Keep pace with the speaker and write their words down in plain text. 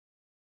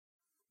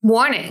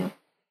Warning.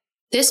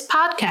 This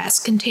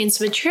podcast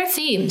contains mature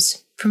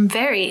themes from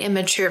very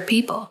immature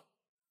people.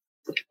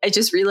 I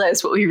just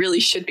realized what we really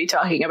should be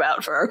talking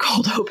about for our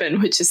cold open,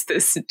 which is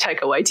this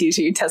Taika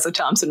Waititi, Tessa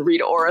Thompson,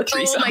 Rita Ora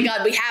threesome. Oh my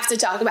God, we have to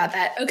talk about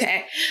that.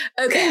 Okay.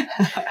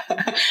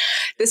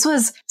 This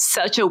was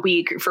such a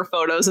week for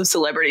photos of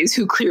celebrities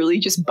who clearly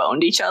just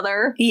boned each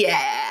other.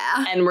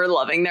 Yeah. And were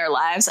loving their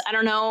lives. I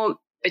don't know,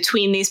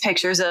 between these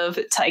pictures of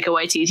Taika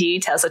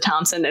Waititi, Tessa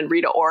Thompson, and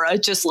Rita Ora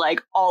just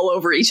like all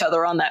over each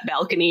other on that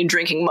balcony,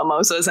 drinking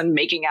mimosas and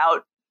making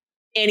out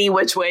any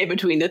which way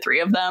between the three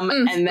of them.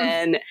 Mm-hmm. And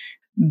then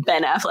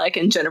Ben Affleck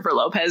and Jennifer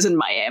Lopez in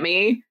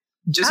Miami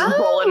just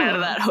rolling out of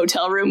that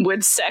hotel room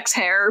with sex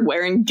hair,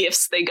 wearing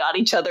gifts they got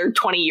each other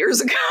 20 years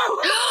ago.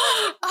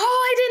 Oh,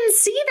 I didn't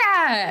see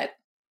that.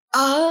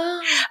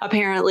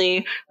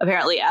 Apparently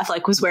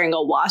Affleck was wearing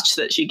a watch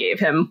that she gave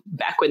him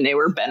back when they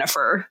were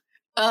Bennifer.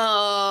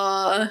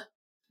 Bennifer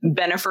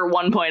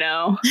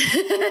 1.0.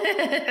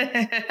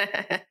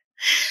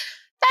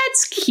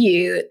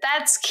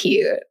 That's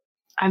cute.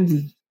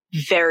 I'm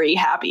very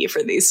happy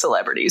for these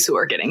celebrities who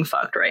are getting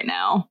fucked right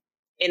now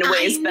in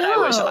ways that I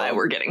wish I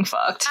were getting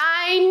fucked.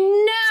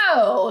 I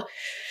know.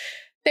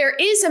 There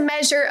is a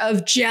measure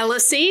of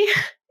jealousy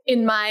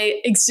in my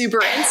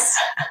exuberance,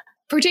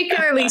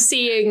 particularly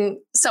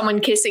seeing someone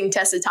kissing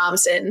Tessa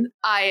Thompson.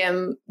 I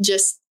am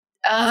just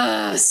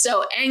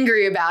so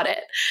angry about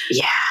it.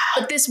 Yeah.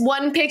 But this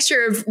one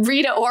picture of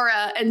Rita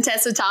Ora and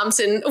Tessa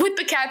Thompson with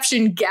the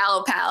caption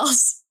 "Gal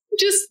Pals"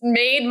 just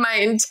made my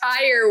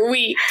entire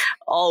week.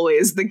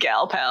 Always the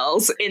gal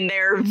pals in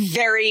their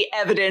very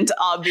evident,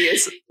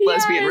 obvious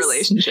lesbian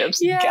relationships.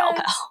 Yes. Gal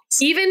pals.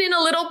 Even in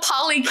a little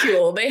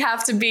polycule, they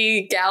have to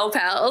be gal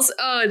pals.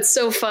 Oh, it's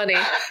so funny.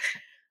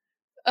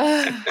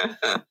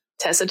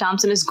 Tessa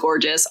Thompson is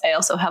gorgeous. I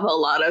also have a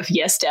lot of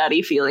yes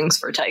daddy feelings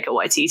for Taika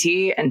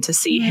Waititi, and to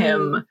see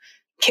him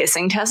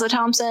kissing Tessa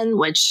Thompson,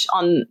 which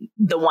on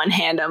the one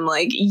hand I'm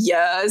like,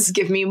 yes,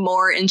 give me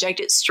more, inject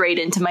it straight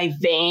into my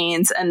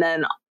veins, and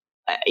then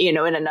in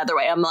another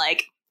way I'm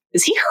like,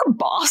 is he her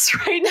boss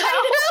right now?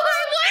 I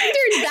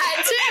wondered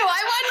that too.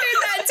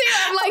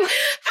 I'm like,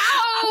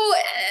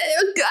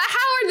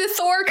 how are the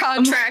Thor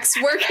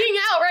contracts working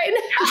out right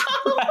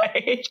now?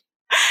 Right.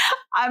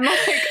 I'm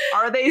like,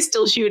 are they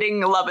still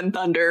shooting Love and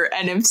Thunder?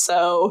 And if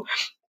so,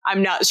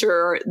 I'm not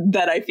sure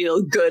that I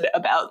feel good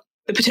about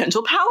the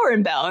potential power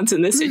imbalance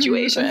in this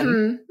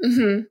situation.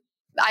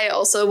 I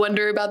also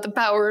wonder about the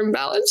power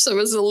imbalance. That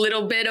was a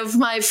little bit of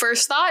my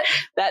first thought.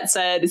 That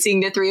said,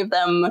 seeing the three of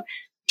them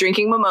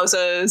drinking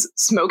mimosas,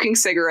 smoking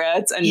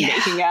cigarettes, and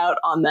making out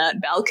on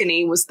that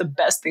balcony was the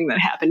best thing that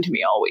happened to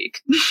me all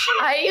week.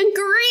 I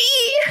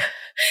agree.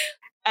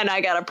 And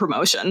I got a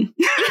promotion.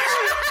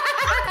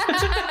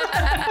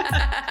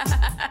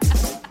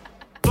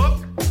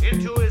 Look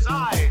into his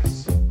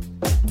eyes.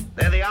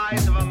 They're the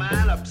eyes of a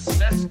man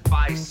obsessed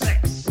by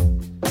sex.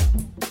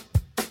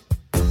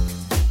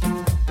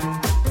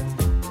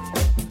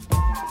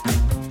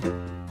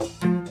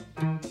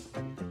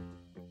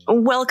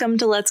 Welcome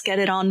to Let's Get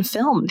It On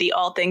Film, the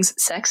all things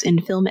sex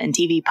in film and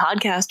TV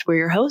podcast. We're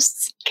your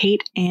hosts,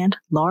 Kate and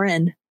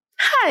Lauren.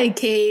 Hi,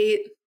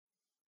 Kate.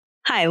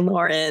 Hi,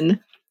 Lauren.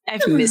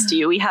 I've missed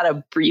you. We had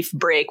a brief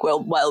break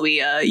while we,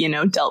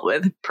 dealt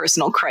with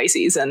personal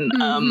crises and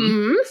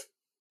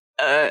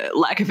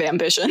lack of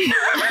ambition.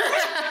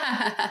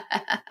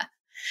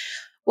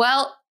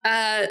 Well,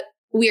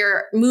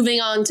 we're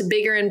moving on to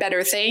bigger and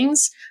better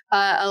things.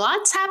 A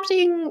lot's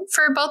happening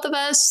for both of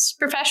us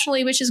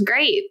professionally, which is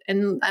great.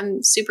 And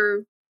I'm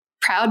super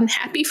proud and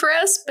happy for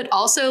us, but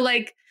also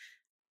like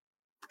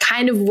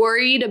kind of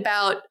worried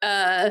about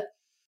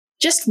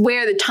just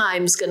where the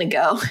time's going to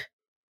go.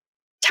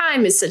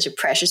 Time is such a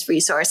precious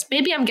resource.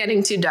 Maybe I'm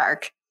getting too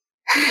dark.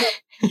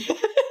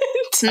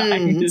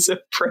 Time is a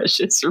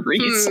precious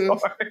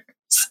resource.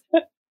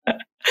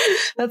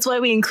 That's why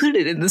we include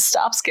it in the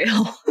stop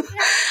scale.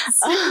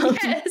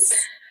 Yes.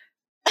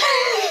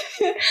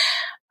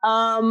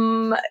 Oh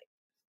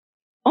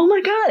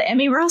my God,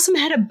 Emmy Rossum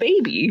had a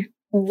baby.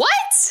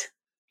 What?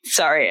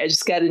 Sorry, I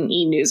just got an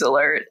e-news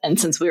alert. And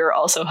since we were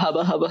also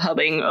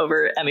hubbing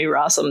over Emmy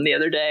Rossum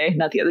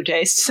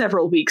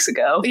several weeks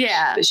ago.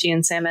 Yeah. But she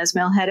and Sam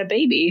Esmail had a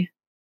baby.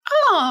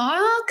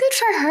 Oh, good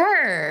for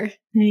her.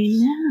 I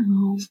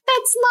know.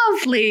 That's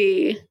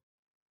lovely.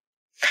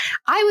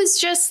 I was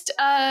just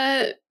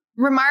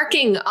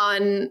remarking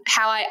on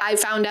how I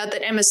found out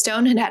that Emma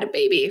Stone had a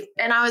baby.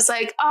 And I was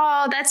like,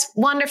 oh, that's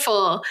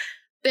wonderful.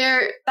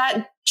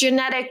 That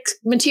genetic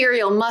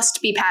material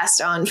must be passed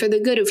on for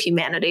the good of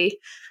humanity.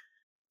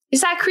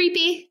 Is that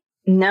creepy?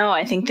 No,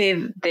 I think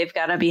they've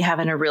got to be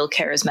having a real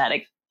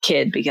charismatic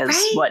kid because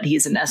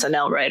he's an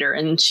SNL writer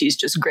and she's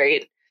just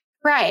great.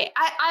 Right.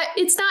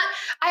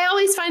 I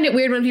always find it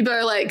weird when people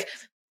are like,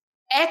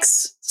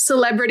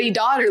 ex-celebrity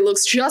daughter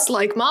looks just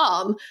like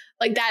mom.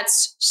 Like,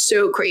 that's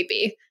so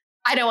creepy.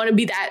 I don't want to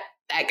be that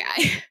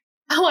guy.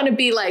 I want to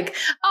be like,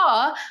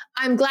 oh,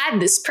 I'm glad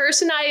this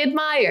person I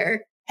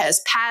admire has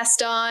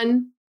passed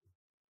on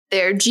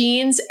their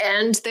genes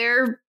and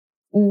their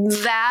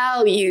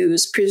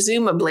values,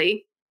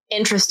 presumably.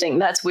 Interesting.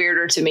 That's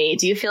weirder to me.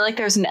 Do you feel like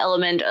there's an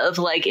element of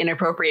like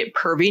inappropriate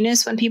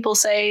perviness when people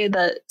say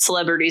that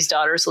celebrities'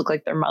 daughters look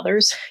like their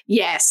mothers?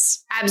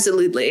 Yes,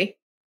 absolutely.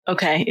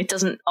 Okay. It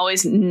doesn't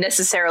always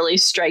necessarily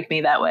strike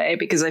me that way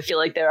because I feel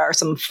like there are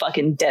some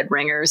fucking dead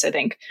ringers. I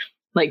think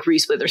like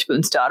Reese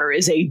Witherspoon's daughter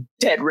is a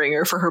dead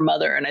ringer for her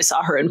mother. And I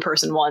saw her in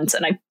person once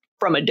and I,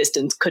 from a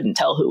distance, couldn't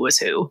tell who was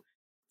who.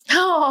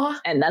 Oh,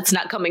 And that's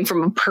not coming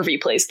from a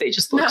pervy place. They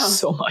just look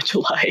so much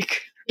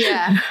alike.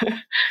 yeah.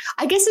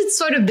 I guess it's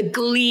sort of the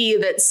glee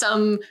that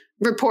some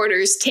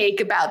reporters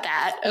take about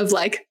that of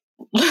like,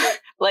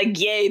 Like,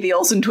 yay, the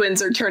Olsen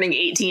twins are turning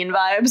 18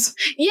 vibes.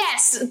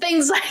 yes,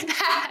 things like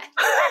that.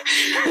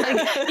 Like,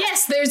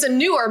 yes, there's a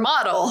newer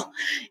model,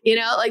 you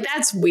know, like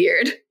that's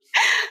weird.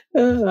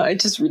 I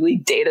just really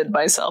dated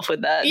myself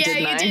with that. Yeah,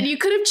 didn't you I? did. You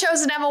could have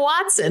chosen Emma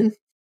Watson.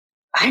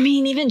 I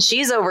mean, even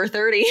she's over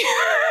 30.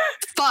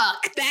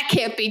 Fuck, that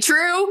can't be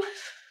true.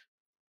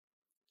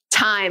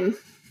 Time.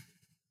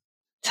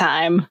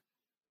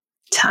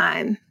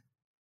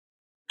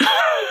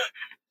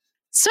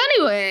 So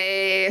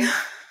anyway,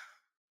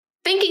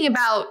 thinking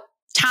about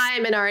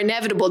time and our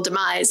inevitable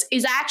demise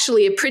is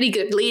actually a pretty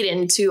good lead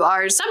into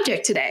our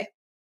subject today.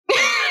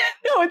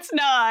 No, it's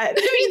not.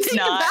 It's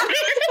not.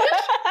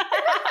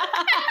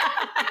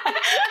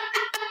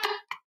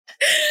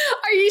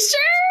 Are you sure?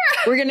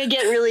 We're going to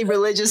get really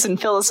religious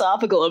and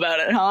philosophical about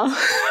it, huh?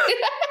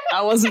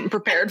 I wasn't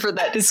prepared for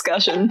that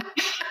discussion.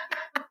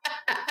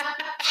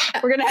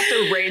 We're going to have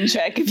to rain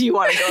check if you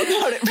want to go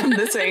about it from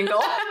this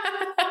angle.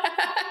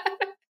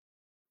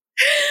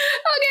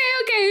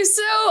 Okay.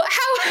 So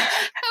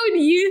how do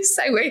you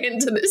segue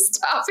into this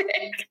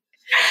topic?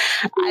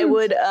 I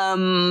would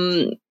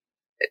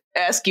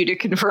ask you to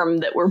confirm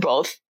that we're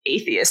both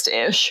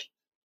atheist-ish,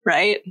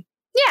 right?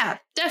 Yeah,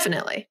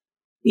 definitely.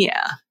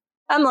 Yeah.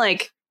 I'm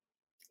like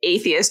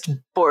atheist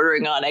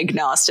bordering on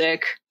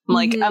agnostic.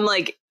 I'm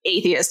like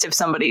atheist if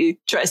somebody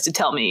tries to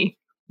tell me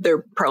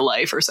they're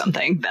pro-life or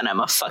something, then I'm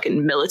a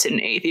fucking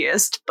militant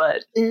atheist.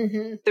 But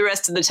the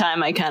rest of the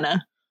time I kind of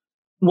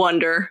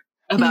wonder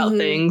about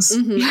things.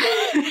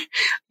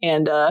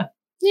 And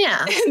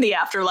yeah. in the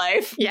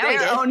afterlife. Yeah, we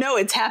did. Oh no,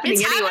 it's happening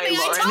anyway,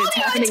 Lauren. It's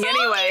happening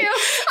anyway.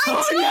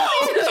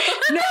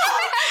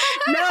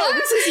 No,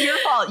 this is your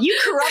fault. You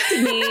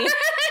corrupted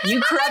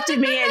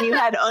me. And you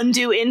had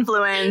undue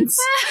influence.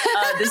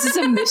 This is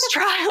a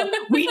mistrial.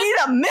 We need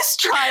a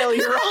mistrial,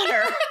 Your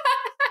Honor.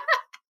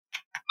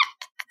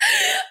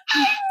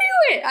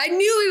 I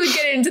knew we would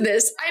get into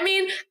this. I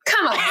mean,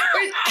 come on.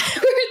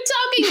 We're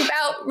talking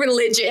about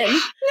religion.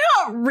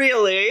 Not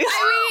really.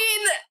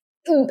 I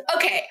mean,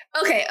 okay.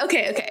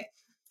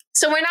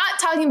 So we're not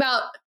talking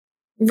about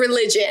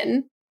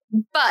religion,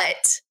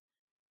 but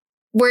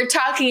we're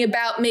talking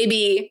about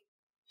maybe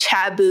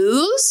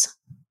taboos.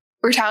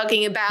 We're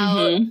talking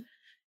about,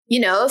 you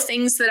know,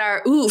 things that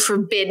are,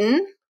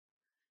 forbidden.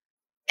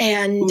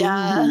 And,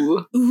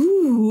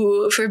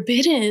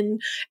 forbidden.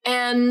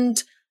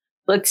 And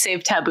let's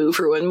save taboo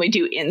for when we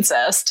do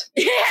incest.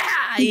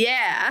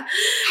 Yeah.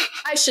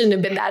 I shouldn't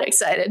have been that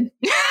excited.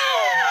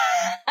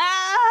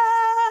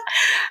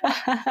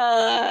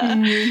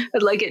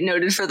 I'd like it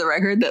noted for the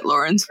record that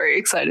Lauren's very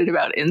excited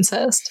about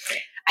incest.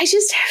 I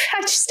just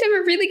have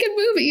a really good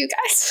movie, you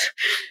guys.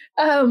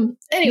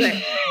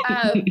 Anyway,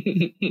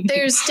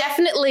 there's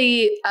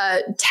definitely a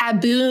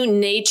taboo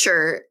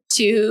nature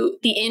to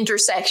the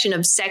intersection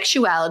of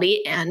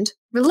sexuality and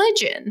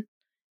religion.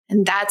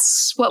 And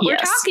that's what we're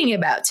talking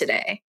about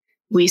today.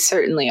 We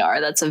certainly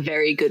are. That's a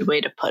very good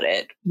way to put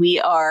it. We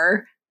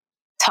are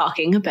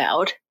talking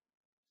about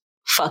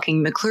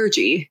fucking the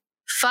clergy.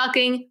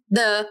 Fucking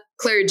the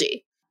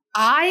clergy.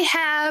 I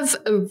have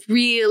a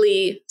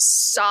really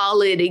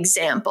solid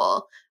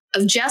example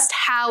of just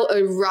how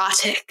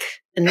erotic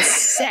and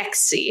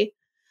sexy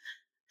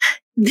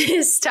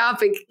this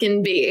topic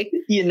can be.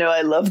 You know,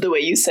 I love the way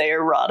you say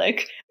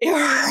erotic.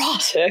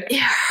 Erotic.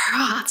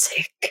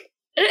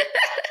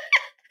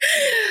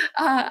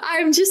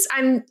 I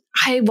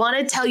want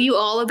to tell you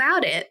all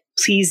about it.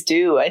 Please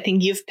do. I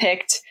think you've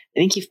picked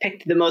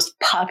the most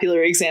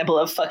popular example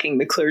of fucking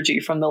the clergy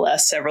from the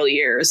last several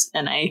years,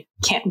 and I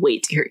can't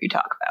wait to hear you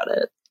talk about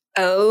it.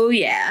 Oh,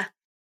 yeah.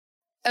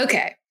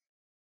 Okay.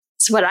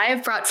 So what I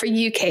have brought for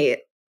you, Kate,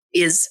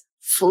 is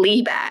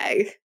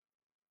Fleabag.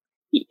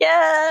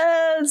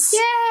 Yes!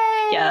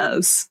 Yay!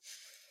 Yes.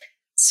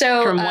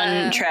 So from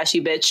one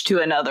trashy bitch to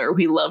another,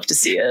 we love to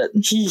see it.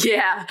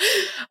 Yeah.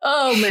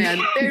 Oh, man.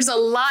 There's a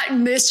lot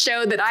in this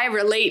show that I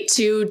relate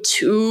to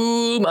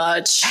too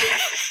much.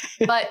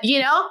 But, you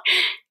know,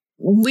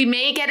 we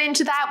may get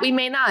into that. We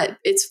may not.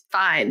 It's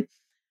fine.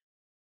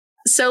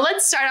 So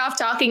let's start off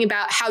talking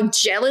about how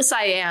jealous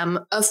I am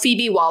of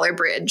Phoebe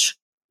Waller-Bridge.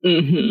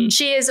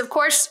 She is, of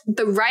course,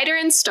 the writer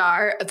and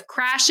star of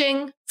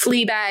Crashing,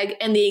 Fleabag,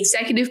 and the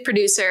executive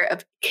producer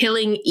of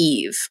Killing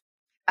Eve.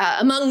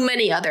 Among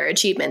many other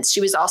achievements. She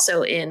was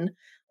also in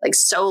like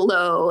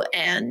Solo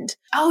and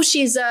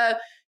she's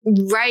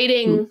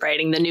writing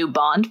the new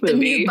Bond movie. The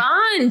new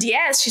Bond,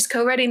 yes, she's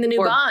co-writing the new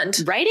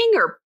Bond. Writing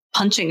or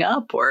punching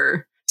up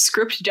or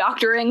script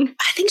doctoring?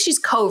 I think she's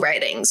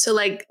co-writing. So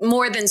like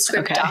more than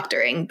script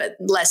doctoring, but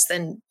less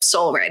than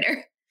sole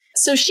writer.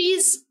 So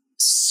she's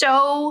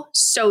so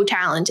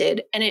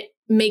talented, and it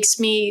makes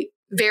me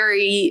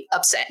very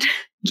upset.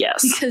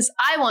 Yes. Because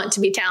I want to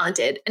be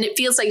talented, and it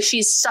feels like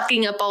she's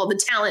sucking up all the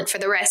talent for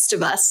the rest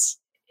of us.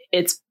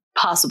 It's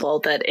possible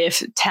that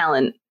if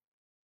talent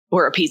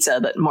were a pizza,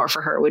 that more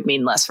for her would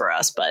mean less for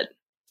us, but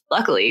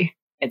luckily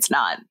it's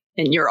not.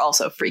 And you're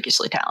also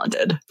freakishly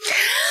talented.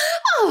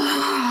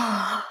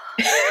 Oh.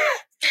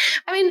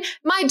 I mean,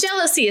 my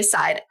jealousy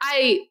aside,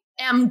 I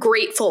am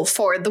grateful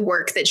for the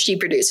work that she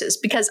produces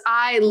because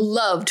I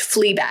loved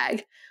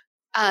Fleabag.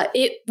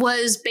 It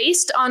was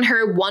based on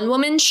her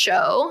one-woman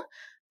show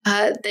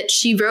that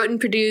she wrote and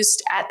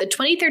produced at the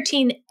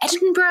 2013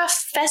 Edinburgh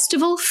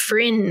Festival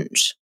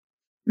Fringe.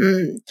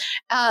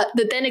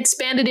 That then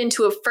expanded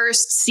into a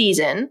first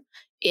season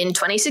in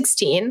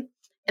 2016,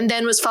 and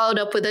then was followed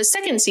up with a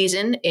second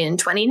season in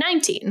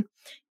 2019.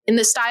 In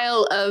the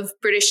style of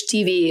British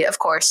TV, of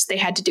course, they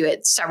had to do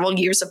it several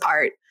years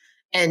apart,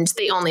 and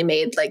they only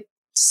made like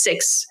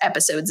 6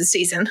 episodes a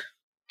season.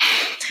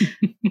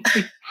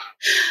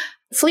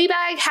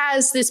 Fleabag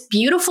has this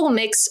beautiful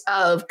mix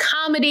of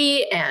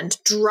comedy and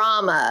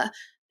drama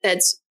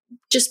that's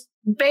just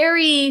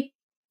very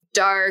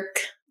dark.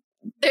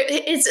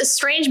 It's a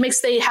strange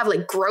mix. They have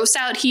like gross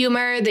out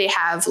humor. They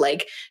have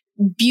like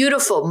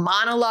beautiful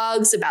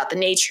monologues about the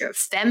nature of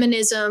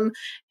feminism.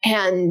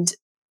 And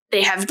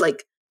they have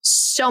like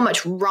so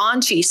much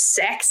raunchy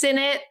sex in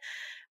it.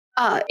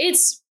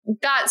 It's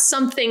got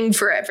something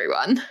for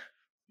everyone.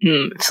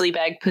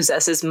 Fleabag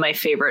possesses my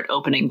favorite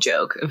opening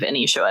joke of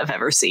any show I've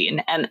ever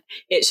seen. And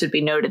it should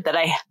be noted that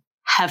I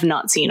have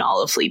not seen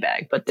all of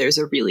Fleabag, but there's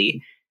a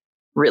really,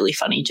 really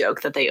funny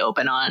joke that they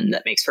open on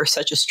that makes for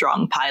such a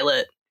strong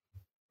pilot.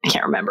 I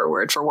can't remember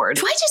word for word.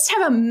 Do I just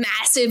have a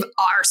massive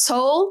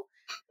arsehole?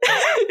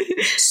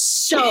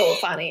 So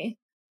funny.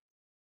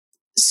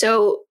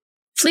 So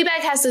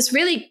Fleabag has this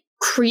really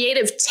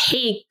creative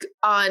take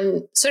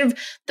on sort of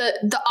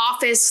the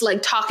office,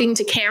 like talking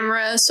to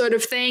camera sort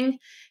of thing.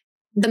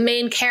 The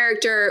main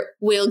character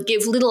will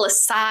give little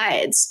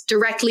asides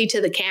directly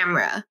to the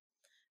camera,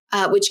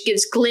 which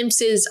gives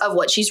glimpses of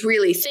what she's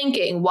really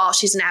thinking while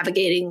she's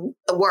navigating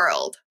the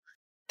world.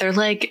 They're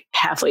like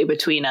halfway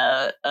between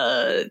a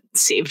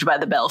Saved by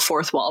the Bell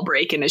fourth wall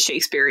break and a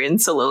Shakespearean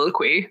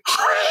soliloquy.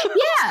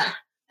 Yeah,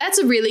 that's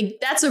a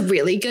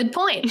really good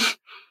point.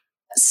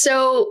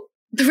 So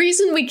the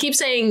reason we keep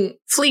saying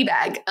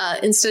Fleabag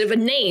instead of a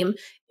name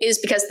is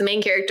because the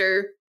main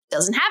character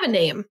doesn't have a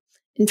name.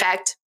 In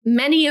fact,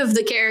 many of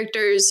the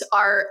characters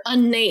are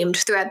unnamed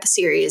throughout the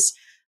series.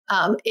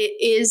 It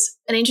is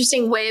an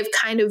interesting way of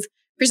kind of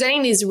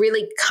presenting these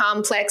really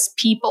complex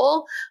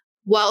people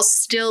while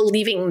still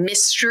leaving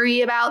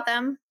mystery about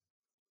them.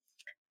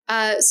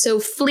 So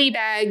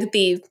Fleabag,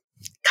 the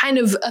kind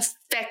of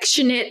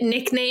affectionate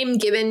nickname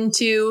given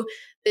to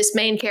this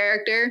main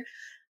character,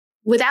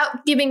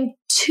 without giving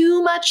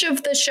too much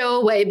of the show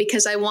away,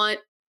 because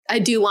I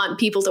do want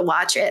people to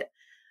watch it.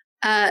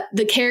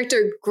 The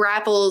character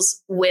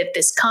grapples with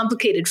this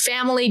complicated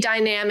family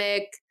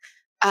dynamic.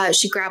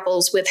 She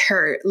grapples with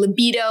her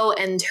libido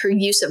and her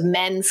use of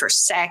men for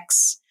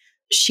sex.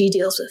 She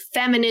deals with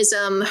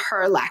feminism,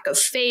 her lack of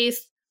faith.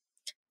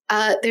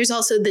 There's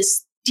also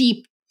this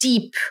deep,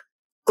 deep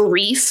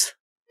grief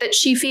that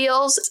she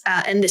feels,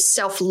 and this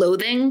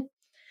self-loathing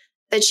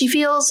that she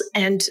feels.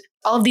 And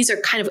all of these are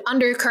kind of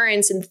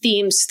undercurrents and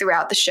themes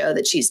throughout the show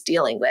that she's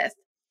dealing with.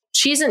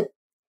 She isn't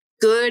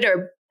good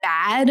or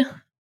bad.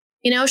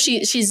 You know,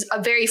 she's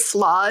a very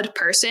flawed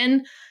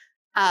person.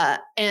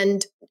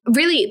 And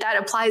really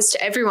that applies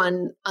to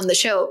everyone on the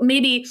show.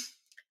 Maybe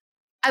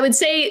I would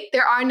say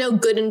there are no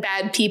good and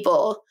bad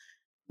people,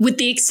 with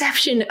the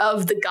exception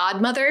of the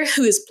godmother,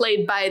 who is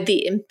played by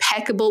the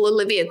impeccable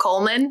Olivia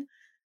Colman,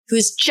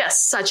 who's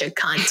just such a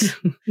cunt.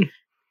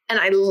 And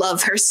I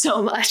love her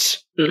so much.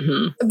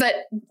 Mm-hmm. But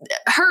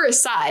her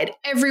aside,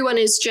 everyone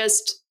is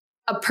just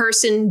a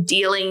person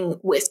dealing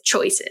with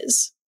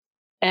choices.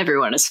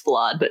 Everyone is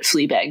flawed, but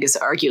Fleabag is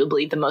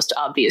arguably the most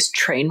obvious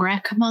train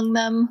wreck among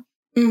them.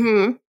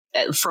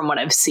 Mm-hmm. From what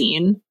I've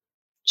seen,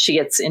 she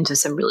gets into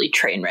some really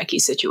train wrecky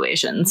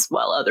situations,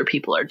 while other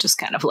people are just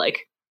kind of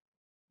like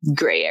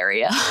gray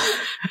area.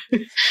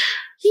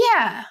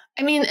 Yeah.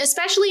 I mean,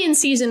 especially in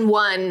season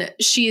 1,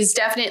 she's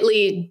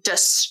definitely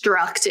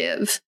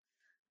destructive.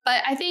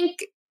 But I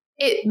think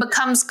it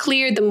becomes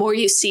clear the more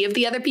you see of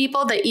the other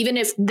people that even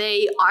if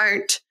they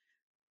aren't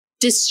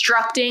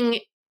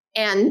destructing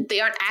and they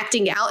aren't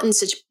acting out in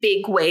such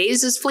big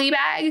ways as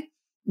Fleabag,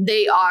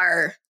 they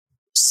are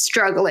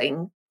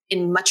struggling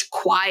in much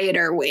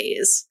quieter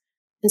ways.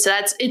 And so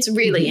it's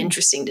really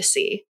interesting to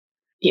see.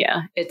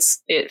 Yeah,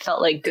 it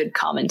felt like good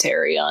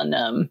commentary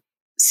on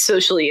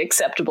socially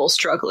acceptable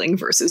struggling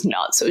versus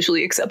not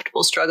socially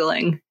acceptable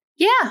struggling.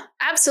 Yeah,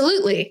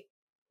 absolutely.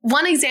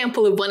 One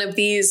example of one of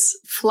these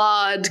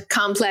flawed,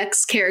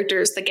 complex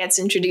characters that gets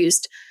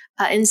introduced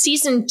in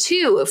season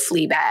 2 of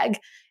Fleabag,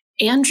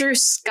 Andrew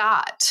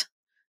Scott,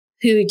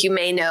 who you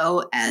may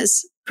know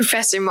as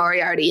Professor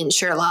Moriarty in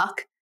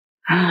Sherlock.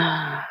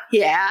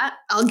 Yeah,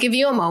 I'll give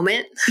you a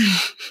moment.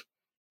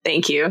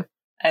 Thank you.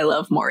 I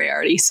love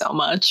Moriarty so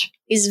much.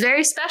 He's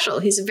very special.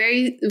 He's a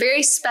very,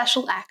 very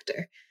special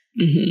actor.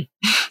 Mm-hmm.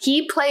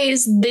 He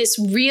plays this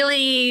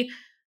really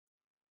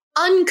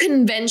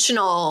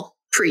unconventional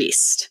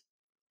priest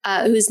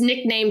who's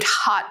nicknamed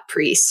Hot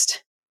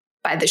Priest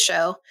by the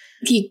show.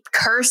 He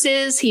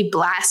curses, he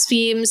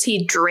blasphemes,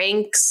 he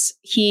drinks,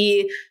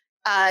 he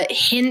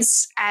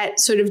hints at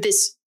sort of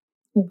this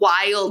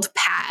wild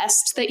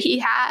past that he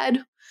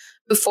had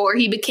before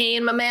he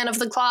became a man of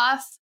the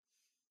cloth.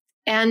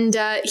 And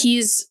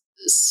he's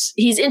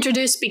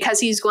introduced because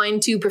he's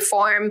going to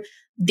perform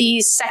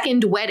the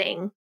second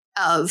wedding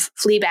of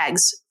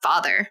Fleabag's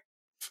father.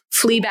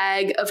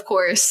 Fleabag, of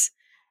course,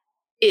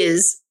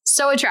 is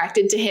so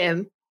attracted to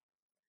him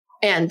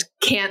and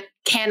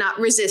cannot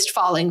resist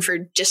falling for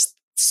just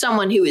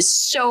someone who is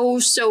so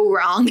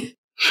wrong.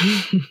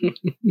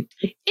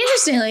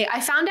 Interestingly,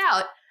 I found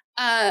out,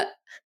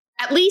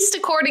 at least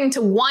according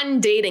to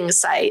one dating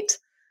site,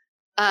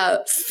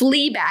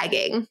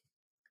 fleabagging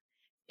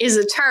is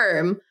a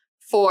term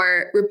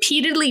for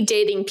repeatedly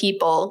dating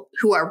people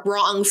who are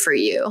wrong for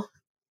you.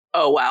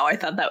 Oh, wow. I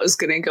thought that was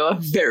going to go a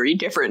very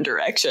different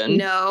direction.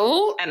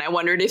 No. And I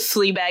wondered if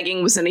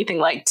fleabagging was anything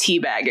like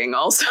teabagging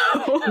also.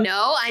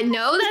 No, I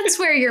know that's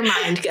where your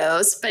mind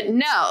goes, but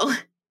no.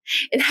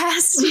 It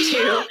has to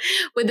do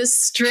with a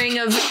string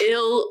of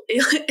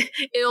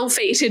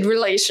ill-fated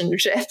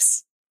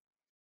relationships.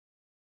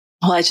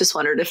 Well, I just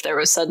wondered if there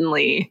was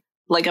suddenly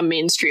like a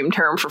mainstream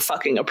term for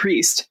fucking a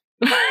priest.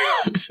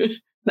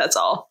 That's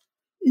all.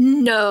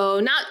 No,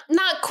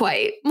 not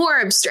quite. More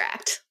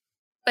abstract.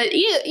 But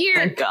you're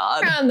Thank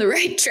God. on the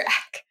right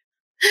track.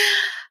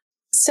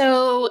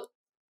 So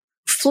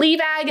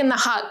Fleabag and the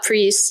Hot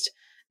Priest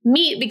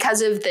meet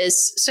because of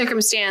this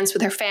circumstance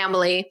with her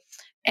family,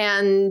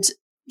 and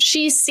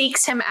she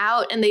seeks him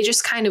out, and they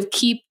just kind of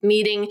keep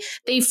meeting.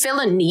 They fill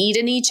a need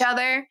in each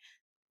other.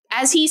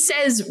 As he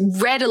says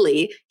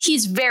readily,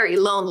 he's very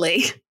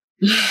lonely.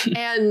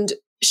 And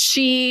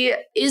she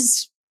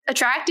is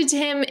attracted to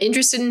him,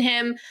 interested in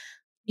him,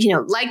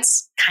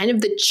 likes kind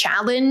of the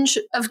challenge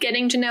of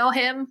getting to know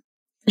him.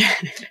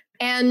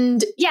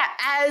 And yeah,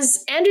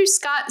 as Andrew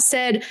Scott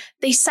said,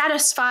 they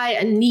satisfy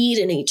a need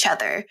in each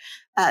other.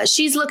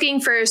 She's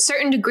looking for a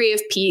certain degree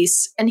of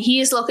peace, and he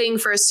is looking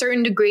for a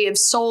certain degree of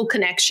soul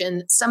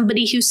connection,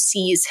 somebody who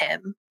sees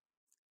him.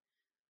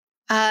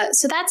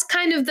 So that's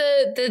kind of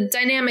the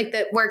dynamic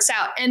that works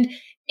out. And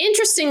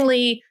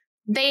interestingly,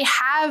 they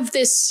have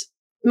this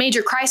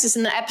major crisis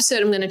in the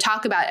episode I'm going to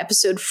talk about,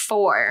 episode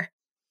 4.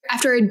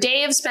 After a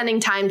day of spending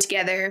time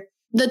together,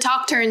 the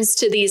talk turns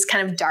to these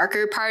kind of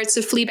darker parts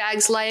of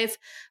Fleabag's life,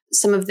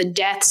 some of the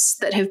deaths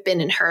that have been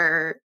in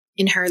her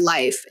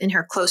life, in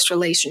her close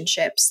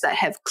relationships that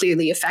have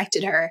clearly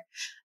affected her.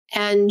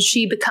 And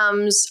she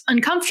becomes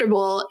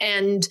uncomfortable.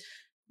 And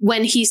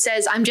when he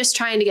says, "I'm just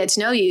trying to get to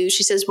know you,"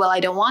 she says, "Well, I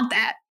don't want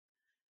that."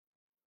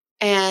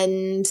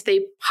 And they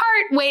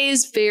part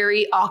ways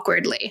very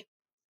awkwardly.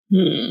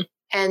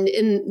 And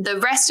in the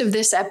rest of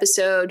this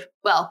episode,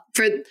 well,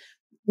 for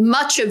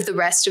much of the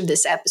rest of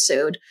this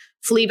episode,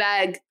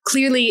 Fleabag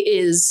clearly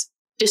is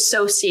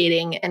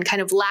dissociating and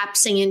kind of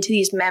lapsing into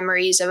these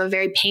memories of a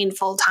very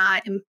painful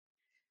time.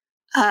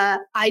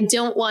 I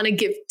don't want to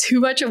give too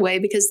much away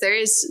because there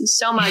is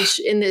so much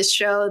in this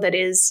show that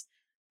is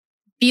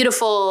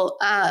beautiful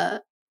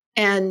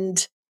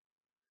and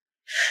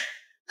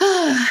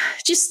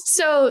just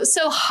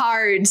so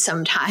hard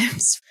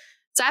sometimes.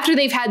 So after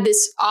they've had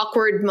this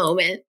awkward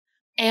moment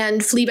and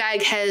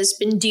Fleabag has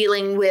been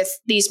dealing with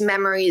these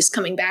memories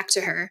coming back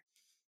to her,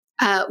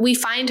 we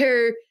find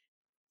her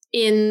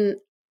in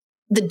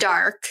the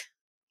dark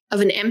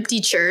of an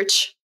empty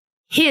church,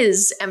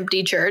 his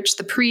empty church,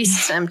 the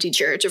priest's empty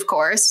church, of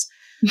course,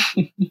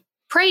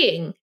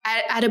 praying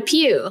at a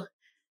pew.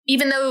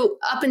 Even though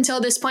up until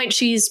this point,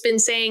 she's been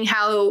saying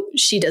how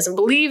she doesn't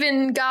believe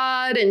in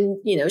God and,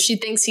 she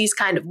thinks he's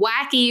kind of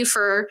wacky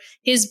for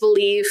his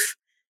belief.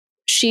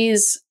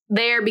 She's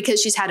there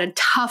because she's had a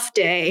tough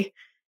day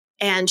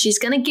and she's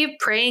going to give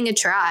praying a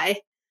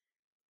try.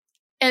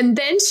 And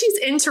then she's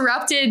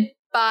interrupted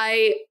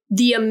by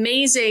the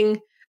amazing,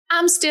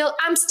 I'm still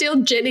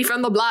Jenny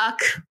from the block.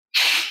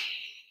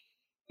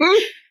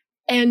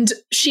 And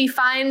she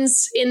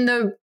finds in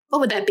the, what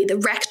would that be? The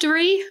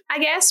rectory, I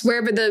guess,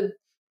 wherever the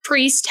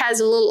priest has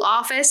a little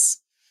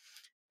office.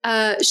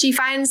 She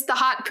finds the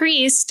hot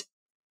priest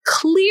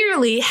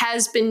clearly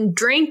has been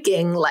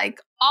drinking like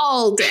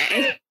all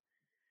day.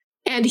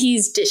 And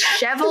he's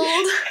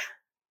disheveled.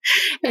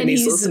 And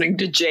he's listening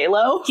to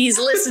J-Lo. He's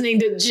listening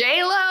to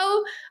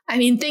J-Lo. I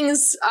mean,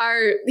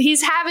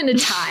 he's having a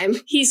time.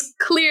 He's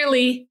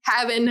clearly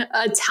having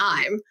a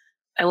time.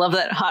 I love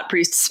that hot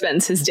priest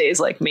spends his days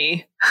like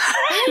me.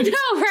 I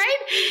know, right?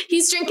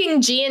 He's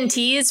drinking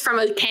G&Ts from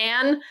a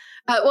can.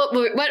 What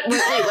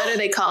are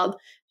they called?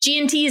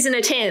 G&T's in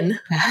a tin.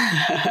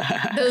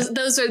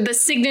 Those are the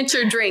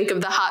signature drink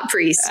of the hot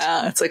priest.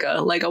 It's like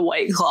a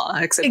White Claw,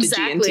 except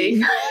exactly. a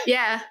G&T.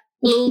 Yeah,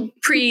 little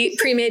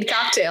pre-made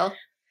cocktail.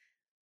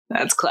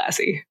 That's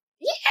classy.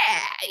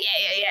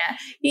 Yeah.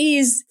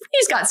 He's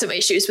got some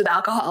issues with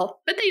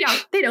alcohol, but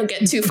they don't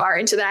get too far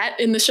into that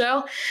in the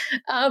show.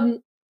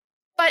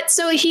 But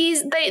so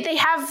they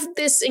have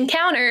this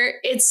encounter.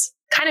 It's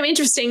kind of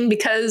interesting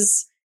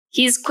because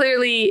he's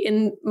clearly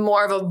in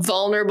more of a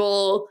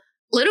vulnerable,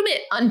 little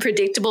bit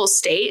unpredictable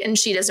state, and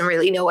she doesn't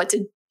really know what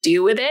to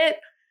do with it.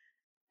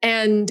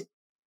 And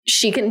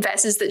she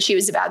confesses that she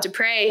was about to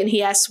pray, and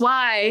he asks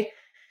why.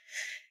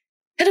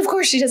 And of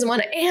course, she doesn't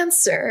want to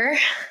answer.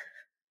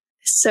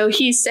 So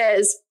he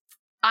says,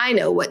 I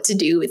know what to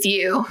do with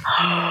you.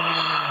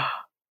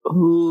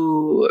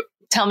 Ooh.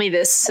 Tell me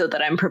this so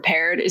that I'm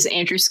prepared. Is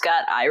Andrew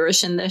Scott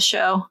Irish in this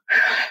show?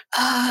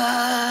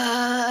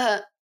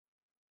 I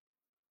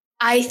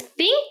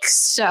think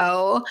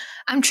so.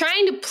 I'm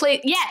trying to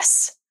play.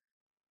 Yes.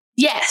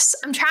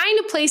 I'm trying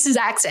to place his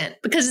accent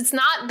because it's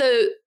not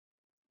the.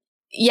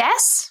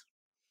 Yes.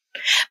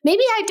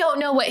 Maybe I don't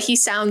know what he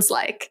sounds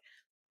like.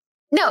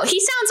 No, he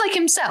sounds like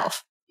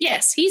himself.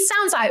 Yes, he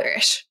sounds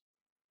Irish.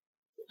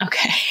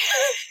 Okay.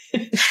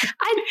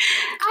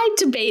 I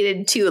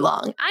debated too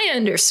long. I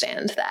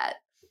understand that.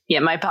 Yeah,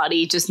 my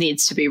body just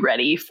needs to be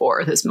ready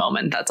for this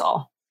moment. That's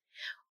all.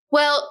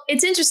 Well,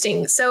 it's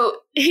interesting. So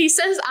he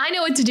says, I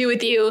know what to do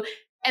with you.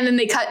 And then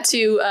they cut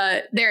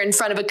to they're in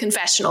front of a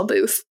confessional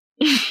booth.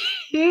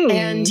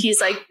 And he's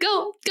like,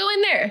 go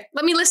in there.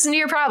 Let me listen to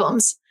your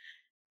problems.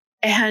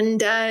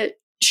 And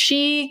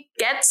she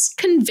gets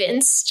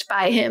convinced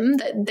by him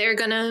that they're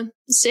going to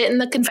sit in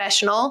the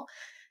confessional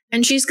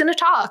and she's going to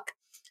talk.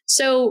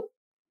 So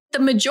the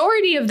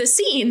majority of the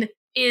scene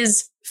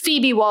is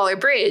Phoebe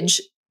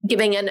Waller-Bridge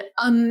giving an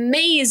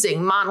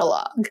amazing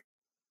monologue.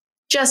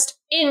 Just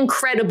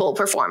incredible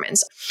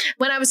performance.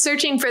 When I was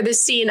searching for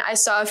this scene, I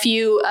saw a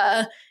few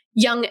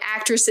young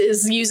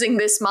actresses using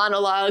this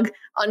monologue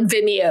on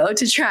Vimeo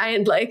to try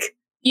and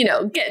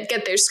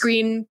get their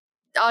screen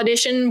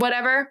audition,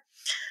 whatever.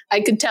 I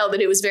could tell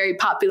that it was very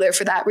popular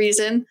for that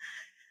reason.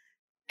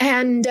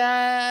 And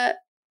so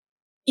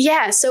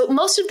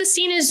most of the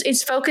scene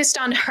is focused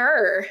on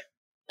her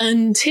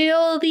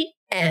until the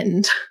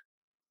end.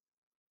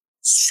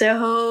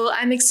 So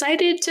I'm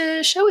excited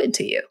to show it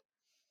to you.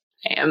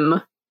 I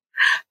am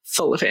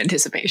full of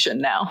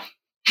anticipation now.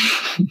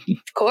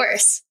 Of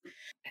course.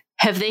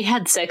 Have they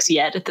had sex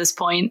yet at this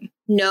point?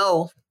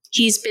 No.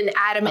 He's been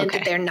adamant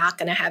that they're not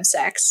going to have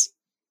sex.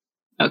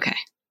 Okay.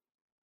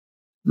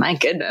 My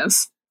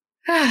goodness.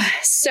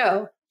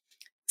 So,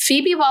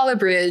 Phoebe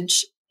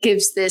Waller-Bridge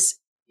gives this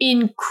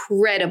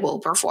incredible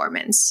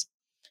performance.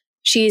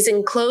 She's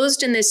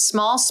enclosed in this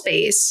small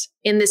space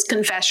in this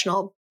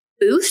confessional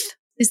booth.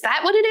 Is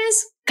that what it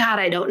is? God,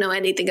 I don't know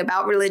anything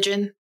about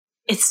religion.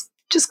 It's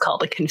just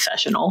called a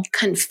confessional.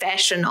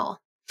 Confessional.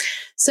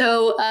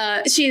 So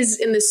she's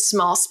in this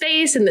small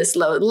space in this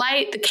low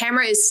light. The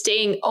camera is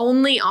staying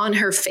only on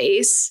her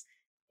face,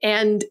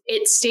 and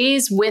it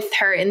stays with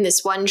her in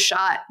this one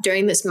shot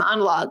during this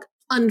monologue,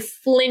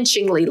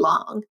 unflinchingly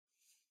long.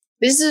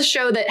 This is a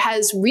show that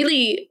has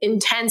really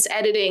intense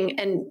editing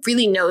and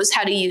really knows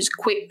how to use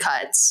quick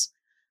cuts.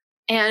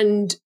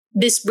 And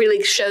this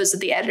really shows that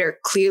the editor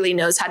clearly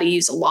knows how to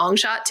use a long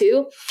shot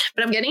too.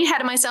 But I'm getting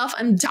ahead of myself.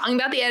 I'm talking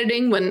about the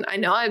editing when I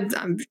know I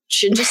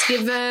should just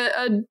give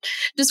a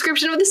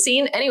description of the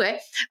scene. Anyway,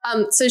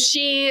 so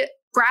she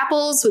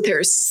grapples with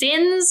her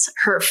sins,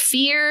 her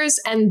fears,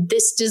 and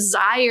this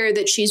desire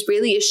that she's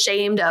really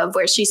ashamed of,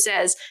 where she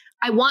says,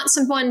 I want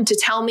someone to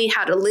tell me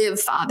how to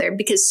live, Father,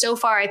 because so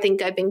far I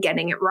think I've been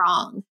getting it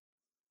wrong.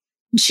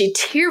 She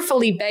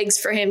tearfully begs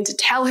for him to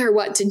tell her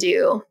what to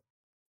do.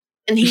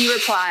 And he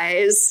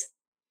replies,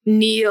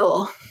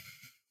 kneel.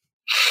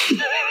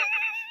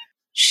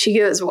 She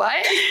goes,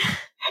 what?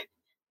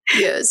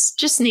 He goes,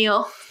 just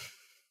kneel.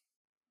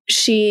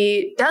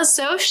 She does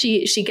so.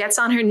 She gets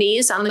on her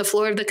knees on the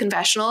floor of the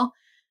confessional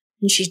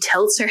and she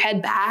tilts her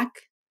head back.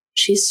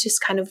 She's just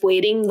kind of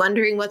waiting,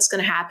 wondering what's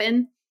going to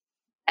happen.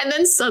 And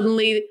then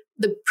suddenly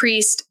the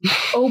priest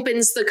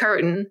opens the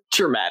curtain.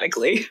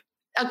 Dramatically.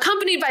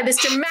 Accompanied by this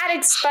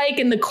dramatic spike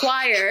in the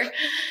choir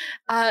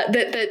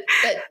that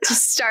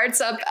just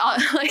starts up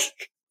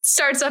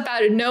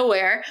out of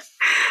nowhere.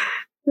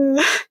 And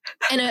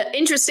an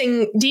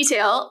interesting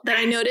detail that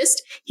I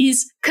noticed,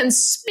 he's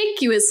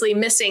conspicuously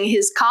missing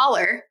his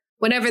collar,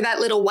 whatever that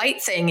little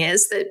white thing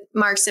is that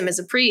marks him as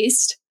a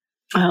priest.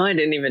 Oh, I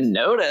didn't even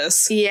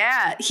notice.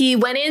 Yeah, he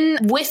went in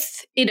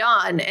with it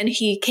on and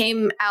he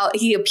came out,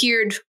 he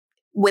appeared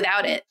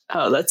without it.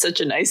 Oh, that's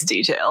such a nice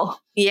detail.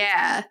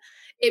 Yeah.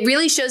 It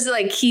really shows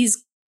that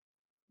he's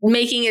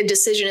making a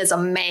decision as a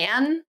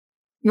man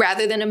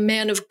rather than a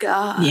man of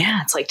God.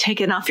 Yeah, it's like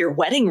taking off your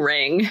wedding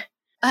ring.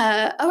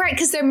 Right,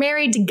 because they're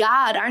married to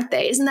God, aren't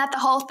they? Isn't that the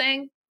whole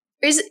thing?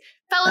 Or is it,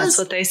 fellas? That's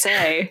what they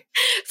say.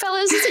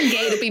 Fellas, isn't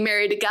gay to be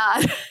married to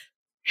God?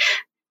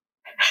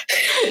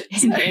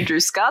 In Andrew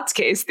Scott's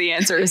case, the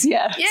answer is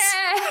yes.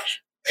 Yeah.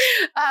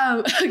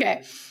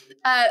 Okay.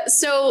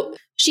 So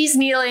she's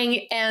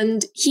kneeling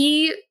and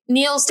he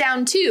kneels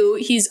down too.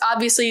 He's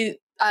obviously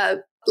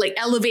like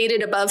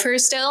elevated above her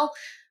still.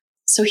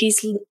 So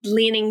he's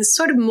leaning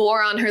sort of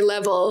more on her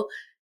level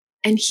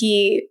and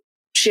he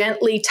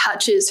gently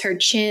touches her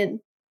chin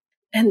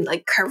and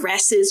like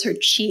caresses her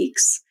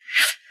cheeks.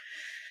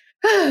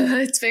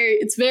 It's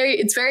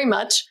very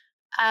much.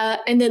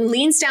 And then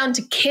leans down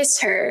to kiss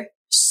her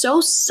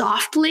so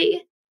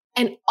softly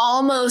and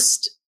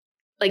almost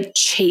like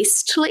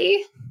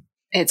chastely.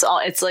 It's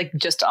like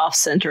just off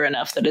center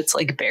enough that it's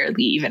like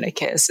barely even a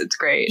kiss. It's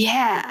great.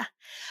 Yeah.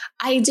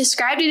 I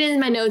described it in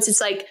my notes.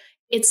 It's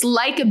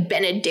like a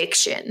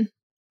benediction.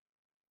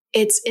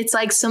 It's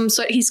like some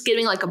sort, he's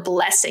giving like a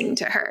blessing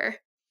to her.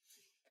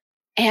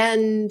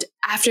 And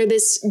after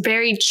this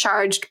very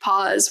charged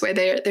pause where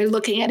they're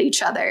looking at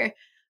each other,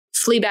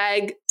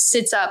 Fleabag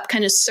sits up,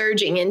 kind of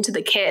surging into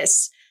the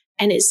kiss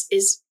and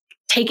is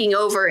taking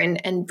over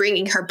and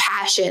bringing her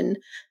passion.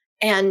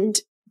 And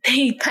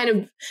they kind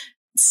of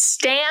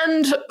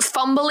stand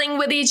fumbling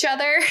with each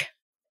other,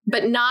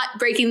 but not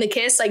breaking the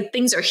kiss. Like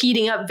things are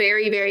heating up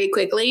very, very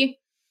quickly.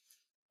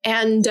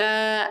 And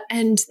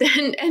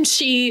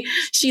she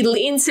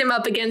leans him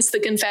up against the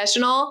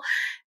confessional.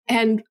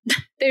 And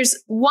there's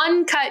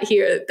one cut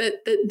here that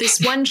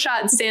this one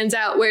shot stands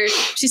out where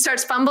she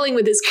starts fumbling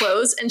with his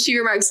clothes and she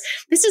remarks,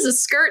 "This is a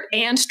skirt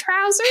and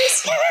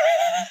trousers."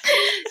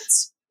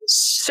 It's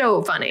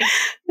so funny.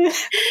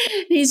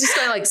 He's just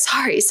going like,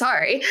 sorry,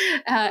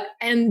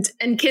 and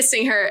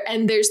kissing her.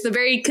 And there's the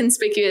very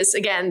conspicuous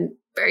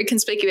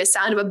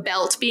sound of a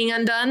belt being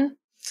undone.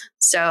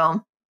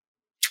 So,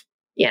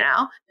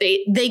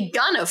 they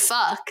gonna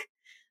fuck.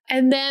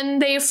 And then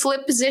they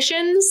flip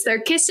positions. They're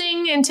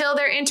kissing until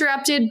they're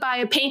interrupted by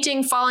a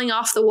painting falling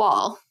off the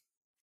wall.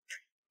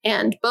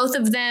 And both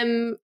of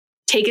them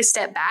take a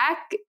step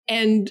back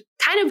and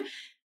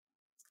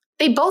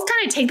they both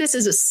kind of take this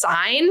as a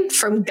sign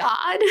from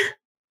God.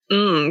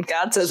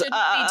 God says,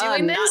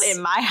 doing this? Not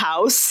in my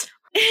house.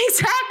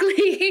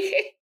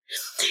 Exactly.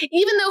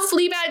 Even though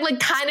Fleabag like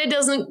kind of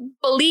doesn't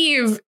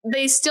believe,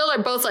 they still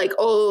are both like,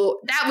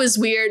 "Oh, that was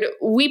weird.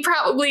 We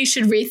probably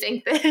should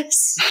rethink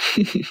this."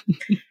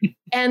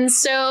 And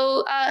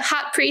so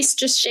Hot Priest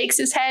just shakes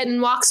his head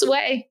and walks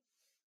away.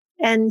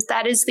 And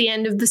that is the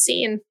end of the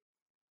scene.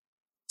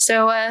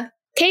 So,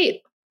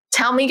 Kate,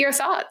 tell me your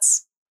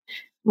thoughts.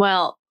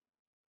 Well,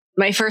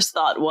 my first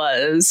thought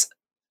was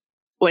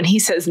when he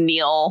says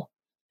kneel,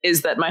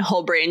 is that my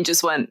whole brain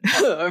just went,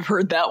 I've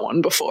heard that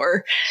one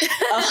before.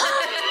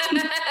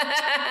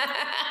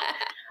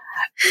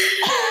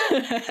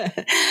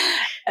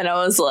 And I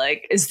was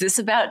like, is this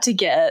about to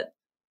get...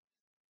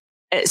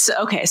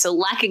 So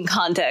lacking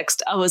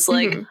context, I was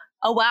like,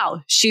 oh,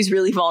 wow, she's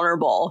really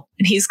vulnerable.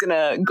 And he's going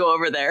to go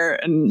over there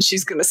and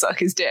she's going to suck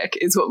his dick,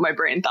 is what my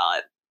brain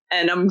thought.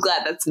 And I'm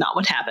glad that's not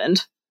what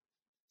happened.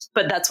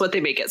 But that's what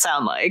they make it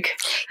sound like.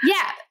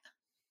 Yeah.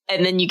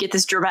 And then you get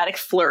this dramatic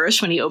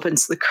flourish when he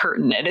opens the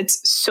curtain, and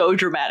it's so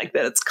dramatic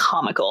that it's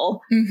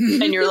comical.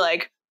 Mm-hmm. And you're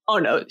like, oh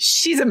no,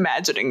 she's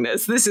imagining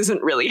this. This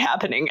isn't really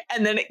happening.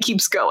 And then it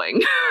keeps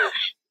going.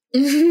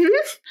 Mm-hmm.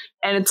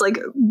 And it's like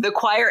the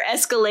choir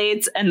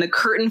escalates and the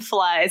curtain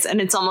flies, and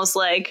it's almost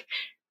like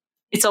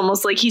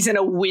he's in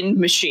a wind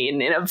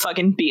machine in a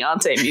fucking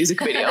Beyonce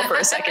music video for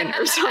a second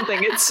or something.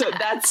 It's so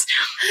that's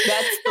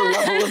the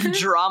level of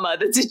drama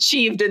that's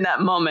achieved in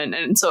that moment.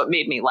 And so it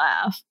made me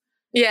laugh.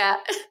 Yeah.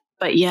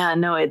 But yeah,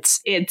 no,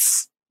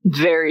 it's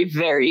very,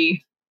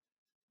 very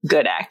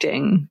good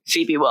acting.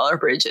 Phoebe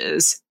Waller-Bridge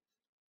is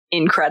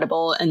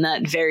incredible, and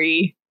that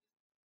very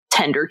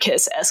tender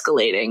kiss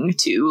escalating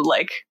to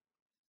like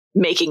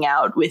making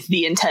out with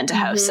the intent to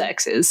have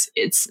sex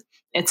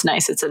it's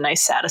nice. It's a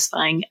nice,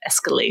 satisfying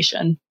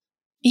escalation.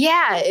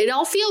 Yeah, it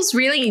all feels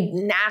really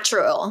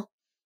natural,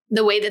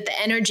 the way that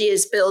the energy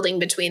is building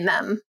between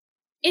them.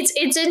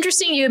 It's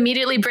interesting you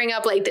immediately bring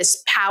up like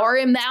this power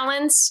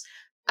imbalance.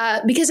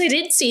 Because I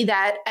did see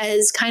that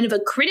as kind of a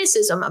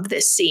criticism of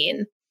this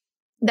scene,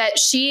 that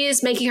she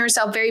is making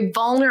herself very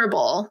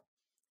vulnerable,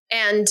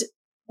 and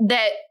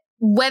that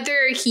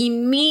whether he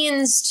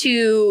means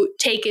to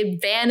take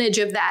advantage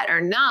of that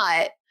or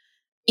not,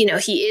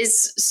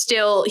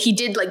 he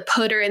did like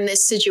put her in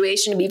this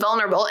situation to be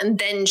vulnerable and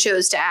then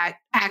chose to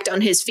act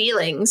on his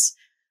feelings.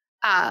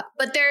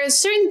 But there are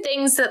certain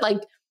things that like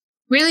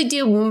really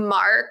do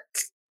mark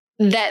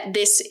that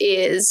this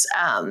is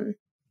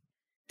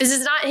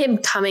not him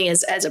coming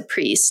as a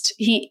priest.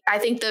 I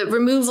think the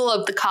removal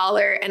of the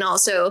collar and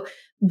also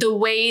the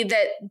way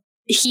that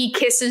he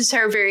kisses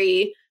her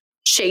very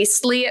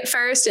chastely at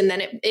first, and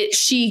then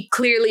she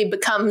clearly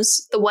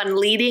becomes the one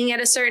leading at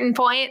a certain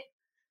point.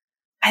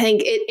 I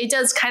think it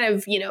does kind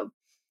of,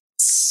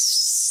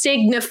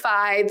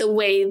 signify the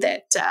way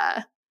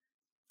that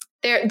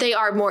they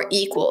are more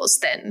equals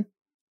than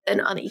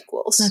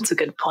unequals. That's a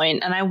good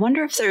point. And I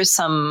wonder if there's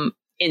some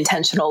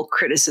intentional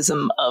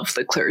criticism of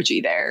the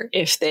clergy there,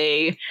 if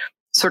they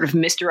sort of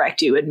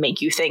misdirect you and make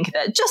you think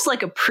that just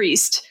like a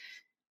priest,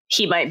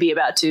 he might be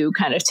about to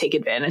kind of take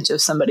advantage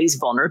of somebody's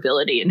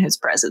vulnerability in his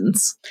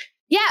presence.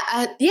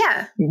 Yeah,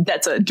 yeah.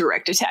 That's a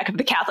direct attack of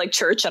the Catholic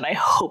Church, and I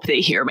hope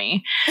they hear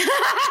me.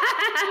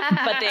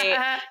 But they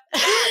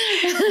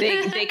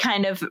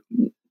kind of,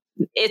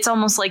 it's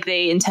almost like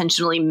they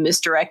intentionally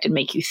misdirect and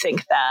make you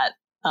think that,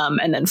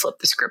 and then flip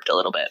the script a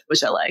little bit,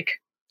 which I like.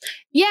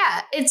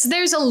 Yeah,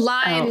 there's a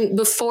line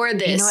before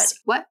this. You know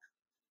what?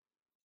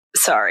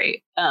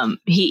 Sorry.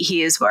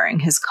 He is wearing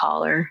his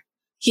collar.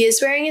 He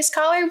is wearing his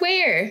collar?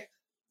 Where?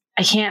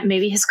 I can't,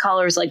 maybe his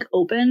collar is like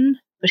open,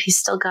 but he's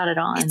still got it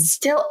on. It's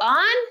still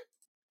on?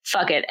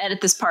 Fuck it.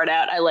 Edit this part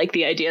out. I like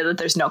the idea that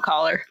there's no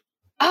collar.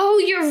 Oh,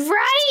 you're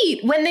right.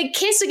 When they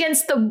kiss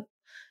against the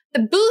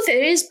booth,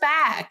 it is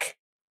back.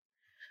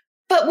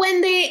 But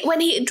when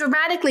he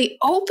dramatically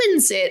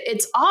opens it,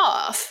 it's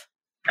off.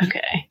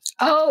 Okay.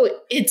 Oh,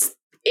 it's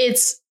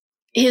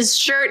his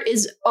shirt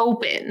is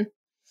open.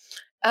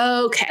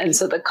 Okay. And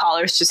so the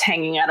collar's just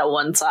hanging out of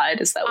one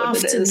side. Is that what it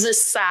is? Off to the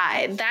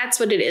side. That's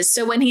what it is.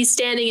 So when he's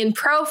standing in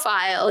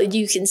profile,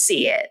 you can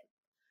see it.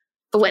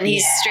 But when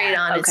he's straight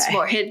on, it's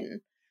more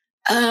hidden.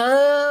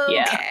 Oh,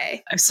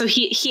 okay. Yeah. So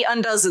he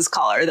undoes his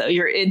collar, though.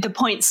 The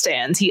point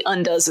stands. He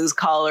undoes his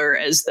collar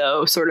as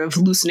though sort of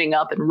loosening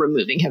up and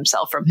removing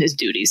himself from his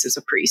duties as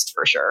a priest,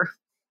 for sure.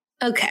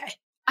 Okay.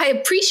 I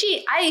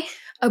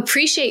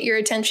appreciate your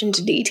attention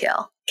to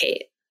detail,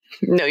 Kate.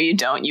 No, you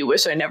don't. You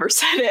wish I never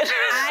said it.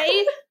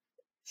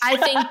 I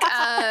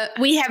think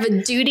we have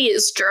a duty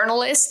as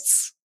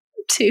journalists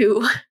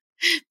to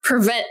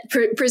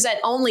present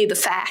only the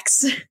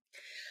facts.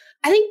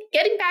 I think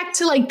getting back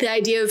to like the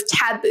idea of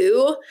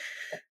taboo,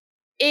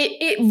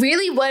 it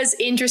really was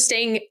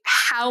interesting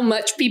how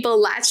much people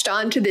latched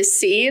on to this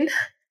scene.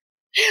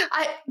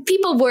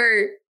 People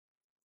were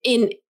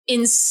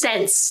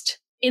incensed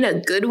in a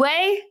good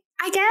way,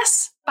 I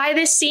guess, by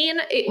this scene.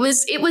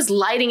 It was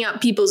lighting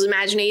up people's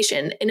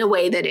imagination in a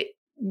way that it,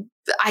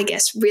 I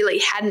guess, really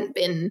hadn't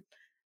been.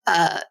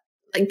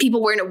 Like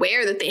people weren't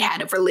aware that they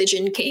had a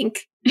religion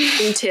kink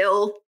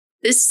until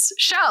this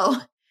show.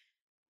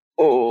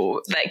 Oh,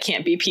 that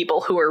can't be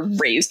people who are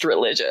raised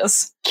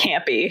religious.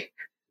 Can't be.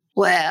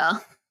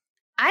 Well,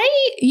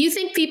 you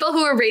think people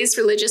who are raised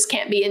religious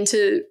can't be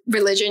into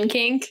religion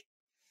kink?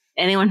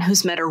 Anyone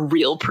who's met a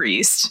real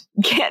priest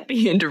can't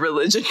be into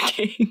religion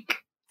kink.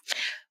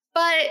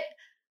 But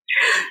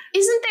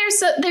isn't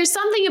there's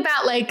something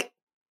about like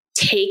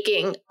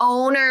taking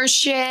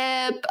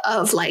ownership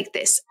of like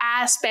this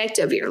aspect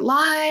of your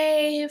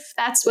life?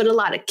 That's what a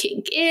lot of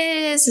kink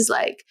is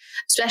like,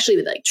 especially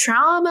with like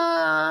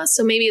trauma.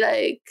 So maybe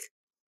like,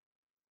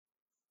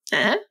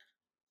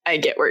 I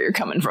get where you're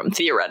coming from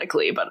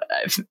theoretically, but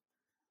I've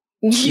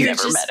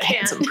never met a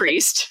handsome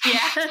priest.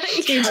 Yeah,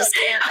 you just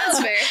can't. That's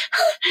fair.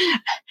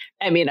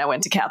 I mean, I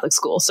went to Catholic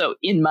school, so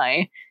in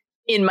my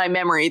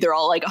memory, they're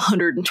all like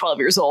 112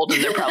 years old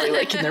and they're probably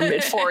like in their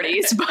mid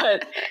 40s,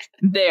 but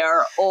they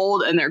are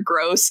old and they're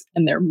gross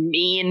and they're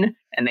mean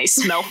and they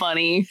smell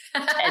funny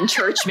and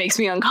church makes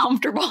me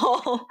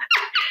uncomfortable.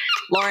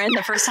 Lauren,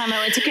 the first time I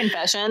went to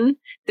confession,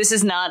 this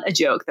is not a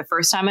joke. The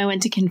first time I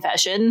went to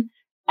confession,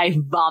 I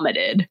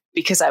vomited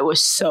because I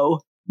was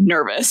so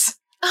nervous.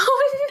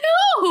 Oh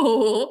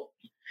no!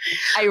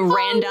 I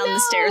ran down the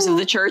stairs of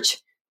the church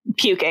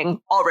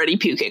already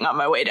puking on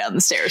my way down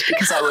the stairs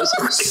because I was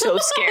so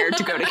scared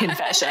to go to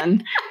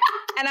confession.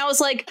 And I was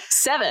like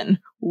 7.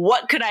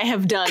 What could I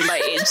have done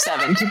by age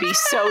 7 to be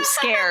so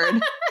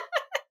scared?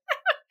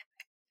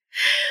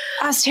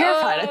 I was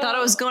terrified. I thought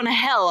I was going to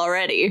hell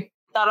already.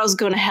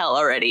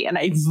 And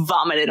I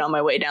vomited on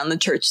my way down the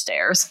church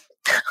stairs.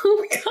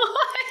 Oh God.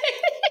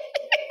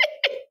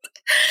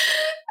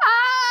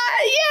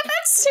 Yeah,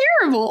 that's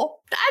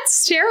terrible.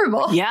 That's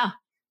terrible. Yeah.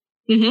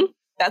 Mm-hmm.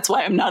 That's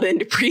why I'm not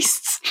into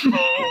priests.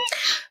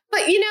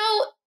 But you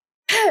know,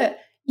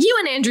 you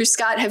and Andrew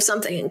Scott have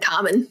something in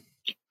common.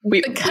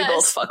 We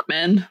both fuck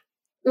men.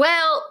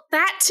 Well,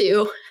 that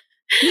too.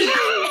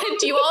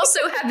 And you also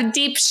have a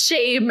deep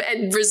shame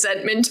and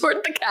resentment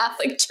toward the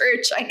Catholic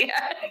Church, I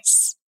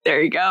guess.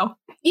 There you go.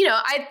 You know,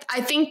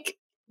 I think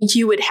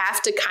you would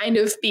have to kind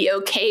of be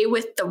okay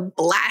with the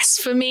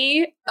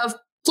blasphemy of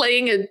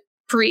playing a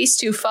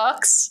priest who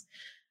fucks.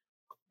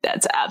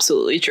 That's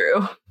absolutely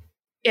true.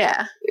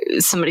 Yeah.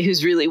 Somebody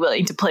who's really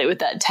willing to play with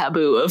that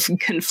taboo of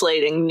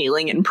conflating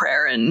kneeling in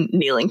prayer and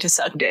kneeling to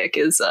suck dick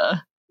is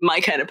my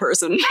kind of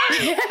person.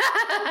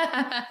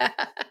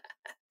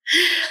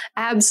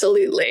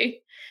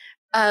 Absolutely.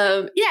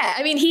 Yeah,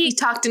 I mean, he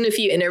talked in a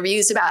few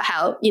interviews about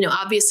how, you know,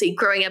 obviously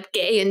growing up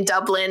gay in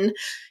Dublin,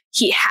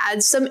 he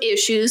had some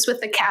issues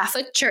with the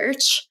Catholic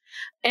Church,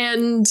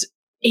 and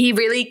he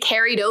really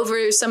carried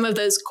over some of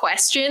those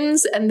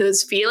questions and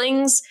those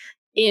feelings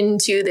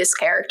into this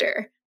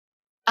character.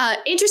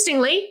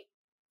 Interestingly,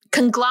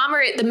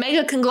 the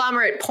mega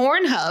conglomerate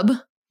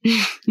Pornhub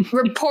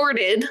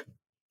reported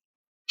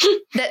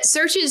that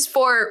searches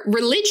for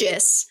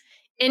religious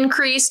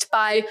increased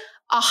by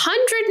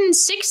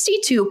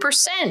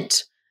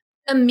 162%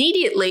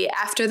 immediately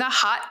after the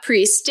Hot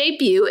Priest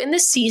debut in the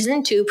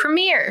season 2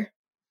 premiere.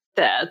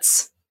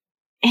 That's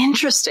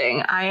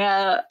Interesting.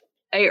 I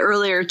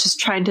earlier just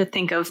trying to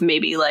think of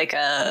maybe like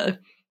an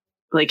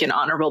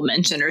honorable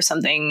mention or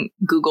something,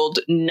 Googled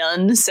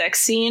nun sex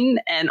scene,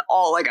 and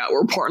all I got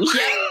were porn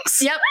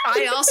links. Yep.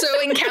 I also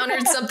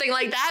encountered something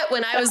like that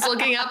when I was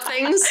looking up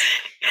things.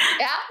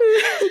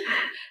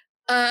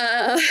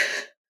 Yeah.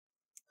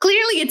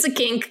 Clearly it's a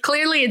kink.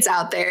 Clearly it's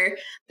out there.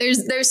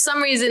 There's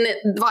some reason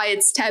why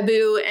it's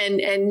taboo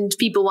and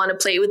people want to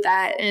play with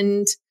that.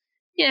 And,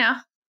 you know,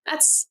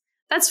 that's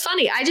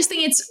funny. I just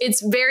think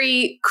it's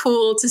very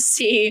cool to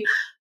see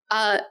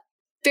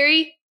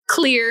very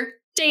clear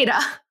data.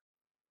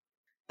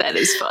 That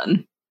is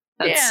fun.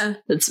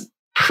 That's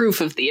proof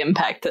of the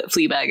impact that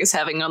Fleabag is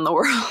having on the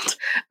world.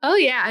 Oh,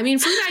 yeah. I mean,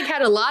 Fleabag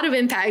had a lot of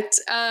impact.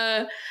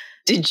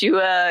 Did you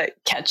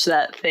catch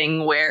that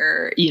thing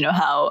where, you know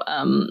how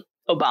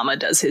Obama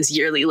does his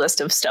yearly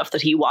list of stuff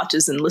that he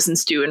watches and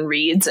listens to and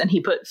reads, and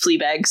he put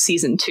Fleabag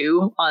season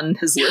 2 on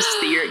his list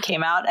the year it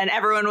came out, and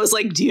everyone was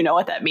like, do you know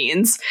what that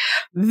means?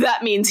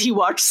 That means he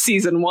watched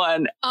season 1,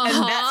 and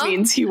that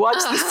means he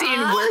watched the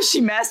scene where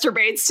she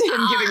masturbates to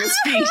him giving a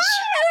speech.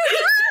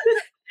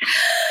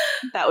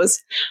 That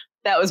was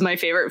my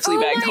favorite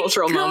Fleabag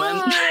cultural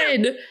moment.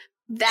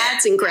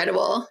 That's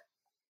incredible.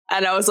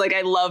 And I was like,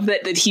 I love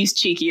that he's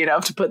cheeky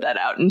enough to put that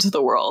out into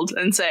the world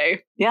and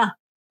say, yeah,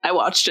 I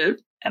watched it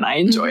and I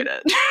enjoyed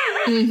it.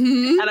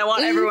 And I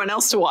want everyone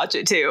else to watch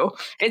it too.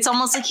 It's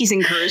almost like he's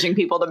encouraging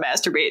people to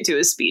masturbate to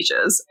his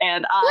speeches.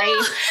 And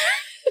I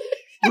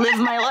live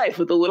my life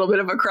with a little bit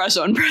of a crush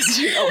on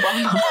President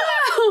Obama.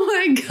 Oh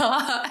my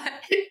God.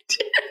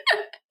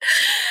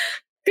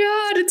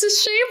 God, it's a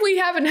shame we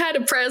haven't had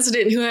a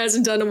president who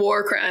hasn't done a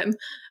war crime.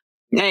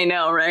 I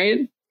know,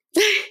 right?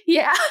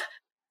 Yeah.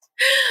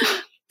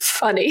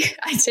 Funny.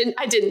 I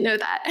didn't know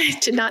that. I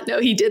did not know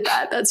he did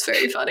that. That's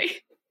very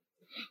funny.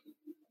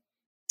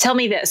 Tell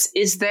me this.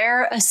 Is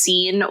there a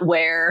scene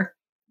where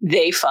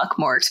they fuck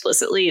more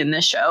explicitly in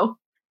this show?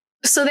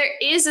 So there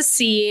is a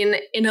scene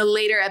in a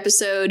later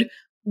episode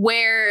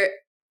where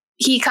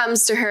he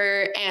comes to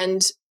her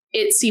and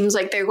it seems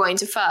like they're going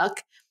to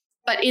fuck.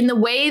 But in the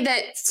way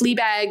that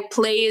Fleabag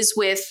plays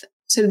with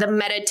sort of the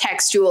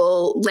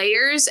metatextual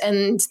layers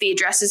and the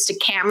addresses to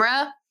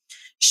camera,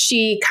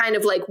 she kind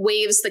of like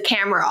waves the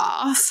camera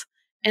off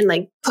and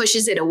like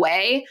pushes it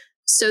away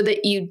so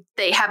that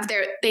they have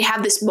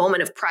this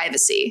moment of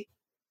privacy.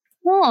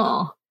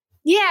 Oh.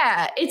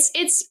 Yeah,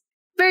 it's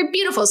very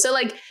beautiful. So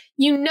like,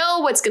 you know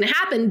what's going to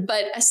happen,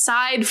 but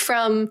aside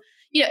from,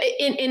 you know,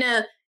 in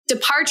a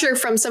departure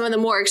from some of the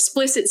more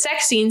explicit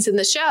sex scenes in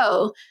the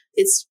show,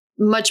 it's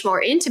much more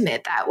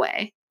intimate that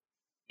way.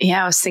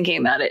 Yeah, I was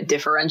thinking that it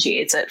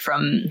differentiates it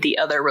from the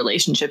other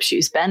relationships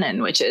she's been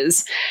in, which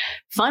is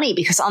funny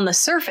because on the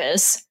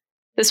surface,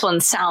 this one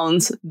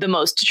sounds the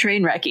most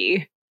train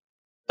wrecky,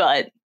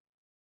 but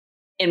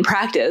in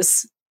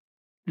practice,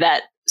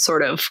 that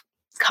sort of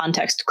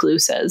context clue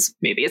says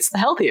maybe it's the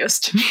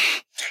healthiest.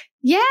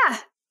 Yeah,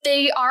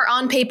 they are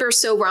on paper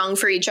so wrong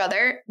for each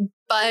other,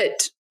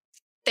 but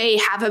they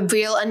have a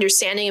real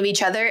understanding of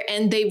each other,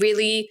 and they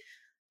really,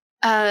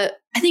 I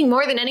think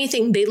more than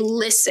anything, they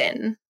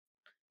listen,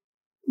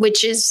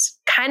 which is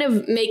kind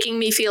of making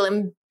me feel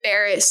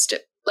embarrassed,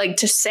 like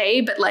to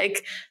say, but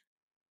like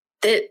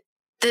the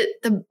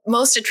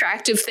most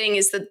attractive thing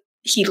is that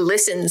he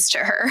listens to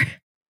her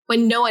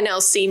when no one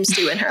else seems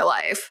to in her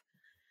life.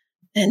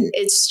 And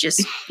it's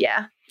just,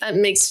 yeah, that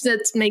makes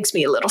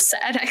me a little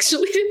sad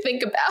actually to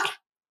think about.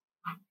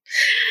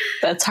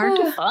 That's hard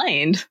to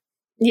find.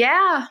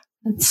 Yeah.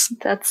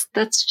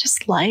 That's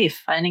just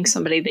life. Finding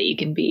somebody that you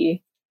can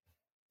be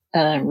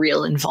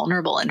real and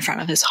vulnerable in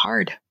front of is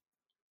hard.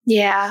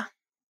 Yeah.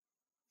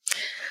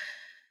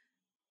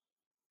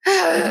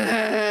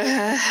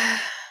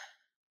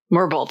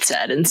 We're both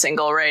sad and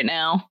single right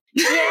now.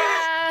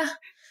 Yeah.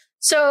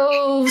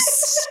 So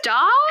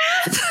stop.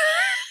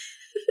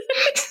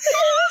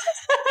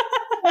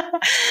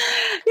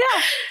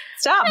 Yeah.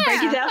 Stop. Yeah,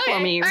 Break it down for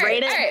me.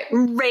 Rate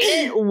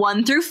it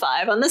 1 through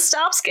 5 on the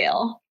stop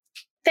scale.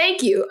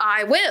 Thank you.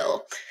 I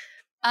will.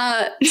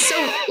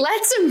 So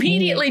let's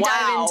immediately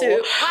dive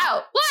into.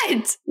 Wow.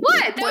 What?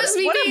 That was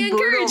me being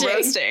encouraging.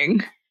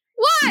 Roasting.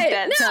 What?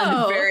 That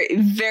sounded very,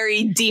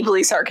 very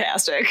deeply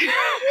sarcastic.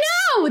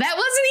 No, that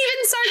wasn't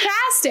even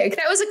sarcastic.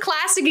 That was a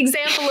classic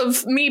example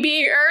of me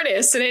being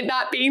earnest and it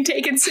not being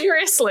taken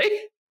seriously.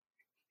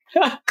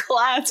 A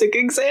classic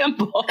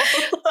example.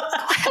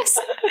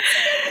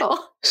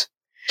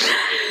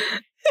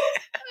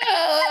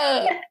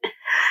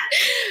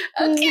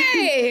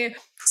 Okay.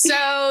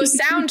 So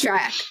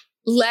soundtrack.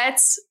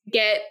 Let's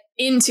get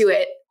into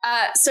it.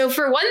 So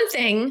for one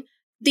thing,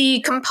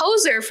 the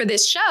composer for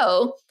this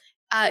show,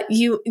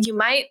 they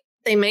might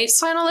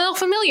sound a little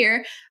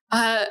familiar.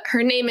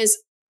 Her name is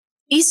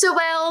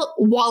Isabel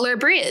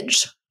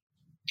Waller-Bridge.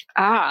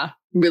 Ah,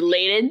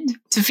 related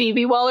to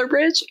Phoebe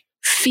Waller-Bridge?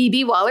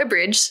 Phoebe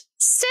Waller-Bridge's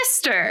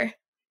sister.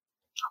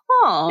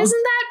 Oh,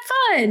 isn't that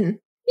fun?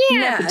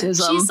 Yeah,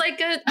 nepotism. She's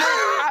like a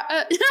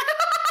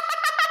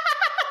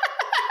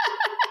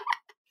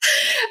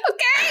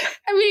Okay.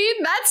 I mean,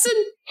 that's a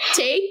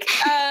take.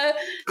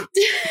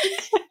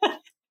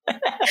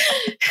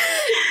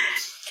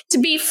 To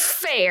be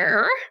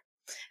fair,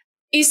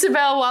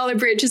 Isabel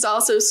Waller-Bridge has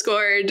also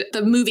scored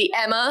the movie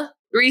Emma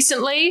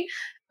recently.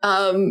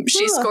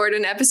 She scored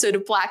an episode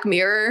of Black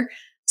Mirror.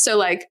 So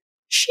like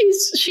she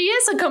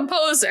is a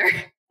composer.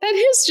 That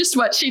is just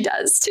what she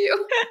does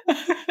too.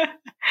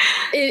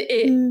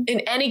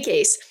 In any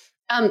case.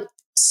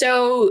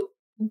 So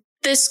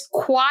this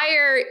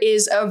choir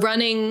is a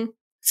running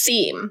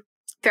theme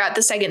throughout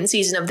the second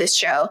season of this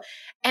show.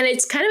 And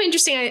it's kind of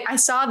interesting. I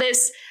saw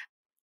this.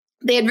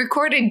 They had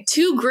recorded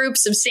 2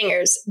 groups of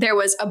singers. There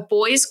was a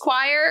boys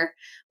choir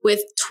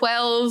with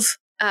 12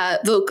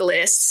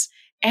 vocalists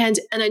and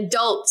an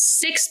adult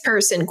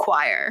 6-person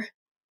choir.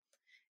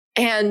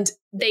 And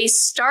they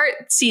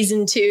start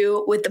season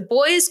 2 with the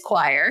boys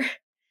choir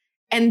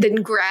and then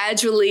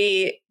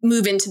gradually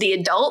move into the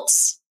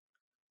adults,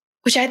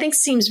 which I think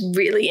seems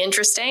really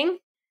interesting.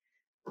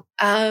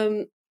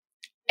 And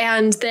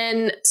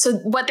then, so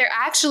what they're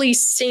actually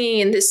singing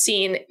in this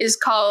scene is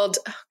called,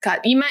 God,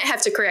 you might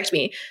have to correct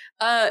me,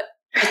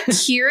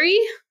 Kyrie,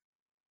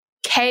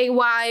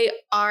 Kyrie.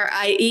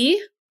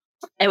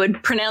 I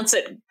would pronounce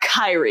it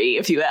Kyrie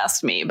if you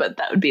asked me, but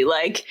that would be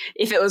like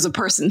if it was a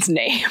person's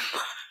name.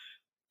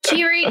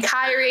 Kyrie.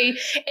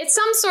 It's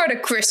some sort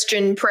of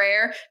Christian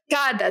prayer.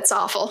 God, that's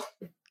awful.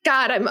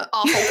 God, I'm an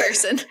awful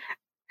person.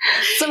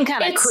 Some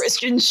kind of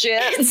Christian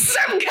shit. It's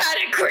some kind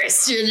of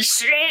Christian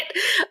shit.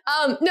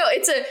 No,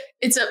 it's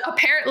a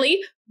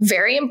apparently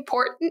very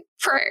important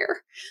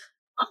prayer.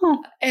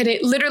 Oh. And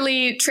it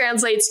literally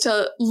translates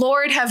to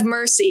Lord have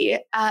mercy.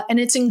 And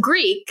it's in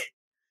Greek.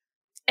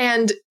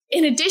 And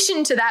in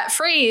addition to that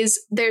phrase,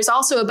 there's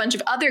also a bunch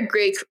of other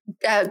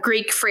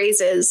Greek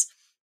phrases.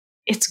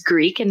 It's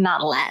Greek and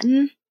not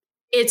Latin?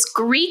 It's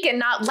Greek and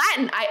not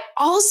Latin. I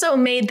also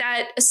made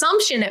that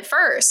assumption at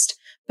first,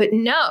 but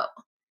no,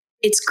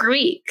 it's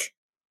Greek.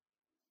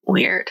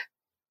 Weird.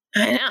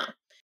 I know.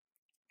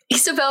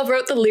 Isabel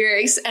wrote the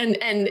lyrics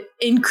and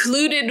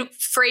included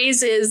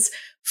phrases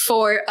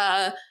for,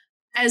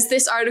 as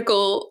this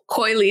article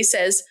coyly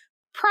says,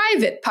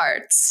 private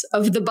parts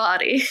of the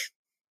body.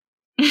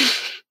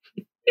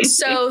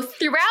 So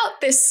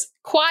throughout this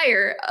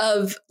choir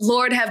of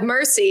Lord have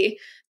mercy,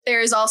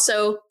 there is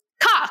also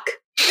cock,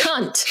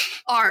 cunt,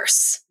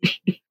 arse.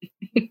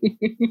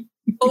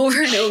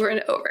 Over and over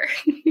and over.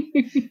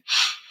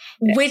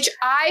 Which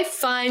I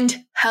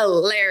find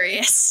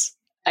hilarious.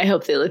 I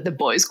hope they let the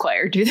boys'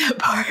 choir do that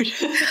part.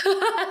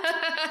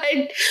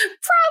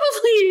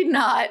 Probably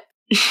not.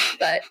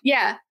 But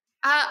yeah,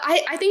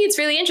 I think it's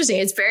really interesting.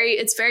 It's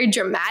very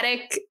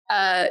dramatic.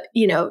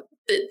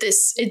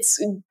 It's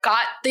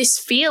got this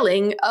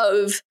feeling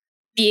of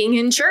being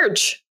in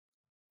church.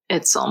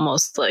 It's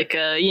almost like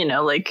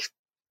like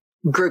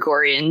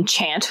Gregorian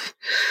chant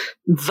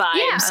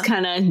vibes,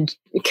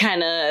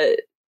 kind of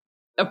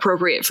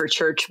appropriate for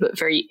church, but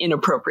very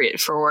inappropriate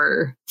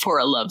for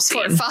a love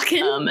scene. For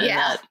fucking,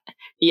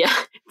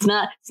 it's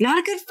not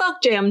a good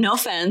fuck jam. No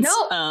offense.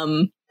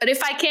 No. But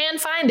if I can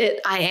find it,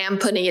 I am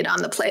putting it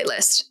on the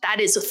playlist. That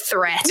is a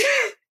threat.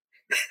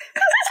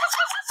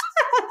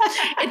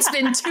 It's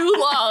been too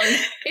long.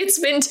 It's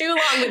been too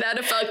long without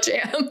a fuck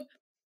jam.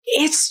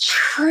 It's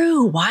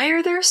true. Why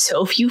are there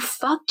so few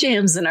fuck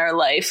jams in our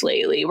life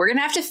lately? We're going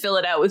to have to fill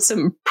it out with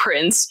some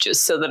Prince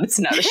just so that it's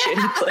not a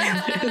shitty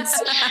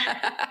playlist.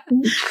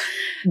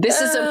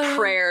 This is a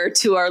prayer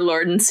to our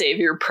Lord and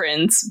Savior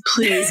Prince.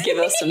 Please give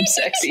us some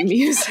sexy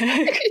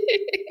music.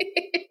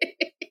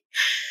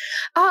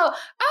 Oh,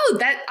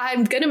 that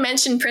I'm going to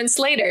mention Prince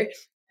later.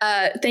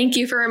 Thank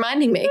you for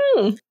reminding me.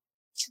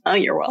 Oh,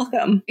 you're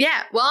welcome.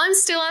 Yeah. Well, I'm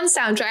still on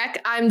soundtrack.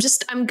 I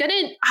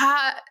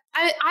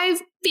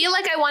feel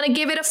like I want to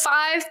give it a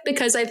 5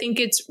 because I think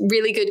it's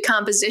really good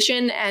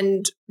composition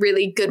and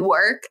really good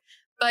work.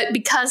 But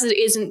because it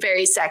isn't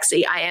very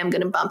sexy, I am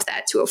going to bump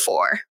that to a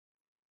 4.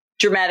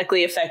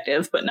 Dramatically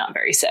effective, but not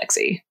very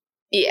sexy.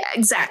 Yeah,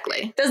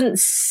 exactly. Doesn't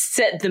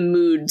set the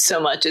mood so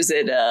much as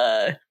it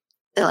the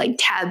like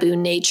taboo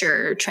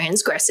nature,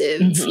 transgressive.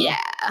 Mm-hmm.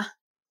 Yeah.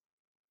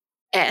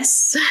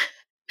 S.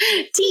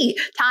 T.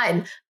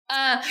 Time.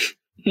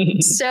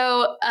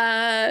 So,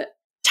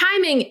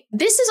 timing.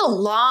 This is a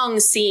long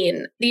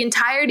scene. The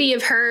entirety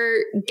of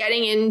her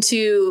getting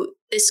into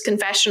this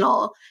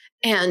confessional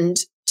and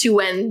to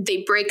when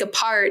they break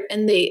apart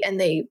and they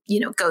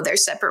go their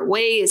separate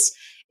ways.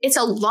 It's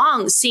a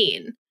long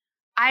scene.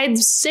 I'd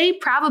say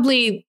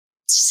probably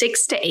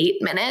 6 to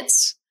 8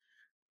 minutes.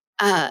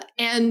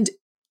 And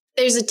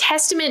there's a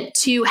testament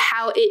to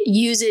how it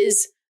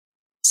uses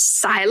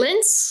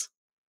silence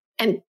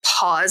and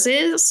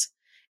pauses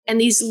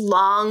and these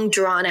long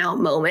drawn out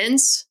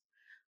moments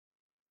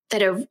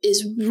that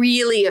is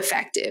really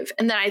effective.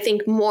 And that I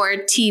think more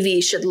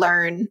TV should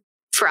learn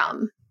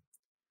from.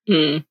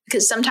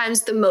 Because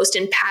sometimes the most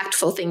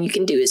impactful thing you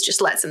can do is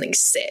just let something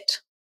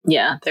sit.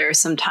 Yeah, there are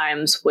some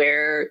times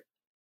where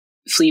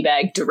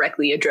Fleabag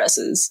directly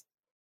addresses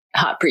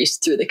Hot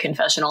Priest through the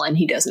confessional and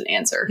he doesn't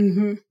answer.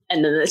 Mm-hmm.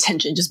 And then the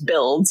tension just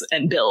builds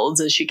and builds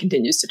as she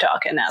continues to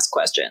talk and ask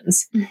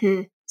questions.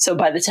 Mm-hmm. So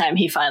by the time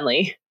he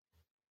finally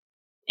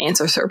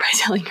answers her by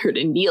telling her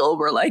to kneel,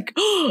 we're like,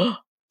 oh,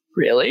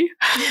 really?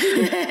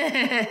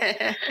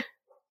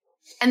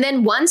 And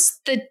then once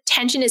the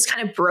tension is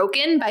kind of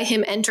broken by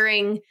him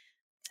entering,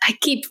 I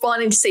keep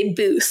wanting to say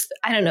booth.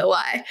 I don't know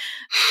why.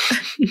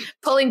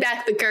 Pulling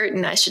back the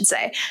curtain, I should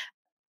say.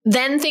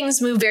 Then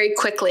things move very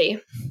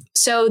quickly.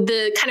 So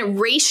the kind of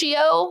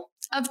ratio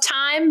of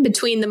time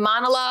between the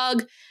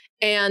monologue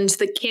and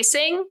the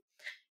kissing,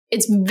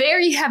 it's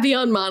very heavy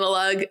on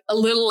monologue, a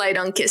little light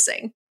on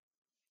kissing.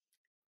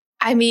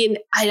 I mean,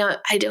 I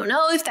don't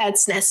know if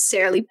that's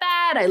necessarily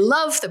bad. I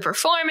love the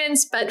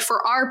performance, but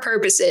for our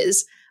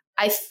purposes,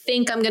 I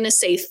think I'm going to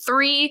say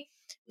 3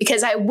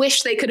 because I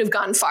wish they could have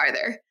gone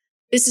farther.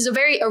 This is a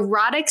very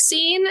erotic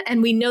scene,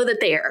 and we know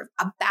that they are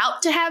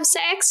about to have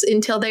sex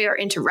until they are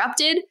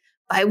interrupted.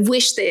 But I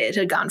wish they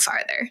had gone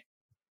farther.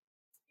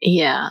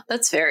 Yeah,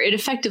 that's fair. It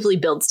effectively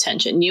builds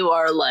tension. You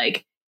are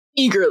like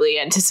eagerly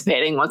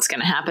anticipating what's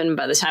going to happen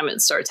by the time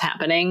it starts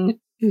happening.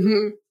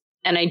 Mm-hmm.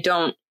 And I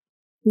don't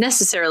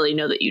necessarily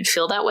know that you'd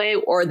feel that way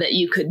or that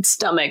you could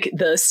stomach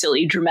the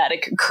silly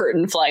dramatic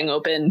curtain flying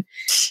open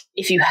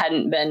if you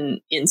hadn't been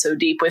in so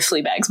deep with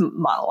Fleabag's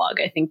monologue.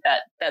 I think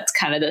that that's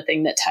kind of the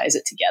thing that ties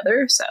it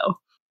together. So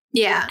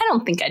yeah, I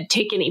don't think I'd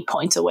take any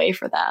points away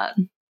for that,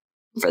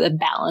 for the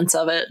balance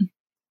of it.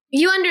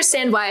 You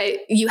understand why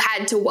you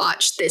had to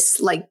watch this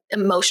like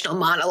emotional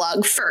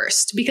monologue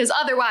first, because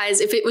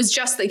otherwise, if it was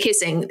just the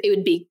kissing, it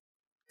would be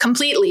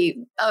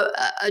completely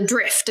a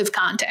drift of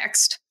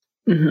context.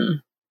 Mm-hmm.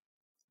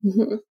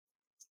 Mm-hmm.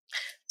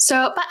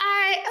 So, but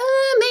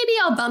maybe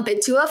I'll bump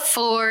it to a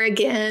 4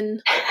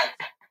 again.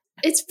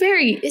 It's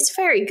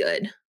very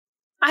good.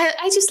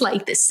 I just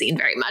like this scene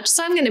very much,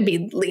 so I'm going to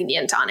be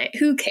lenient on it.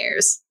 Who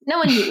cares? No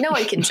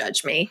one can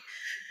judge me.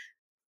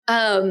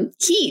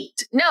 Heat.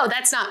 No,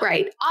 that's not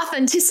right.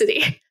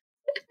 Authenticity.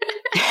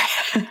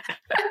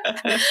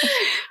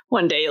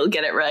 One day you'll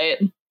get it right.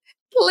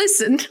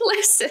 Listen.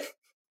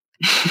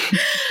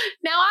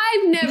 Now,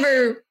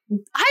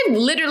 I've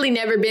literally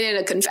never been in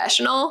a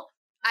confessional.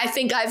 I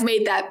think I've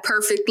made that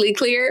perfectly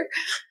clear.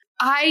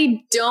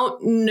 I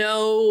don't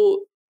know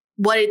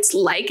what it's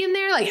like in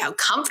there, like how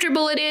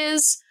comfortable it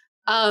is.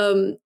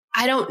 I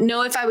don't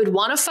know if I would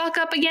want to fuck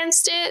up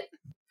against it.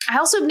 I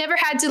also have never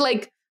had to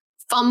like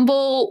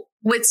fumble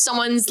with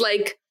someone's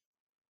like,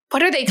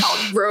 what are they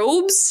called?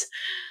 Robes?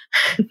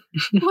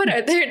 What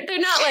are they're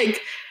not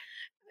like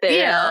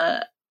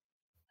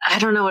I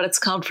don't know what it's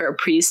called for a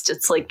priest.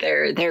 It's like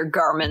their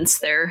garments,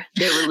 their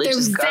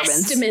religious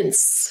garments.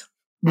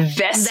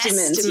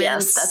 Vestiments.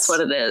 Yes, that's what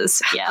it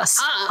is. Yes.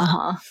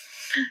 Uh-huh.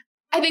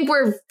 I think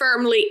we're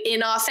firmly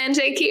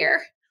inauthentic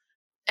here.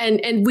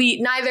 And we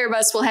neither of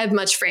us will have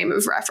much frame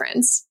of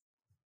reference.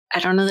 I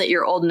don't know that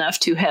you're old enough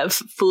to have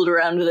fooled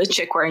around with a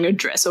chick wearing a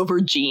dress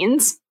over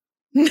jeans.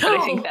 No.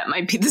 But I think that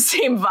might be the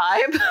same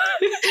vibe.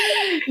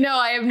 No,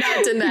 I have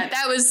not done that.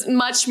 That was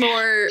much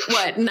more,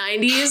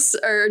 90s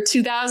or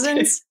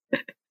 2000s?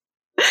 It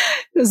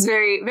was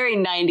very, very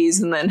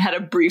 90s and then had a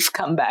brief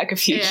comeback a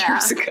few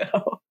years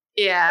ago.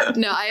 Yeah.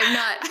 No, I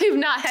have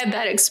not had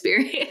that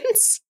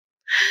experience.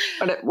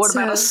 What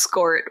about a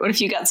skirt? What if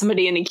you got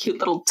somebody in a cute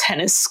little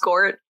tennis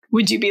skirt?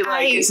 Would you be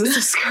like, is this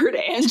a skirt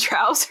and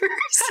trousers?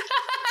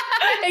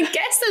 I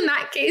guess in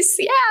that case,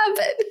 yeah,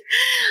 but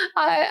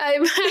I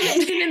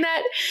haven't been in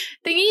that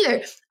thing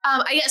either.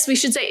 I guess we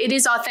should say it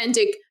is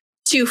authentic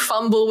to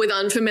fumble with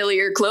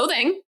unfamiliar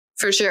clothing,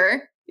 for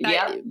sure.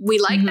 Yeah. We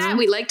like that.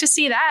 We like to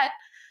see that.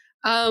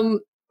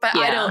 But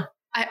yeah.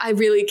 I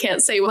really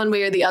can't say one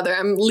way or the other.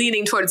 I'm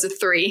leaning towards a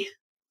 3.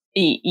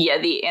 Yeah,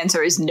 the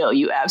answer is no,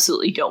 you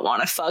absolutely don't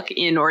want to fuck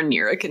in or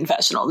near a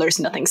confessional. There's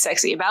nothing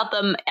sexy about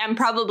them. I'm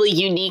probably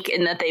unique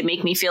in that they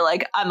make me feel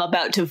like I'm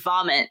about to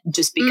vomit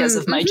just because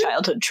of my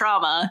childhood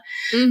trauma.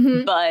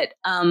 Mm-hmm. But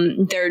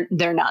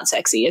they're not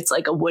sexy. It's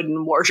like a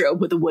wooden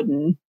wardrobe with a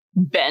wooden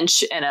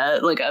bench and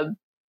a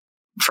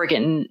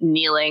freaking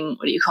kneeling.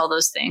 What do you call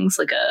those things?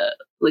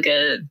 There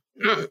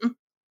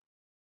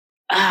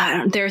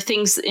are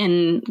things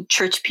in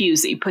church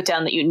pews that you put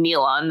down that you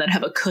kneel on that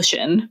have a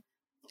cushion.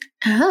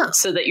 Oh.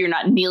 So that you're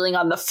not kneeling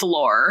on the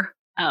floor.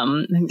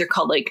 I think they're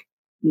called like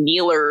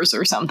kneelers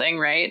or something,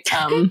 right?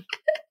 God,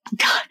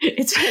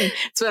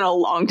 it's been a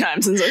long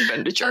time since I've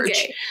been to church.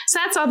 Okay, so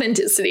that's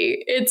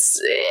authenticity.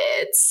 It's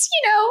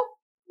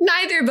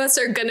neither of us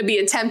are going to be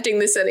attempting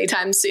this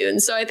anytime soon,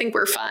 so I think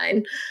we're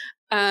fine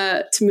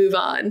to move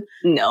on.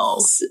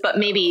 No, but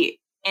maybe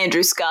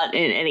Andrew Scott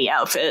in any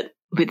outfit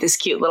with this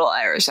cute little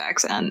Irish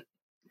accent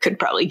could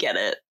probably get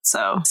it.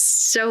 So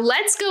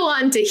let's go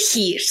on to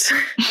Heat.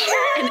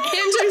 And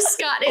Andrew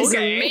Scott is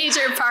a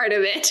major part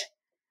of it.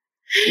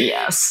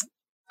 Yes.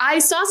 I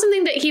saw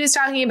something that he was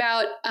talking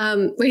about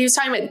where he was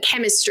talking about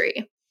chemistry.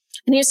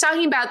 And he was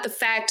talking about the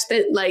fact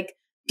that like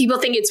people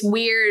think it's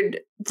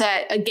weird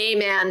that a gay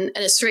man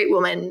and a straight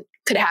woman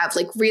could have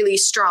like really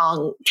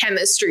strong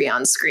chemistry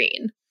on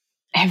screen.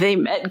 Have they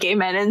met gay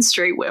men and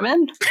straight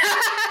women?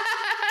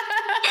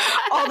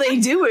 all they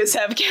do is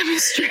have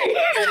chemistry.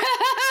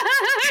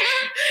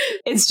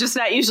 It's just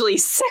not usually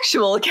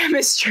sexual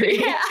chemistry.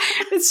 Yeah.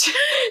 It's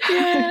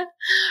Yeah.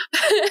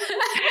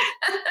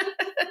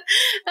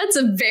 That's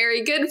a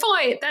very good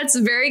point. That's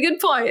a very good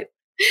point.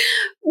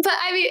 But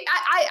I mean,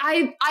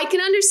 I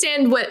can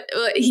understand what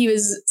he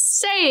was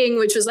saying,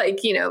 which was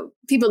like, you know,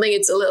 people think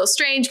it's a little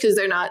strange because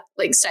they're not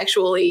like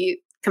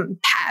sexually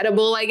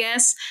compatible, I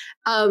guess.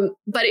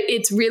 But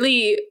it's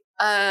really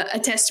a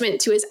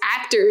testament to his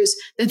actors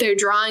that they're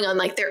drawing on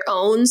like their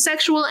own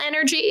sexual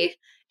energy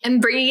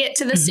and bringing it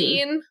to the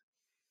scene.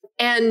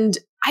 And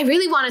I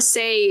really want to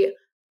say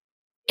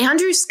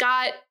Andrew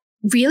Scott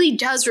really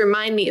does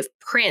remind me of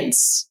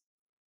Prince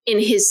in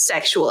his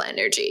sexual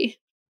energy.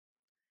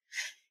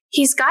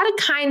 He's got a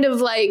kind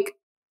of like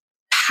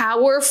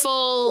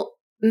powerful,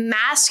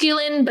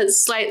 masculine, but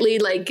slightly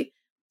like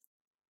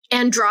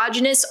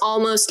androgynous,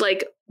 almost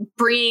like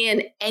bringing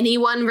in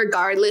anyone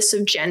regardless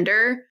of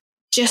gender.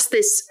 Just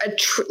this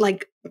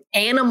like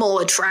animal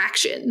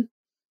attraction.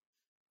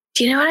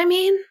 Do you know what I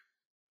mean?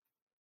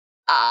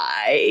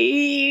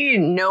 I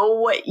know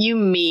what you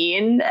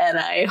mean, and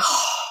I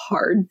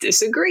hard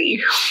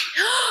disagree.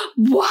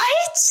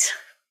 What?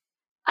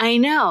 I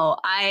know.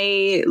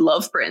 I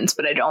love Prince,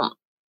 but I don't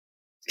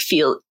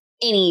feel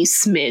any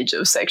smidge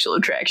of sexual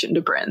attraction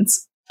to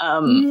Prince.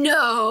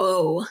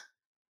 No.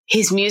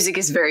 His music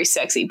is very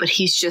sexy, but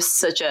he's just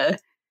such a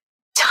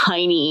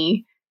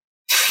tiny,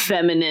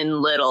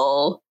 feminine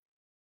little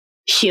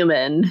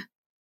human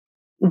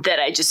that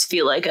I just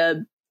feel like I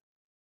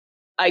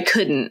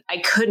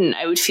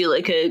would feel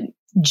like a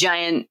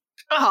giant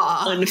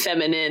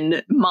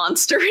unfeminine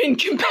monster in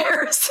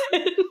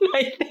comparison,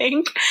 I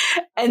think.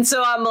 And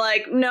so I'm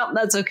like, no,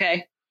 that's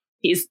okay.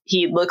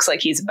 He looks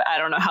like he's, I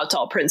don't know how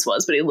tall Prince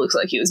was, but he looks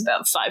like he was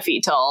about 5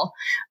 feet tall.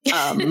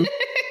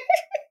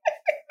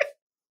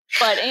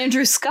 But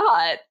Andrew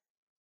Scott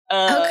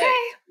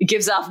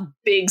gives off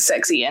big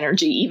sexy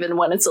energy, even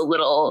when it's a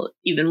little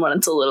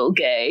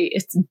gay.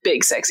 It's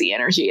big sexy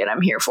energy, and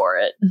I'm here for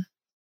it.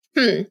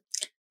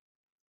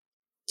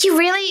 You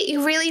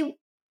really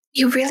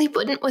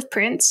wouldn't with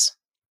Prince?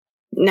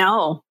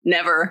 No,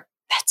 never.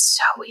 That's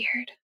so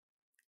weird.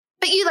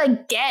 But you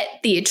like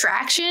get the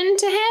attraction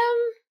to him?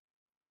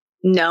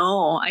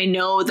 No, I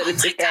know that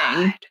it's a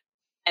thing.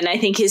 And I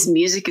think his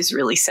music is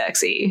really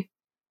sexy.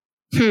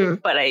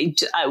 But I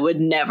would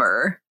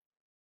never.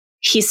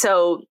 He's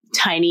so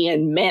tiny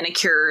and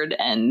manicured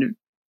and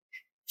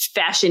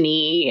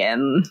fashion-y,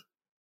 and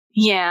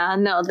yeah,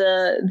 no,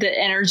 the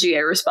energy I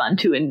respond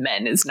to in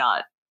men is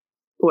not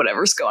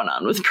whatever's going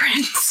on with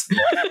Prince.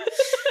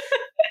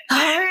 All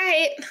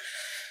right,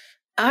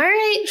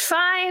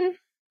 fine.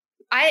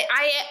 I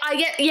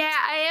get, yeah,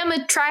 I am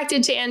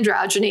attracted to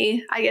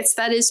androgyny. I guess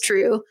that is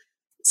true.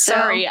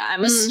 Sorry,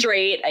 I'm a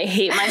straight. I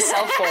hate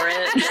myself for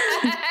it.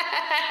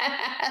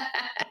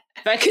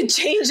 If I could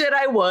change it,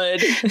 I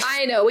would.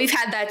 I know, we've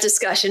had that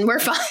discussion. We're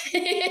fine.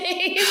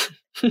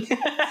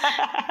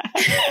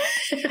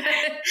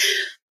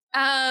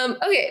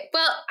 Okay,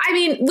 well, I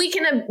mean, we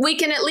can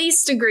at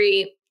least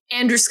agree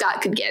Andrew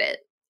Scott could get it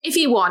if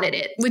he wanted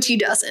it, which he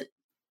doesn't.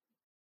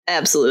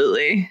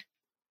 Absolutely.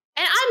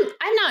 And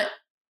I'm not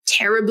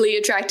terribly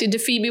attracted to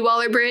Phoebe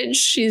Waller-Bridge.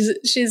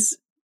 She's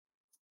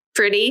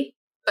pretty,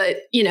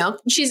 but you know,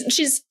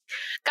 she's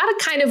got a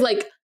kind of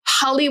like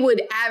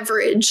Hollywood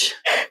average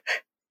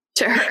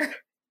to her.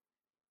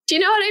 Do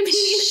you know what I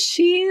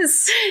mean?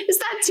 Is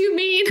that too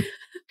mean?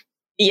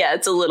 Yeah,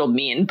 it's a little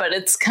mean, but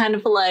it's kind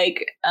of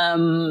like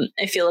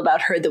I feel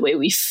about her the way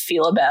we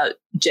feel about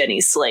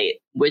Jenny Slate,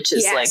 which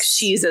is like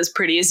she's as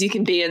pretty as you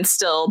can be and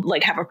still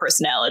like have a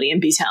personality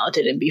and be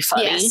talented and be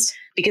funny. Yes.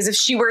 Because if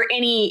she were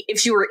any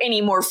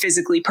more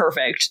physically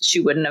perfect, she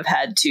wouldn't have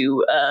had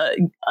to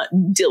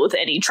deal with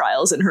any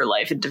trials in her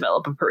life and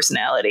develop a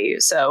personality.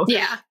 So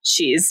yeah,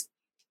 she's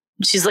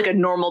like a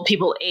normal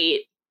people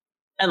 8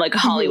 and like a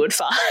Hollywood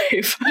 5.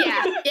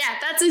 Yeah,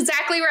 that's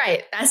exactly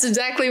right.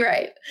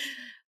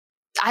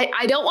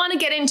 I don't want to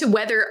get into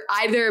whether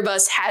either of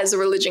us has a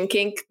religion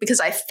kink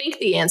because I think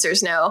the answer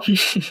is no.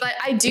 But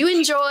I do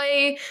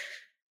enjoy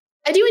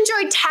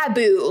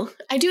taboo.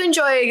 I do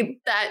enjoy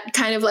that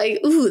kind of like,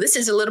 ooh, this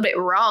is a little bit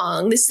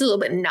wrong. This is a little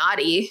bit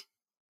naughty.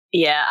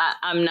 Yeah,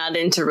 I'm not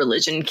into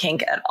religion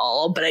kink at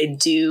all, but I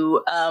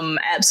do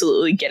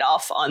absolutely get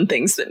off on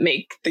things that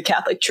make the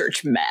Catholic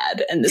Church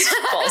mad, and this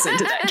falls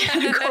into that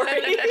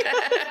category.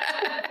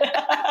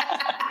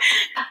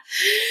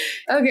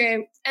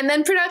 Okay, and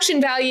then production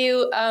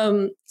value.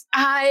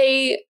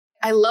 I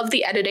love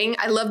the editing.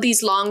 I love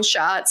these long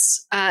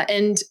shots,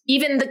 and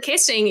even the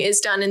kissing is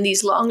done in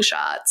these long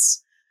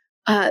shots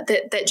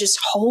that just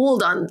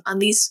hold on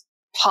these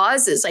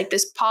pauses, like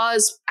this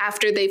pause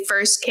after they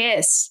first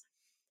kiss.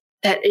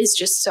 That is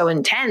just so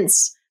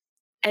intense.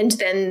 And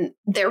then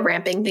they're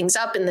ramping things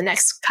up in the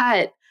next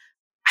cut.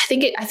 I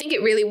think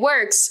it really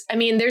works. I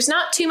mean, there's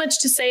not too much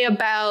to say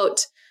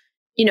about,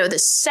 you know, the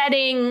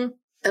setting,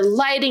 the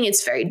lighting.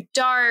 It's very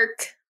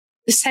dark.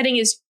 The setting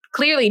is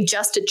clearly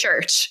just a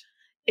church.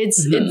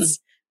 It's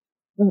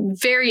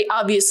very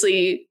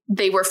obviously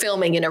they were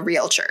filming in a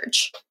real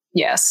church.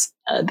 Yes.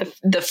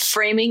 The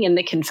framing in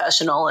the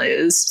confessional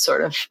is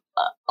sort of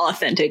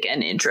authentic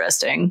and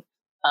interesting.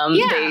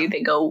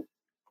 They go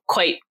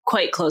quite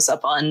close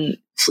up on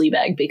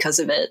Fleabag because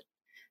of it.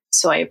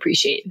 So I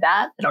appreciate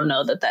that. I don't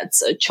know that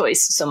that's a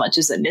choice so much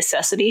as a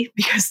necessity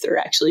because they're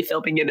actually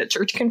filming in a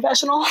church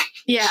confessional.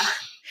 Yeah.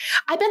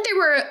 I bet there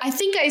were, I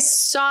think I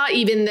saw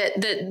even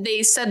that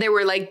they said there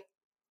were like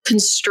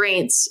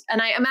constraints,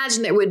 and I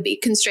imagine there would be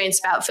constraints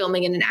about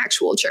filming in an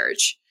actual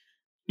church.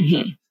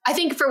 Mm-hmm. I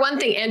think for one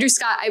thing, Andrew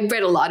Scott, I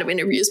read a lot of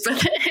interviews,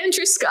 but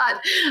Andrew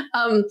Scott,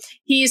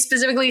 he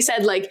specifically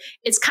said like,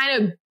 it's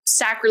kind of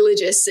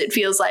sacrilegious. It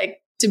feels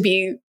like to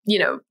be,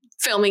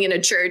 filming in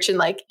a church and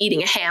like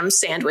eating a ham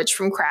sandwich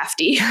from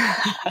Crafty.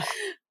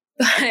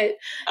 But,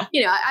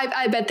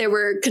 I bet there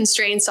were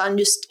constraints on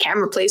just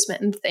camera placement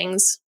and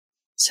things.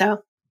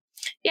 So,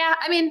 yeah,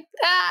 I mean,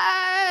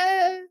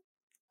 I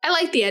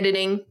like the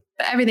editing,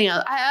 but everything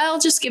else,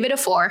 I'll just give it a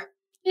 4.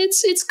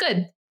 It's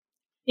good.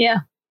 Yeah.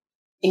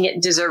 And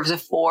it deserves a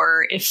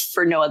 4 if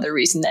for no other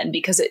reason than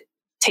because it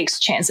takes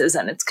chances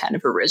and it's kind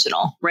of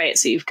original, right?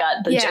 So you've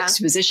got the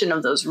juxtaposition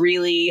of those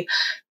really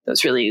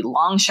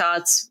long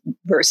shots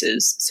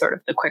versus sort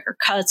of the quicker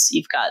cuts.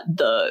 You've got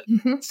the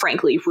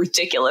frankly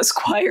ridiculous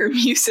choir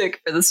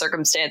music for the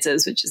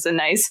circumstances, which is a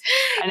nice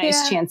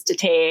chance to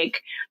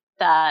take.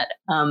 That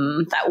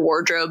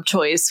wardrobe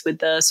choice with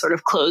the sort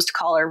of closed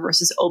collar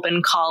versus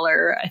open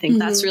collar. I think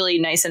that's really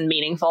nice and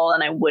meaningful,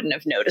 and I wouldn't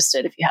have noticed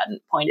it if you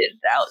hadn't pointed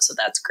it out. So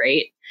that's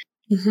great.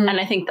 Mm-hmm. And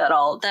I think that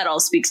all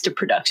speaks to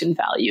production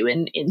value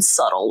in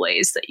subtle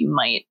ways that you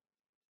might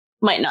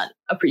not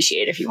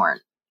appreciate if you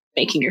weren't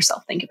making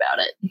yourself think about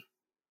it.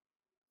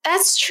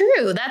 That's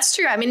true.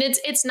 I mean,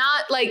 it's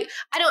not like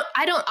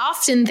I don't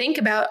often think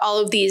about all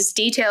of these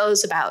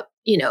details about,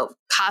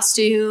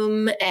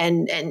 costume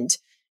and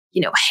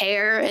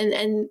hair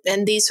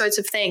and these sorts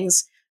of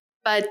things.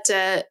 But,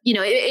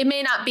 it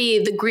may not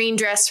be the green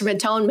dress from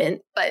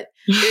Atonement, but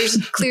there's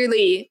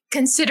clearly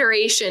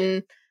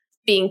consideration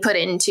being put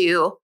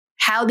into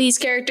how these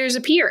characters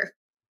appear.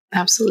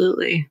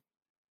 Absolutely.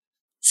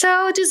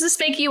 So does this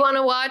make you want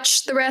to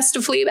watch the rest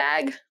of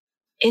Fleabag?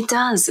 It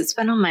does. It's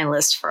been on my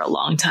list for a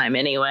long time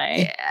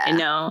anyway. Yeah. I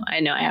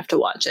know I have to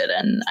watch it.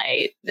 And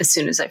as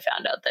soon as I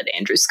found out that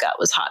Andrew Scott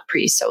was Hot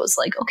Priest, I was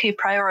like, okay,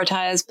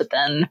 prioritize. But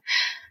then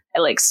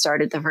I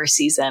started the first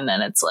season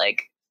and it's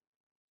like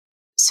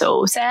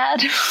so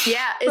sad.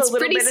 Yeah, it's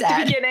pretty sad at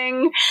the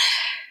beginning.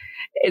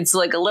 It's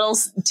like a little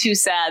too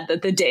sad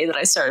that the day that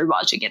I started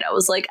watching it, I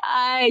was like,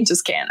 I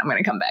just can't. I'm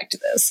going to come back to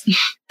this.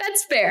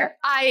 That's fair.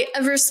 I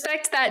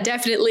respect that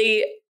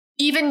definitely.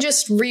 Even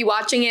just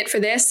rewatching it for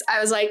this, I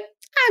was like,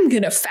 I'm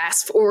going to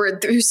fast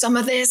forward through some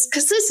of this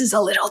because this is a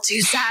little too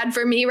sad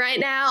for me right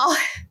now.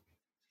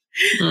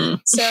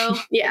 So,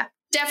 yeah,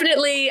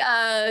 definitely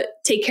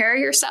take care of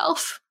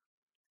yourself.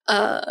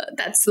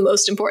 That's the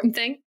most important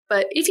thing.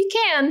 But if you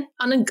can,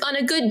 on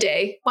a good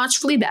day, watch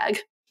Fleabag.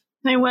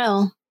 I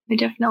will. I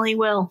definitely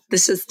will.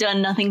 This has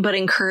done nothing but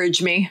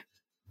encourage me.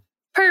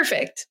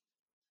 Perfect.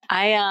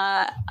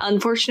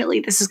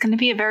 Unfortunately, this is going to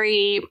be a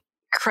very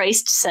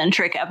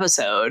Christ-centric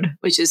episode,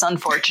 which is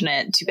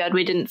unfortunate. Too bad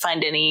we didn't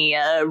find any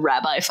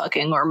rabbi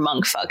fucking or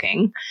monk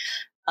fucking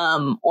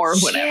or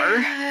whatever.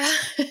 Yeah.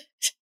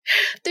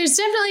 There's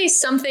definitely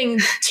something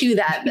to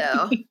that,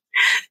 though.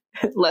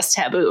 Less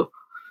taboo.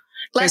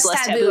 Less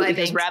taboo, I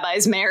because think.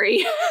 Rabbis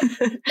marry.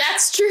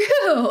 That's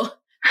true.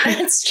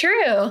 That's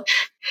true.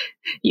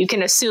 You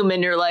can assume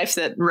in your life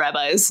that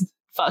rabbis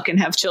fucking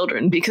have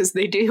children because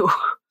they do.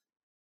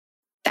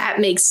 That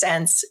makes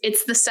sense.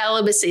 It's the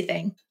celibacy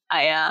thing.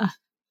 I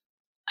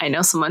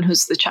know someone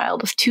who's the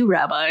child of 2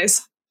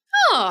 rabbis.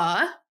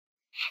 Aw.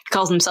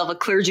 Calls himself a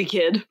clergy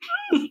kid.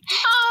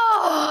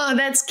 Oh,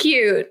 that's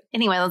cute.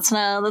 Anyway, that's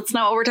not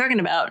what we're talking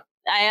about.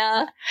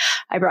 I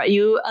brought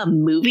you a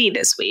movie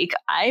this week.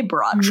 I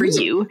brought for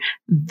you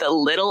The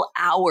Little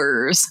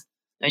Hours,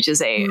 which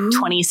is a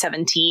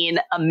 2017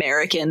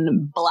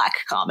 American black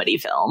comedy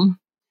film.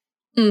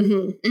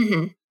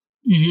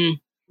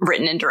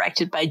 Written and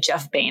directed by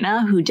Jeff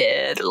Baena, who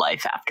did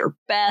Life After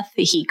Beth.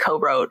 He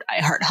co-wrote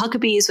I Heart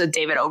Huckabees with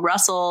David O.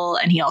 Russell,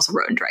 and he also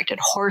wrote and directed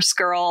Horse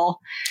Girl.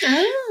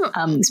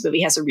 This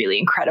movie has a really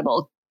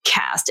incredible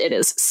cast. It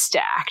is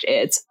stacked.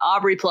 It's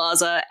Aubrey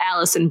Plaza,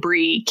 Allison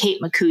Brie, Kate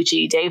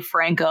Micucci, Dave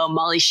Franco,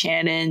 Molly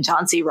Shannon,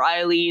 John C.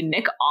 Reilly,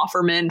 Nick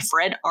Offerman,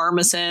 Fred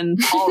Armisen,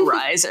 Paul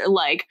Reiser,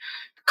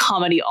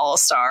 comedy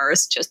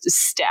all-stars just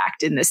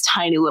stacked in this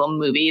tiny little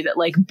movie that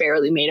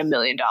barely made $1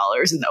 million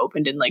and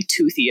opened in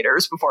 2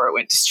 theaters before it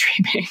went to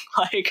streaming.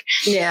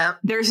 Yeah,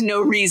 there's no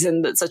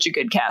reason that such a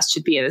good cast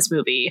should be in this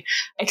movie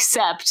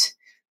except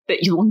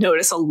that you'll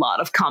notice a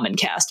lot of common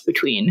cast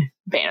between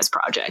Bana's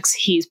projects.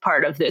 He's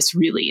part of this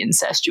really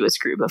incestuous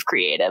group of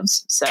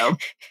creatives. So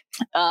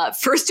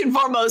first and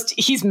foremost,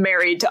 he's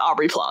married to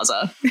Aubrey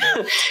Plaza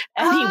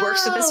and he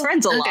works with his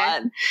friends a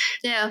lot.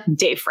 Yeah.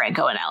 Dave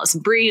Franco and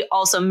Alison Brie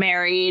also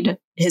married.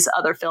 His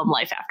other film,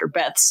 Life After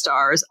Beth,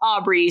 stars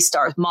Aubrey,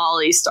 stars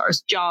Molly,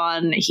 stars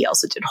John. He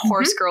also did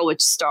Horse Girl,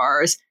 which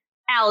stars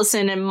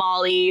Allison and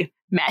Molly.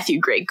 Matthew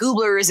Gray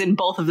Gubler is in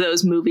both of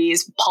those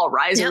movies. Paul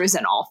Reiser is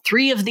in all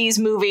three of these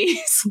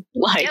movies.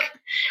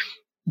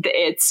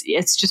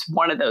 It's just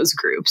one of those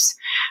groups,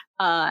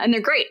 and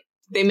they're great.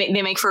 They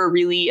make for a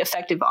really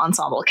effective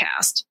ensemble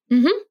cast.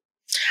 Mm-hmm.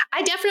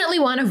 I definitely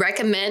want to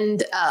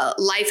recommend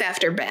Life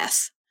After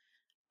Beth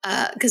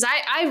because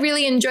I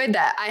really enjoyed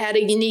that. I had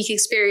a unique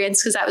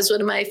experience because that was one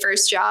of my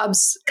first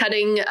jobs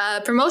cutting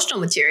promotional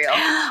material.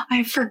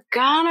 I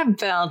forgot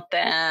about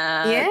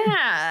that.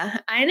 Yeah,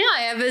 I know.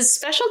 I have a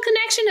special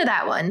connection to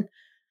that one.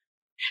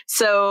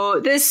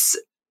 So this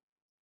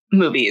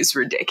movie is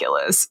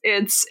ridiculous.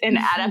 It's an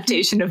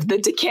adaptation of the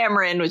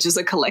Decameron, which is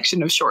a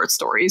collection of short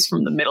stories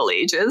from the Middle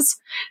Ages.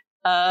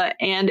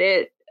 And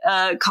it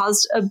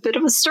caused a bit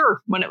of a stir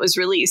when it was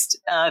released.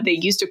 They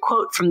used a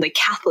quote from the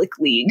Catholic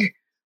League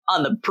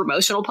on the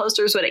promotional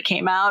posters when it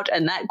came out.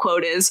 And that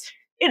quote is,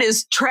 "It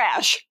is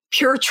trash,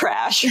 pure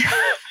trash."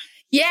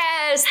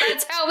 Yes,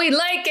 that's how we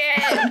like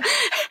it.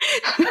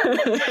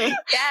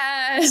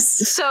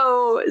 Yes.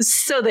 So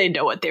they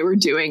know what they were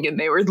doing and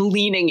they were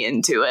leaning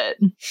into it.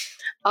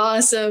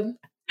 Awesome.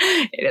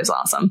 It is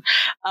awesome.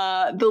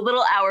 The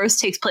Little Hours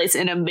takes place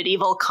in a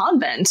medieval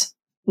convent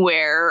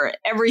where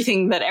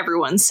everything that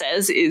everyone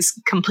says is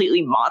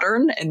completely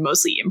modern and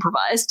mostly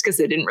improvised because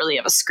they didn't really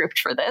have a script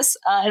for this.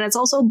 And it's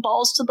also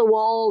balls to the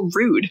wall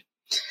rude.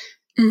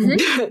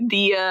 Mm-hmm.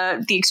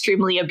 The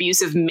extremely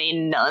abusive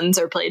main nuns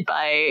are played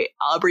by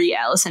Aubrey,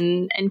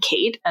 Allison, and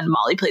Kate, and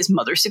Molly plays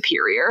Mother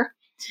Superior.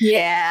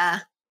 Yeah.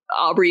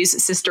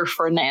 Aubrey's sister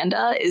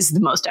Fernanda is the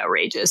most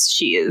outrageous.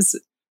 She is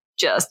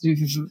just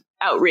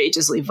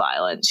outrageously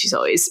violent. She's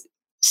always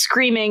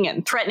screaming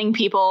and threatening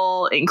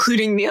people,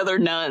 including the other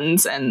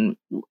nuns, and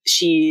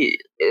she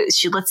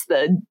lets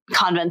the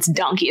convent's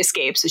donkey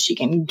escape so she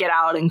can get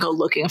out and go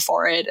looking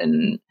for it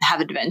and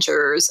have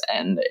adventures,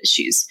 and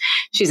she's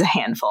a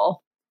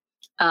handful.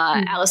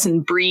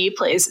 Alison Brie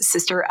plays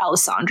Sister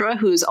Alessandra,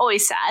 who's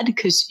always sad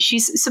because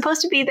she's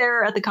supposed to be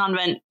there at the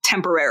convent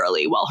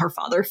temporarily while her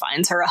father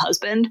finds her a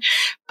husband,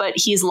 but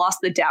he's lost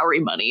the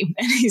dowry money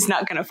and he's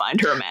not going to find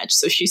her a match.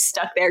 So she's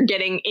stuck there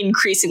getting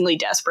increasingly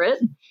desperate.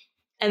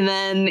 And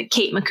then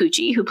Kate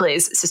Micucci, who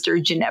plays Sister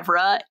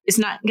Ginevra, is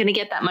not going to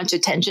get that much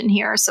attention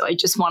here. So I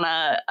just want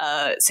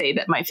to say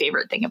that my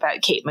favorite thing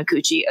about Kate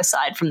Micucci,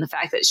 aside from the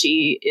fact that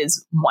she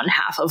is one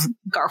half of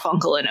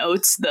Garfunkel and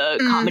Oates,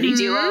 the comedy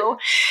duo,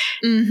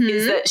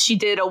 is that she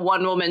did a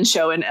one-woman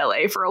show in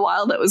LA for a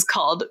while that was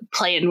called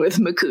Playing with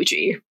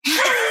Micucci.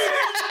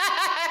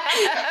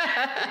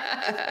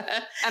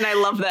 And I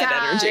love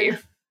that energy.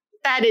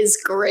 That is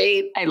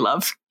great. I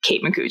love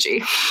Kate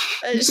Micucci.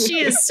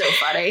 She is so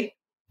funny.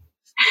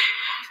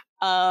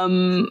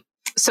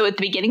 So at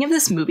the beginning of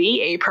this movie,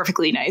 a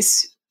perfectly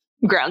nice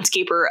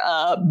groundskeeper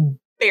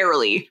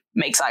barely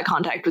makes eye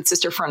contact with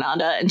Sister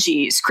Fernanda, and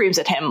she screams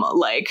at him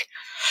like,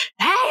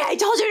 "Hey, I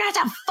told you not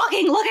to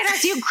fucking look at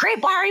us, you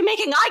creep! Why are you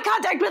making eye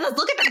contact with us?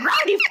 Look at the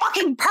ground, you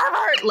fucking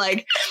pervert!"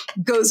 Like,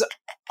 goes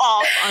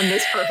off on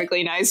this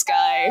perfectly nice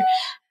guy.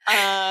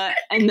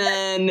 And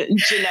then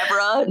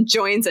Ginevra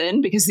joins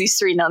in because these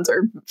three nuns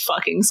are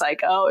fucking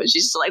psycho. And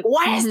she's just like,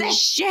 "What is this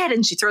shit?"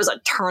 And she throws a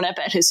turnip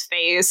at his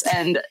face.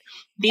 And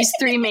these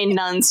three main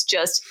nuns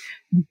just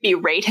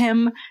berate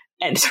him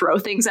and throw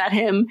things at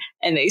him.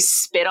 And they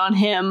spit on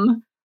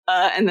him.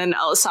 And then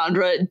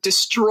Alessandra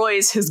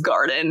destroys his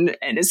garden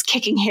and is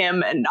kicking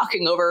him and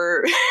knocking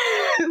over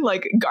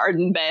like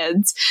garden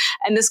beds.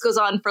 And this goes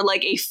on for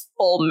like a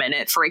full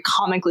minute for a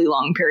comically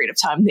long period of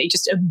time. They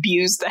just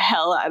abuse the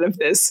hell out of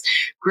this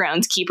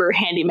groundskeeper,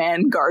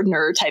 handyman,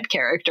 gardener type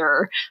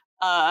character.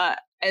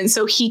 And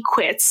so he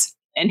quits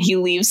and he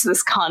leaves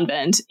this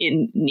convent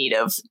in need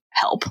of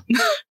help.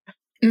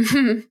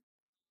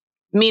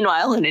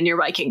 Meanwhile, in a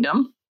nearby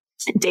kingdom,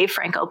 Dave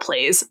Franco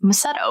plays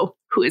Macedo,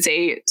 who is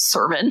a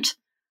servant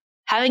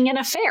having an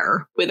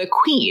affair with a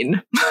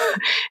queen.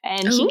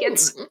 And he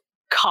gets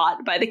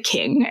caught by the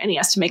king and he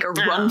has to make a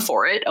run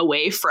for it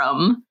away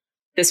from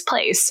this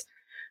place.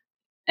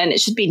 And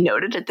it should be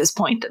noted at this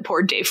point that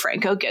poor Dave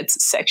Franco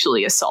gets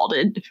sexually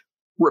assaulted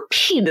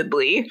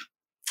repeatedly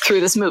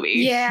through this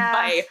movie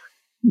by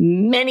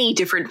many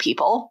different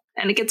people.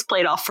 And it gets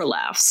played off for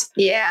laughs.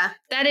 Yeah,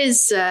 that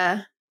is...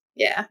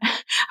 Yeah.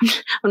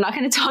 I'm not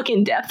going to talk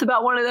in depth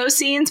about one of those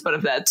scenes, but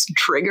if that's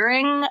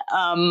triggering,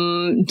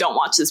 don't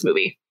watch this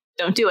movie.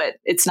 Don't do it.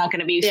 It's not going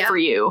to be for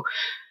you.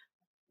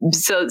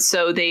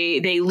 So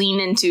they lean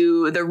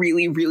into the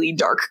really, really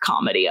dark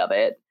comedy of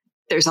it.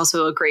 There's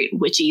also a great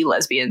witchy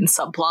lesbian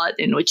subplot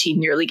in which he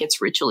nearly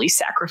gets ritually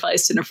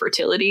sacrificed in a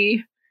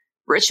fertility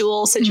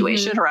ritual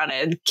situation around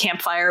a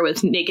campfire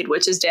with naked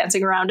witches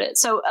dancing around it.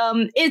 So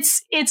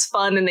it's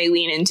fun and they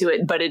lean into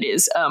it, but it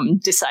is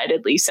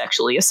decidedly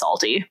sexually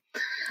assaulty.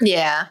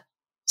 Yeah.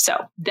 So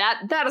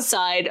that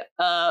aside,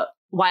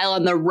 while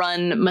on the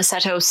run,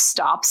 Masato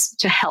stops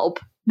to help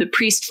the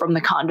priest from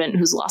the convent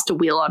who's lost a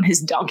wheel on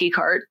his donkey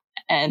cart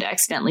and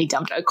accidentally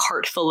dumped a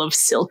cart full of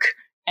silk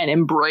and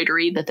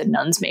embroidery that the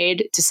nuns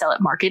made to sell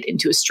at market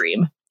into a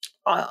stream.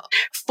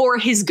 For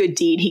his good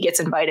deed, he gets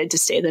invited to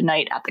stay the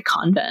night at the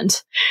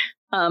convent.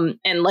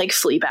 And like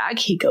Fleabag,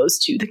 he goes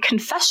to the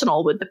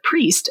confessional with the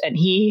priest and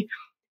he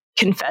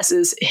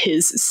confesses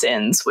his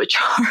sins, which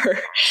are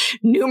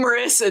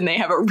numerous, and they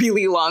have a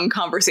really long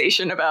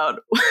conversation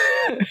about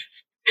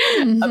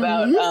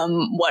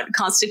what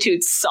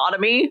constitutes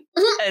sodomy.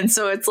 And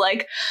so it's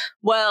like,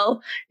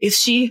 well, if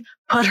she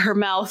put her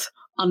mouth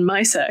on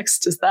my sex,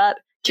 does that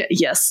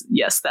yes,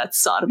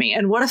 that's sodomy.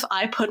 And what if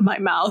I put my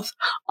mouth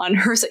on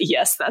her?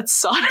 Yes, that's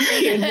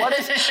sodomy. And what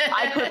if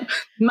I put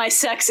my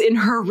sex in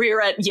her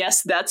rearette?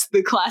 Yes, that's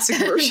the classic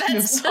version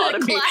of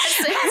sodomy.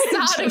 Classic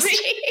sodomy.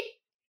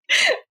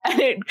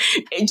 And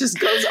it just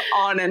goes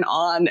on, and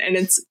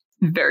it's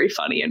very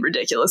funny and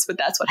ridiculous, but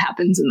that's what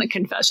happens in the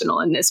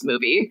confessional in this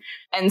movie.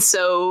 And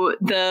so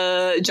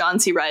the John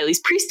C. Reilly's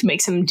priest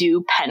makes him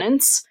do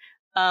penance.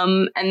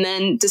 And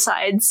then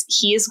decides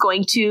he is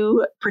going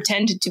to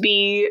pretend to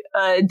be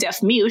a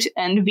deaf mute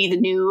and be the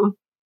new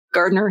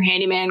gardener,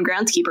 handyman,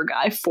 groundskeeper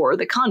guy for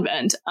the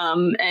convent.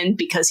 And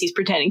because he's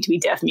pretending to be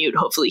deaf mute,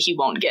 hopefully he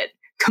won't get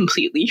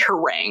completely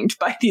harangued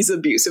by these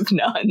abusive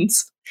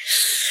nuns.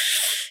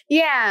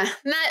 Yeah,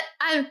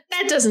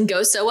 that doesn't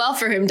go so well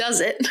for him,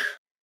 does it?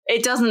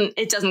 It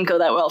doesn't go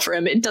that well for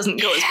him. It doesn't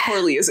go as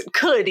poorly as it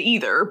could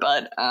either,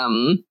 but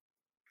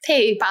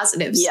hey,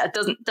 positives. Yeah, it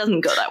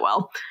doesn't go that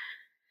well.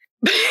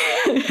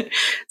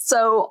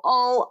 So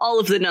all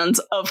of the nuns,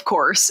 of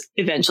course,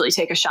 eventually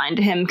take a shine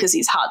to him because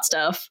he's hot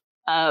stuff.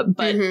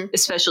 But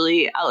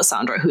especially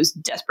Alessandra, who's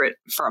desperate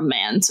for a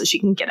man so she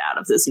can get out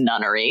of this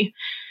nunnery.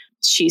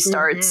 She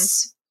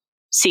starts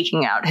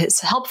seeking out his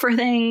help for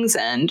things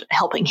and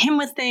helping him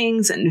with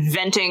things and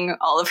venting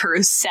all of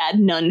her sad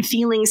nun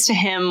feelings to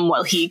him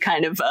while he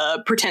kind of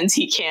pretends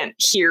he can't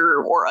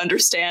hear or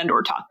understand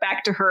or talk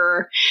back to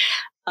her.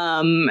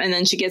 And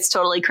then she gets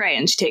totally cray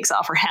and she takes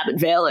off her habit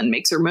veil and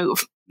makes her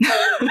move.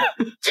 All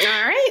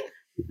right.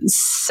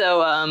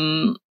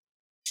 So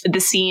the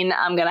scene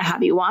I'm going to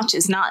have you watch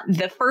is not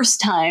the first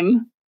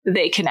time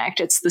they connect.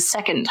 It's the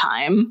second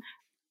time.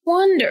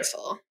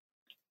 Wonderful.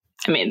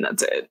 I mean,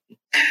 that's it.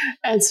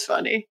 That's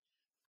funny.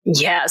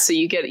 Yeah, so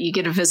you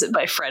get a visit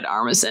by Fred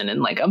Armisen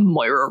in like a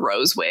Moira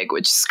Rose wig,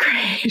 which is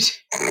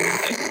great.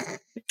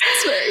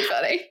 It's very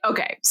funny.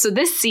 Okay, so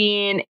this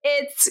scene,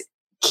 it's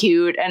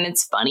cute and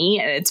it's funny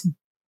and it's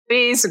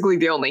basically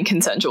the only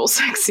consensual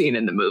sex scene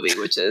in the movie,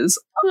 which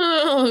is,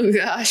 oh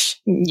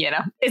gosh,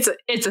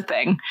 it's a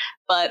thing.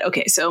 But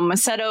okay, so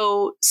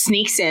Masato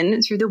sneaks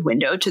in through the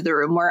window to the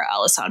room where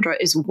Alessandra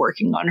is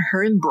working on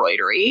her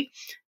embroidery.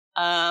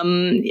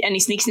 And he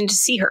sneaks in to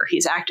see her.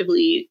 He's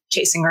actively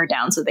chasing her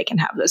down so they can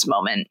have this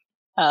moment.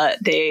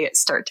 They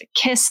start to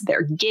kiss,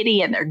 they're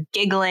giddy and they're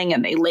giggling,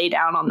 and they lay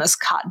down on this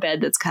cot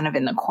bed that's kind of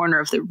in the corner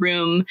of the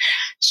room.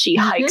 She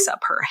hikes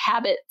up her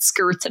habit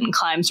skirts and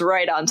climbs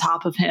right on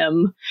top of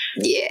him.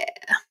 Yeah.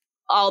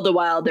 All the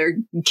while they're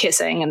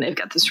kissing and they've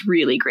got this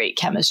really great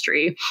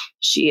chemistry.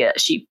 She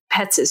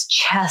pets his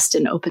chest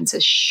and opens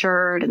his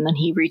shirt, and then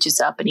he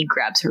reaches up and he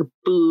grabs her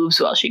boobs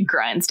while she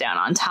grinds down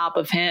on top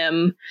of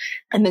him.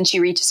 And then she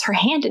reaches her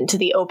hand into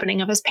the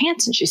opening of his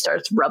pants and she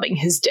starts rubbing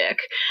his dick.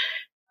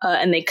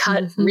 And they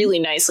cut really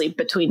nicely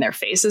between their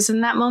faces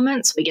in that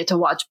moment. So we get to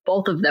watch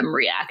both of them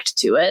react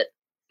to it,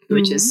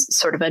 which is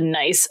sort of a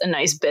nice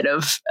bit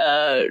of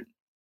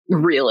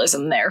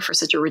realism there for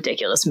such a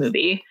ridiculous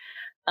movie.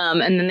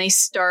 And then they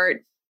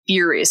start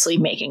furiously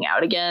making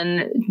out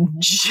again,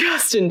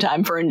 just in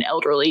time for an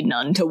elderly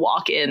nun to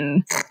walk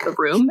in the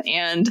room,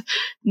 and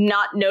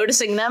not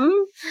noticing them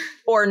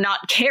or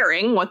not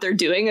caring what they're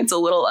doing. It's a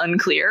little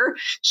unclear.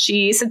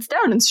 She sits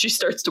down and she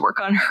starts to work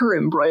on her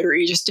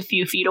embroidery just a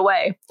few feet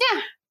away.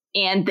 Yeah.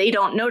 And they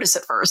don't notice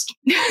at first.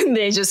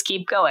 They just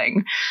keep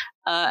going.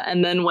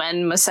 And then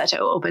when Masato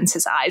opens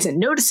his eyes and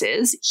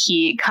notices,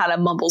 he kind of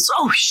mumbles,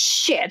 "Oh,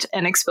 shit,"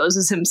 and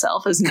exposes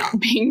himself as not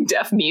being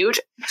deaf mute.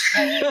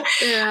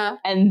 Yeah.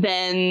 And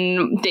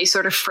then they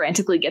sort of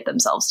frantically get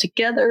themselves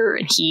together,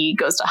 and he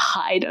goes to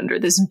hide under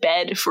this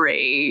bed for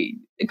a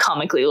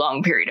comically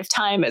long period of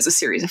time as a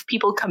series of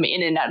people come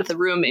in and out of the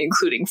room,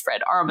 including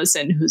Fred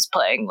Armisen, who's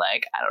playing,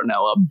 like, I don't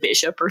know, a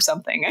bishop or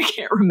something. I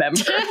can't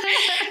remember.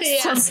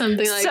 Yeah,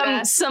 something like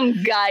that.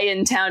 Some guy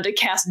in town to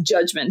cast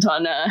judgment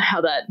on how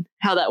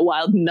that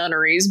wild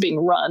nunnery is being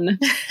run.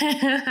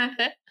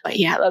 But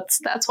yeah,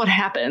 that's what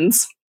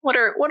happens. What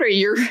are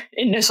your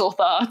initial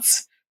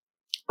thoughts?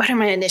 What are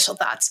my initial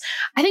thoughts?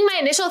 I think my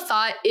initial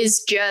thought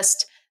is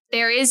just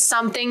there is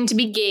something to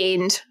be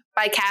gained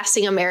by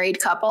casting a married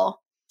couple.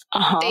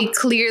 They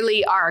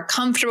clearly are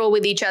comfortable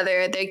with each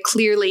other. They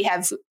clearly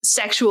have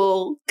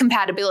sexual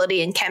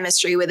compatibility and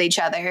chemistry with each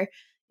other.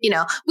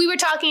 we were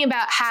talking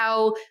about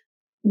how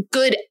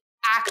good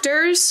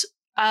actors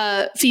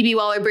Phoebe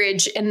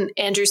Waller-Bridge and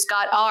Andrew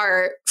Scott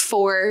are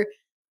for,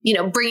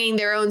 bringing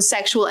their own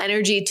sexual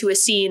energy to a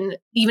scene,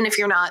 even if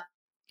you're not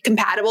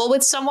compatible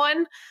with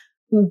someone.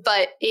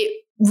 But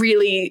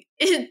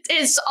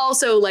it's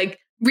also like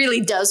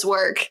really does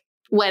work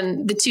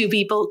when the two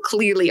people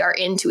clearly are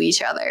into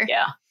each other.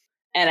 Yeah.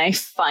 And I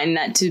find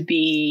that to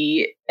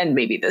be, and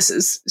maybe this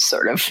is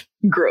sort of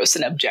gross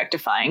and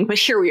objectifying, but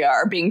here we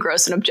are being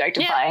gross and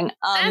objectifying. Yeah,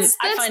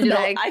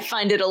 I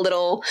find it a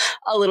little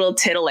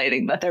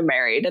titillating that they're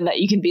married and that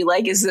you can be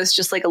like, is this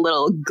just like a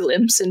little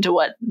glimpse into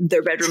what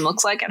their bedroom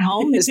looks like at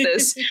home? Is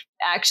this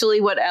actually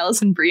what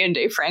Alison Brie and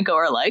Dave Franco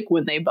are like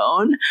when they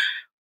bone?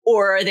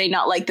 Or are they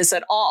not like this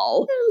at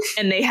all?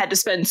 And they had to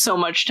spend so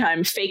much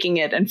time faking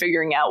it and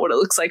figuring out what it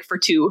looks like for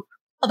two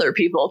other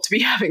people to be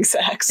having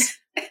sex.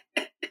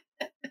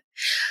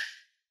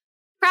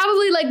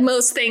 Probably like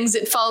most things,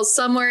 it falls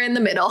somewhere in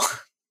the middle.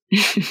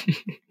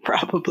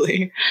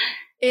 Probably.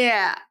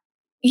 Yeah.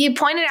 You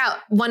pointed out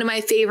one of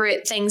my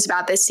favorite things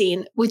about this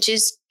scene, which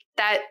is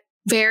that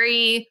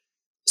very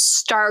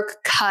stark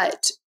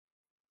cut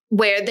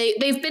where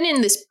they've been in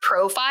this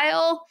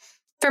profile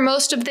for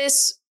most of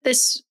this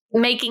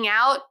making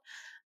out.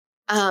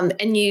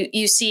 And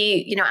you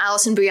see,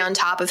 Alison Brie on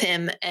top of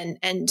him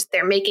and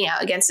they're making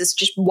out against this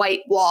just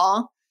white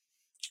wall.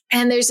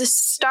 And there's a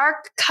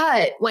stark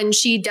cut when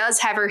she does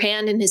have her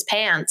hand in his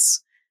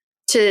pants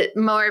to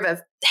more of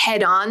a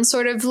head-on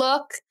sort of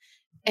look.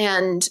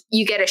 And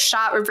you get a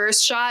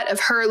reverse shot of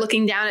her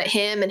looking down at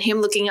him and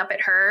him looking up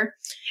at her.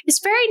 It's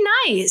very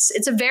nice.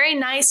 It's a very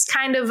nice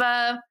kind of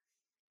a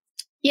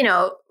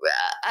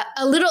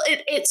little,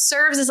 it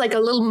serves as like a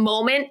little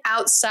moment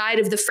outside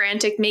of the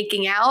frantic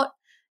making out.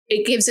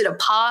 It gives it a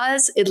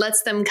pause. It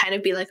lets them kind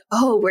of be like,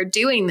 oh, we're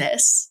doing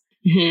this.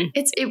 Mm-hmm.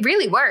 It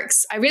really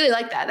works. I really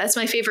like that. That's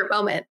my favorite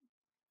moment.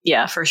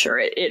 Yeah, for sure.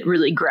 It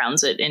really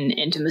grounds it in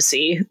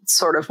intimacy,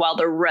 sort of, while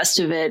the rest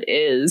of it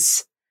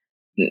is,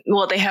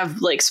 well, they have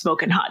like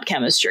smoking hot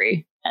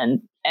chemistry and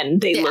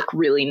they look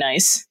really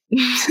nice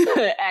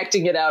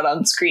acting it out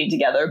on screen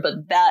together.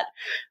 But that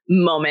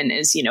moment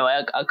is,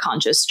 a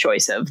conscious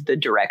choice of the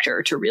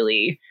director to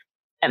really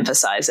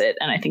emphasize it.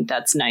 And I think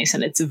that's nice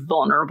and it's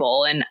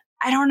vulnerable. And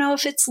I don't know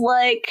if it's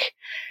like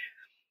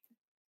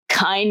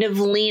kind of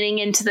leaning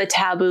into the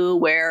taboo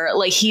where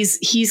like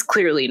he's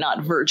clearly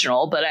not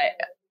virginal, but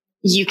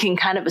you can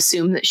kind of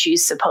assume that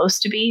she's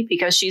supposed to be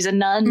because she's a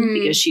nun,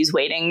 because she's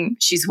waiting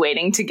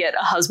to get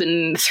a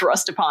husband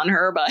thrust upon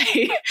her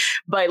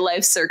by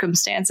life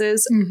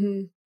circumstances.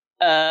 Mm-hmm.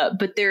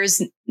 But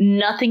there's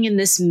nothing in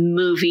this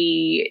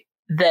movie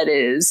that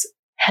is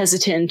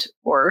hesitant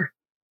or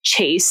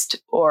chaste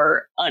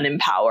or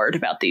unempowered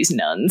about these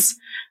nuns.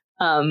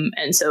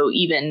 And so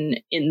even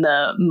in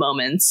the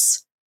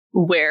moments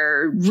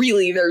where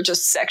really they're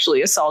just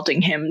sexually assaulting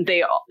him,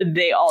 they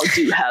all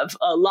do have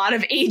a lot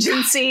of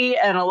agency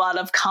and a lot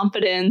of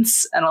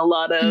confidence and a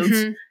lot of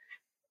a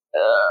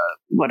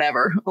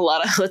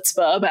lot of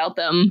chutzpah about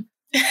them.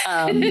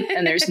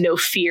 And there's no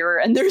fear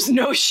and there's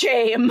no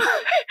shame.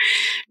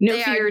 No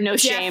they fear, no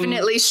shame.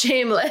 Definitely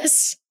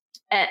shameless.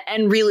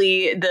 And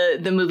really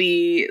the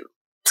movie,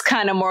 it's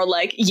kind of more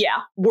like, yeah,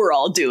 we're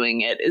all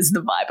doing it is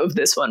the vibe of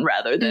this one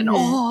rather than,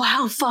 oh,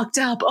 how fucked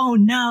up. Oh,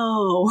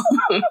 no.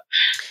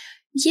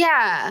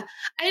 Yeah.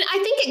 And I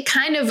think it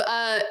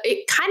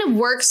kind of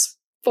works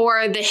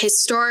for the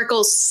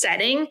historical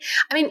setting.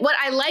 I mean, what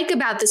I like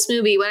about this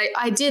movie, what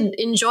I did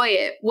enjoy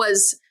it,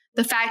 was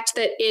the fact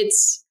that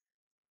it's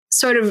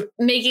sort of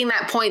making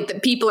that point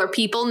that people are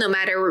people no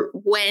matter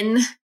when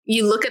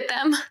you look at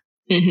them.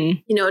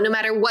 Mm-hmm. No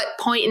matter what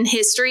point in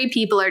history,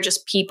 people are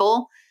just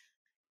people.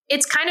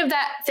 It's kind of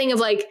that thing of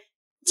like,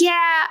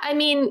 yeah, I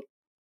mean,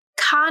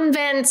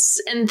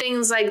 convents and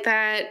things like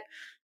that,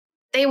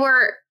 they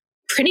were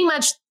pretty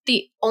much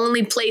the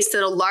only place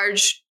that a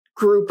large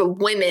group of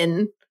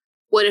women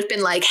would have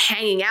been like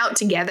hanging out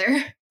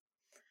together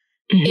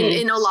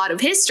in a lot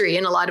of history,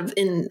 in a lot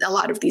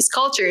of these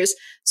cultures.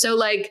 So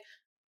like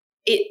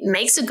it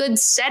makes a good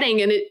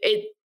setting, and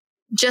it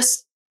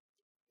just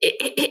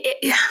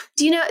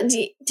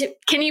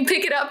can you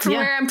pick it up from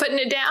where I'm putting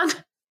it down?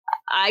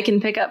 I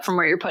can pick up from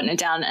where you're putting it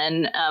down.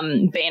 And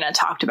Baena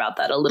talked about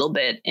that a little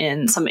bit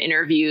in some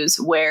interviews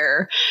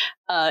where,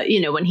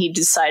 when he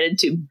decided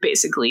to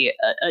basically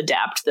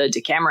adapt the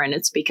Decameron,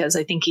 it's because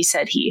I think he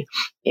said he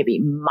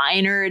maybe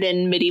minored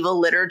in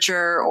medieval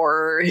literature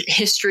or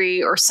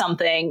history or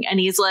something. And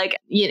he's like,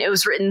 it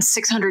was written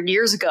 600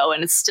 years ago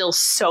and it's still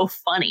so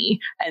funny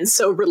and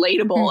so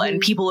relatable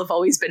and people have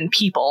always been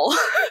people.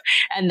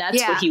 And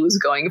that's what he was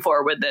going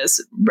for with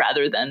this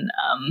rather than,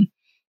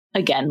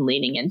 again,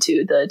 leaning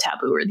into the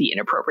taboo or the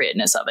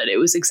inappropriateness of it. It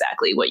was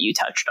exactly what you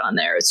touched on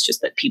there. It's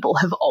just that people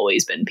have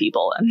always been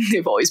people and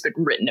they've always been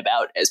written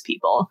about as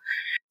people.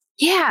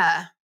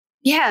 Yeah.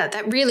 Yeah,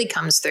 that really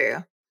comes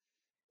through.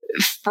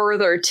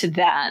 Further to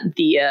that,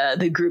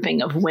 the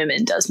grouping of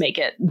women does make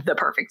it the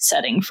perfect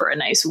setting for a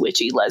nice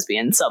witchy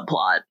lesbian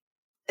subplot.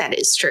 That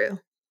is true.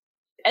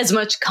 as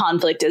much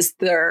conflict as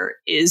there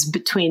is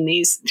between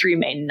these three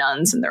main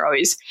nuns, and they're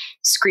always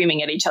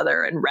screaming at each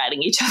other and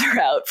ratting each other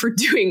out for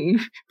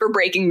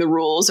breaking the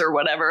rules or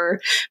whatever.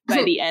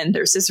 By the end,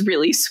 there's this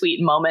really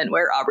sweet moment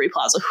where Aubrey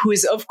Plaza, who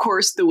is of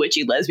course the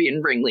witchy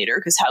lesbian ringleader,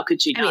 because how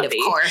could she not be?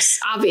 Of course,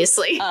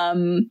 obviously.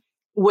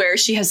 Where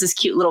she has this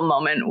cute little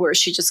moment where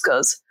she just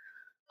goes,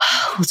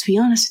 well, to be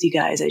honest with you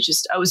guys,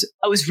 I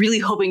was really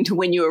hoping to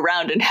win you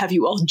around and have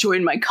you all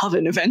join my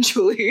coven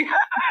eventually.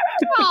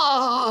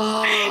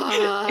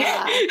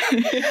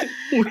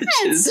 Which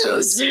is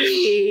so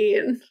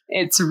sweet.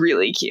 It's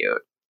really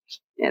cute.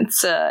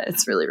 It's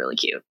really, really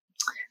cute.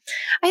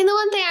 I mean, the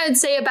one thing I would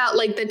say about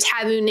like the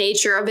taboo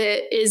nature of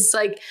it is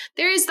like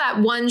there is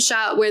that one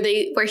shot where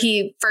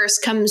he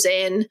first comes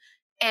in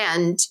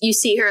and you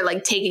see her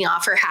like taking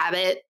off her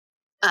habit.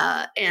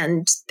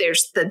 And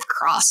there's the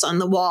cross on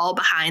the wall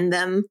behind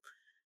them.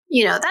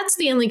 You know, that's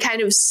the only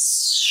kind of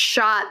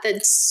shot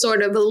that's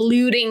sort of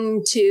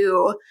alluding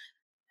to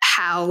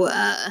how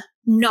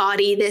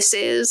naughty this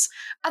is.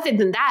 Other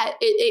than that,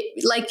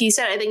 it like you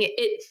said, I think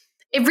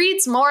it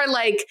reads more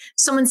like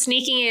someone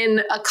sneaking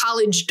in a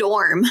college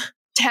dorm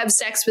to have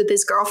sex with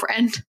his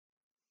girlfriend.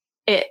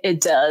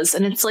 It does.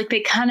 And it's like they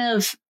kind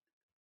of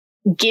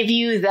give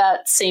you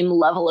that same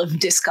level of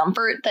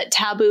discomfort that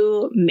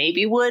Taboo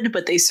maybe would,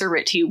 but they serve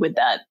it to you with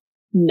that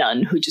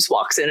nun who just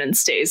walks in and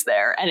stays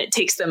there, and it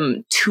takes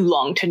them too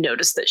long to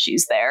notice that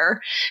she's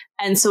there.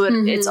 And so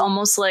it's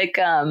almost like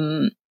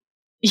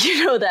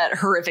you know that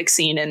horrific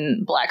scene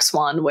in Black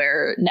Swan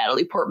where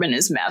Natalie Portman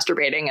is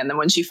masturbating, and then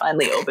when she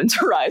finally opens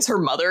her eyes, her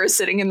mother is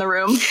sitting in the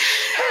room.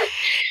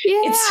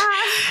 Yeah.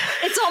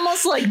 It's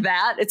almost like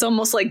that. It's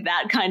almost like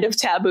that kind of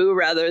taboo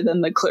rather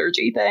than the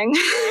clergy thing.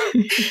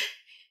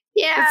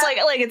 Yeah, it's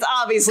like it's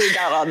obviously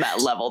not on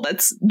that level.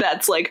 That's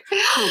like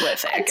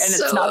horrific, and it's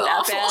so not that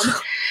awful.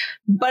 bad.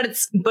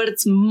 But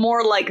it's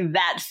more like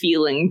that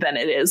feeling than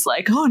it is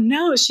like, oh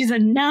no, she's a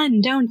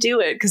nun, don't do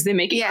it, because they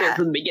make it clear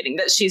from the beginning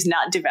that she's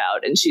not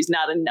devout and she's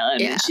not a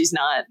nun. And she's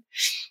not.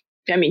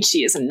 I mean,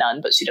 she is a nun,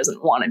 but she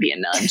doesn't want to be a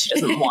nun. She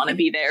doesn't want to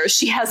be there.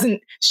 She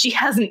hasn't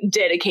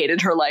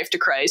dedicated her life to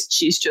Christ.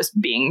 She's just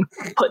being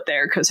put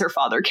there because her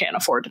father can't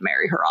afford to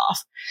marry her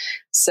off.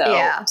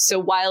 So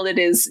while it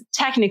is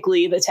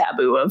technically the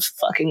taboo of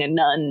fucking a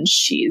nun,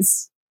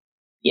 she's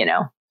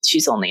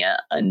only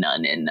a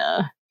nun in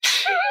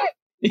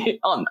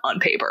on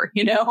paper,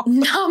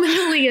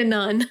 nominally a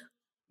nun.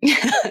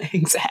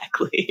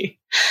 Exactly.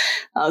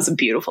 That was a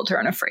beautiful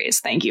turn of phrase.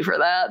 Thank you for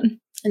that.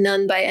 A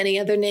nun by any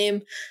other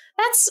name.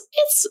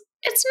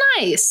 It's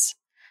nice.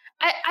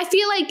 I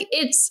feel like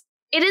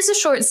it is a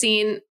short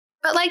scene,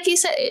 but like you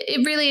said,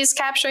 it really is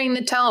capturing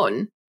the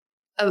tone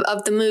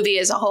of the movie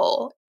as a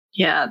whole.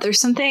 Yeah, there's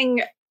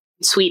something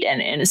sweet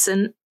and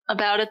innocent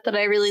about it that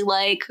I really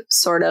like.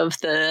 Sort of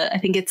I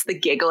think it's the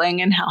giggling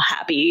and how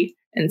happy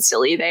and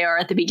silly they are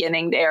at the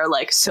beginning. They are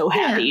like so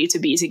happy to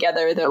be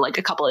together. They're like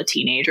a couple of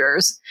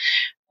teenagers.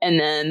 And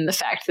then the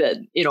fact that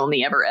it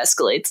only ever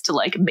escalates to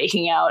like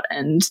making out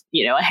and,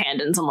 a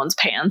hand in someone's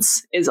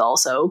pants is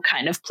also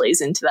kind of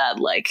plays into that.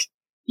 Like,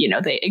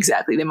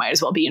 they might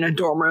as well be in a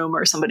dorm room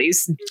or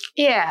somebody's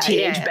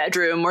teenage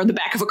bedroom or the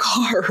back of a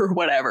car or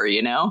whatever,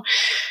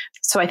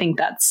 So I think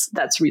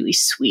that's really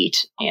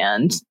sweet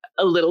and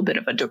a little bit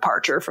of a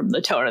departure from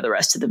the tone of the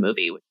rest of the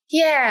movie.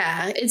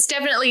 Yeah, it's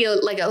definitely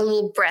like a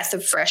little breath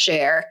of fresh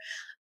air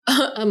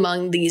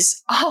among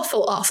these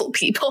awful, awful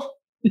people.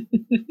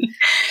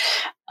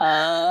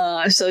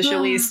 So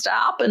shall we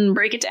stop and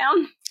break it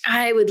down?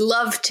 I would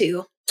love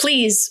to.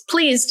 Please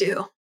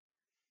do.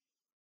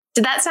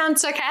 Did that sound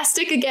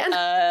sarcastic again?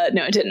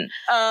 No, it didn't.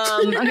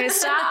 Okay,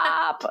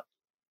 stop.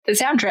 The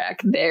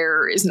soundtrack,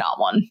 there is not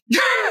one.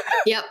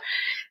 Yep.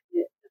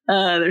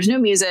 There's no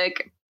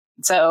music.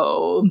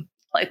 So,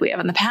 like we have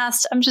in the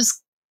past, I'm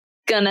just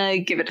gonna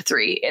give it a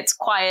 3. It's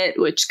quiet,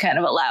 which kind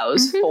of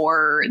allows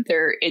for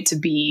it to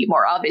be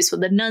more obvious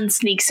when the nun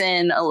sneaks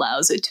in,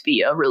 allows it to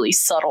be a really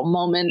subtle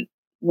moment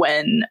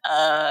when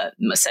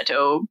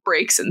Masato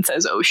breaks and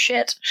says, oh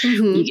shit.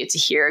 You get to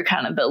hear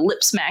kind of the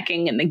lip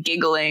smacking and the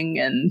giggling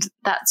and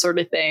that sort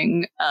of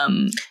thing.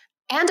 And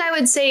I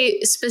would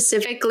say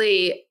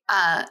specifically,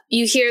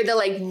 you hear the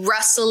like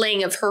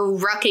rustling of her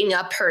rucking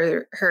up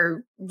her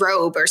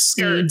robe or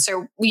skirts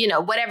or,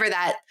 whatever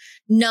that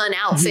nun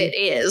outfit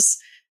is.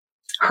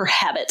 Her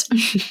habit.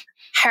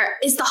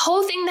 Is the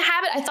whole thing the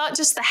habit? I thought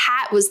just the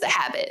hat was the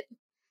habit.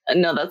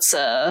 No,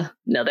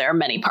 there are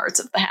many parts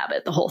of the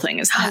habit. The whole thing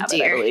is the habit,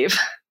 dear. I believe.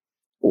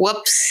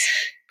 Whoops.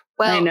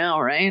 Well, I know,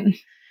 right?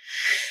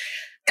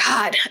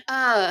 God.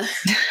 But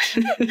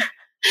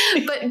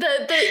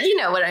the you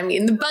know what I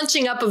mean, the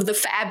bunching up of the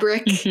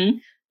fabric,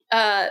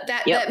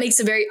 that makes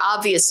a very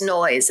obvious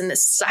noise in the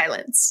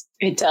silence.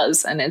 It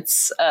does. And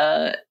it's,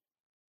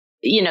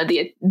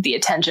 the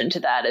attention to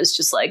that is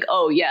just like,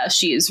 oh yeah,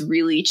 she is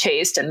really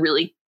chaste and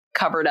really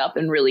covered up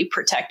and really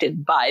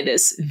protected by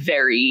this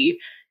very,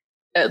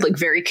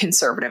 very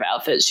conservative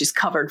outfit. She's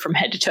covered from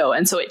head to toe.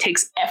 And so it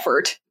takes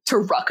effort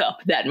ruck up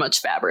that much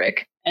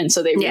fabric. And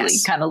so they really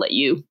kind of let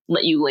you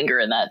linger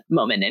in that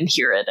moment and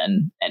hear it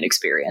and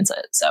experience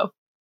it. So,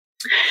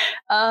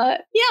 I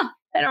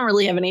don't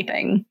really have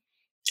anything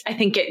I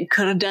think it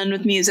could have done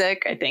with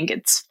music. I think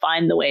it's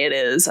fine the way it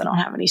is. I don't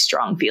have any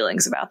strong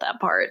feelings about that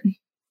part.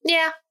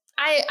 Yeah,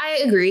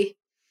 I agree.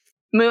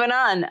 Moving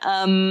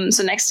on.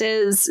 So next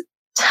is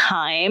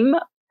time.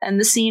 And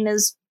the scene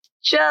is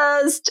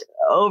just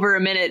over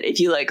a minute if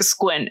you like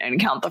squint and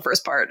count the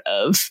first part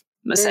of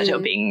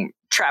Masato being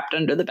trapped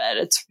under the bed.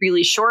 It's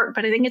really short,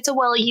 but I think it's a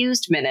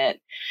well-used minute.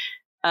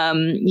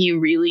 You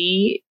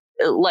really,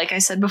 like I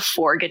said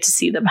before, get to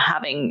see them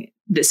having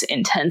this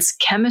intense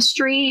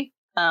chemistry,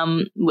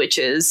 which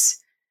is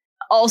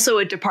also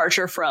a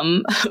departure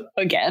from,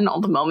 again,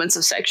 all the moments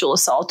of sexual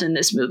assault in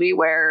this movie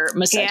where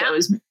Masato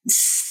is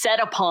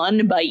set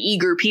upon by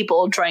eager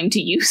people trying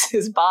to use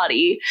his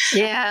body.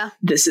 Yeah.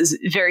 This is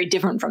very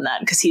different from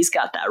that because he's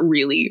got that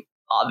really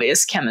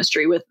obvious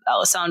chemistry with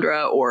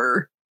Alessandra,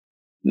 or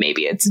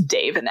maybe it's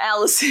Dave and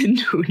Allison,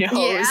 who knows?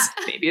 Yeah.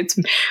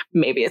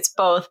 Maybe it's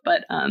both,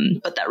 but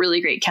that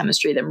really great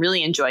chemistry, them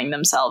really enjoying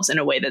themselves in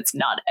a way that's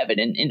not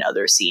evident in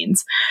other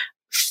scenes.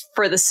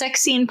 For the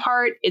sex scene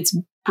part, it's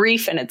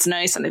brief and it's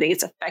nice and I think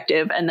it's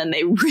effective, and then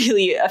they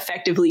really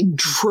effectively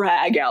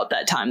drag out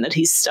that time that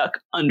he's stuck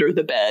under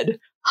the bed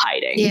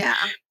hiding. Yeah.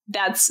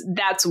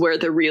 That's where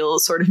the real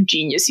sort of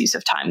genius use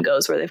of time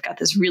goes, where they've got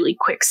this really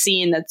quick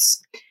scene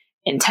that's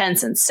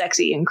intense and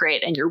sexy and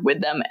great, and you're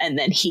with them, and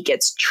then he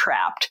gets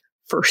trapped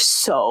for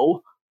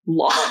so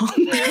long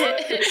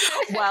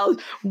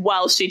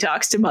while she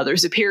talks to Mother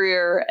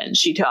Superior and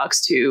she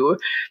talks to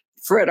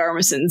Fred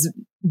Armisen's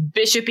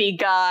bishopy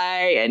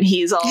guy, and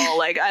he's all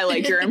like, I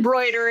like your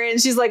embroidery, and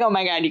she's like, oh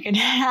my god, you can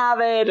have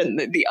it, and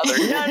the other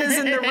nun is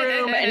in the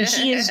room, and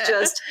he is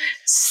just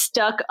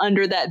stuck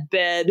under that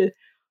bed,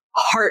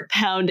 heart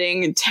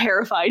pounding and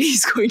terrified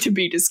he's going to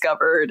be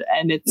discovered.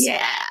 And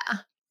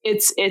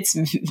it's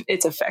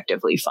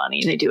effectively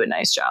funny. They do a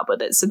nice job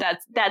with it. So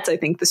that's I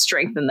think the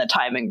strength in the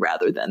timing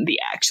rather than the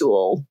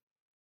actual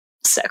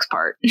sex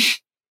part.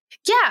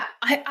 Yeah,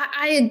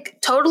 I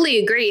totally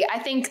agree. I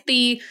think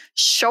the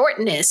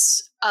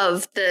shortness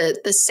of the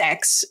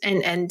sex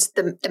and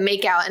the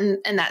makeout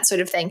and that sort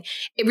of thing,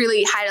 it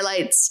really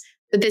highlights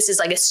that this is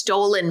like a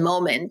stolen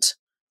moment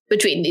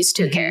between these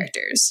two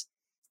characters,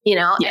 you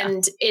know,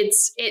 and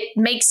it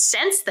makes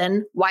sense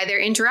then why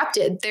they're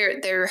interrupted.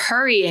 They're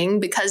hurrying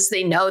because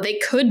they know they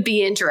could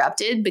be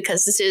interrupted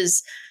because this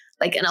is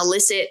like an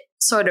illicit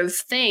sort of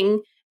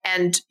thing.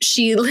 And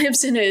she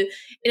lives in an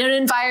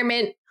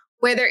environment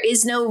where there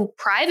is no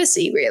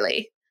privacy,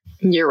 really.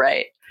 You're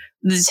right.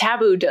 The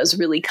taboo does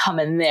really come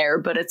in there,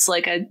 but it's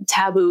like a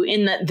taboo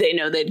in that they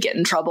know they'd get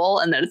in trouble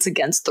and that it's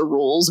against the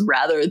rules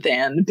rather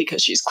than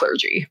because she's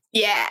clergy.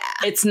 Yeah.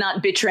 It's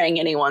not betraying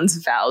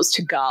anyone's vows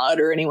to God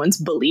or anyone's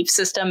belief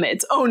system.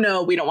 It's, oh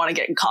no, we don't want to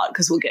get caught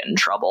because we'll get in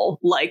trouble.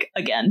 Like,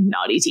 again,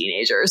 naughty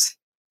teenagers.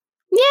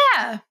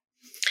 Yeah.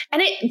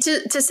 And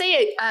to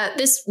say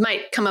this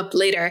might come up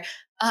later,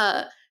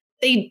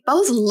 they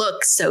both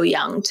look so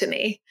young to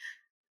me.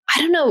 I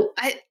don't know.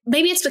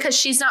 Maybe it's because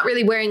she's not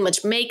really wearing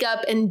much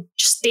makeup, and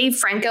just Dave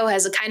Franco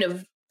has a kind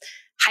of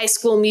High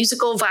School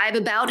Musical vibe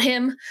about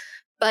him.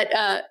 But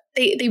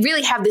they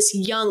really have this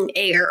young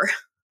air.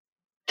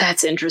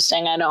 That's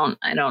interesting. I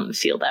don't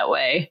feel that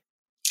way.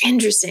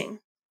 Interesting.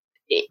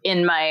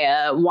 In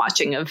my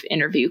watching of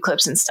interview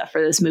clips and stuff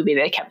for this movie,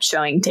 they kept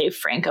showing Dave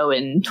Franco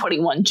in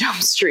 21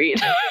 Jump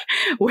Street,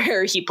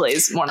 where he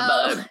plays one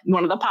of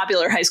the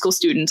popular high school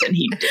students, and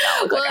he did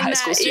not look like a high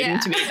school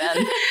student to me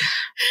then.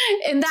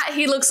 In that,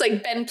 he looks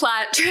like Ben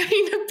Platt trying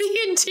to be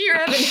in Dear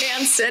Evan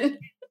Hansen.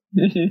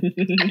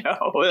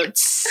 No,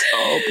 it's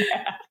so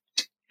bad.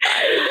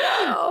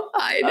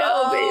 I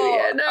know, baby.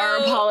 I know. Our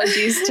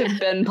apologies to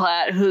Ben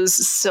Platt, who's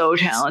so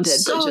talented,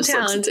 but just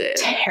talented.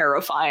 Looks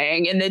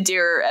terrifying in the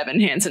Dear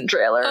Evan Hansen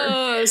trailer.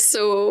 Oh,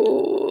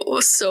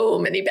 so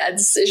many bad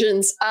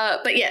decisions.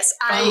 But yes,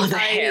 the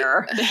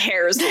hair. The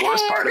hair is the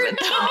worst part of it,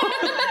 though.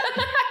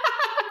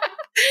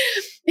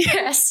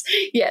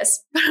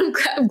 Yes. But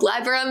I'm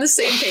glad we're on the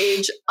same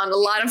page on a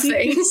lot of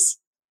things.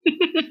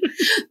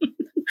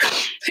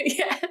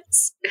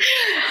 Yes.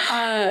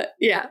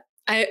 Yeah.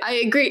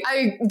 I agree.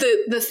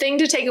 The thing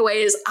to take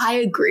away is I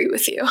agree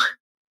with you.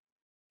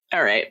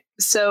 All right.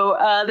 So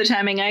the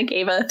timing, I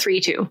gave a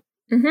 3-2.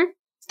 Mm-hmm. I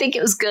think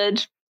it was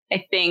good.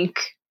 I think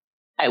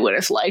I would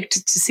have liked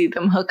to see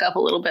them hook up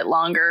a little bit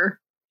longer.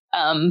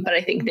 But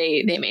I think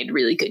they made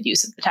really good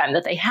use of the time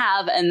that they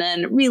have. And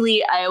then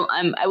really,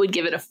 I would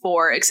give it a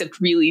 4, except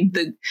really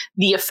the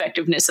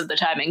effectiveness of the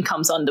timing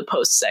comes on the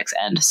post-sex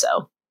end.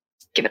 So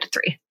give it a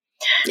 3.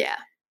 Yeah.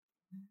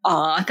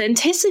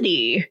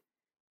 Authenticity.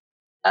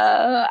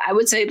 I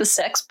would say the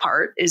sex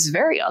part is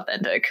very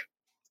authentic.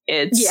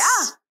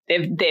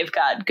 They've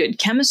got good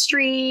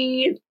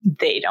chemistry.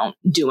 They don't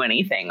do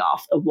anything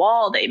off the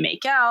wall. They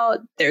make out.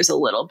 There's a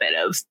little bit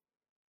of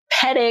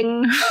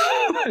petting,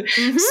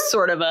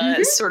 sort of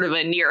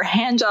a near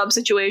hand job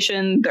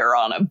situation. They're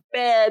on a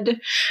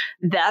bed.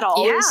 That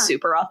all is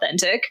super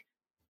authentic.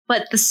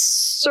 But the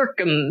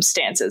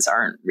circumstances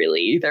aren't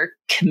really. They're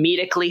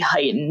comedically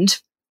heightened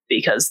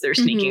because they're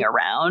sneaking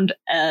around,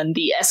 and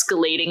the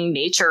escalating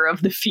nature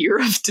of the fear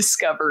of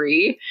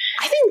discovery.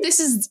 I think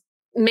this is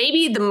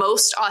maybe the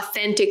most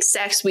authentic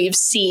sex we've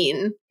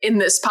seen in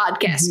this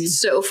podcast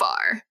so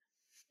far.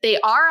 They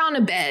are on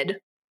a bed.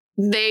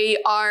 They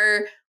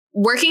are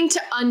working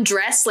to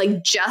undress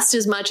like just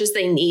as much as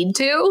they need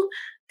to.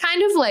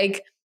 Kind of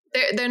like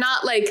they're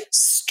not like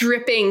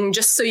stripping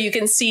just so you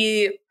can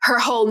see her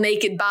whole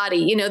naked body.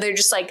 You know, they're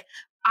just like,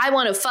 I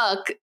want to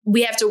fuck.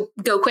 We have to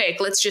go quick.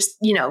 Let's just,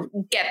 you know,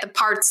 get the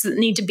parts that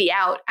need to be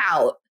out.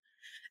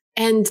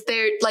 And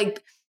they're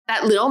like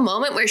that little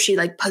moment where she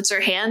like puts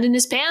her hand in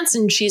his pants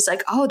and she's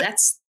like, oh,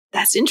 that's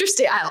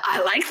interesting.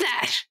 I like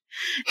that.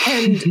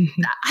 And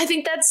I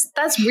think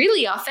that's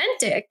really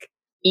authentic.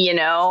 You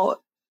know,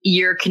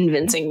 you're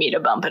convincing me to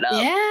bump it up.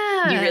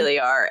 Yeah. You really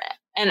are.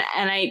 And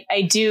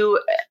I do,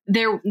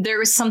 there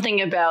was something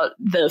about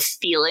the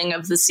feeling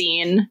of the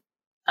scene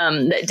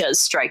that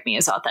does strike me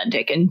as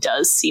authentic and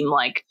does seem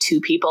like two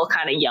people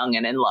kind of young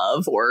and in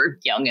love or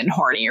young and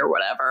horny or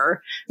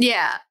whatever.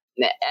 Yeah.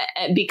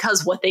 And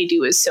because what they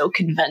do is so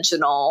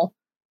conventional,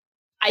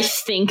 I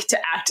think to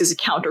act as a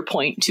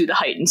counterpoint to the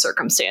heightened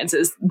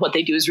circumstances, what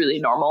they do is really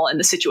normal and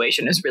the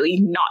situation is really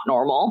not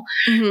normal.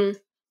 Mm-hmm.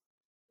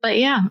 But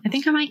yeah, I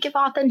think I might give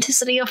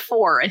authenticity a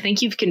 4. I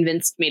think you've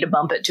convinced me to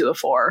bump it to a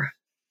 4.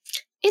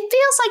 It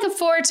feels like a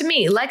 4 to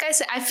me. Like I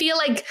said, I feel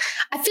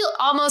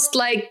almost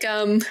like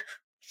I'm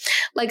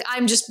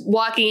just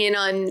walking in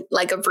on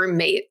like a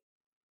roommate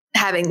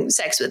having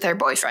sex with her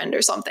boyfriend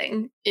or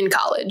something in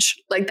college.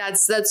 Like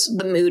that's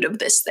the mood of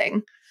this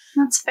thing.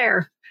 That's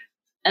fair.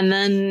 And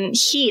then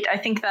heat, I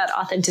think that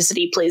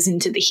authenticity plays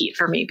into the heat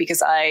for me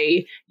because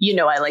I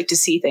like to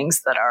see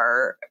things that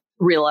are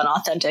real and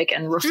authentic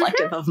and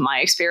reflective of my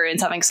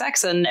experience having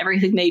sex, and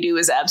everything they do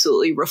is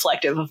absolutely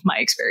reflective of my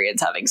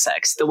experience having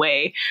sex. The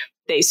way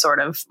they sort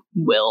of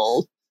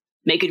will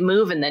make it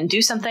move and then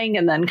do something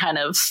and then kind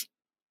of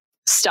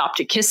stop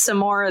to kiss some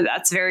more.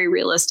 That's very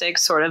realistic.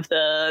 Sort of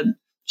the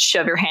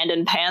shove your hand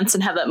in pants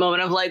and have that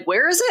moment of like,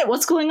 where is it?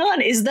 What's going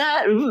on? Is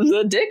that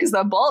the dick? Is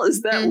that ball?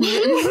 Is that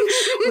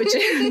which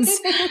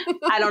is,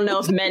 I don't know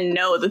if men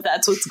know that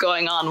that's what's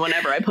going on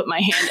whenever I put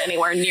my hand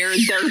anywhere near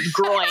their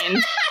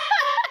groin.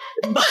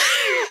 But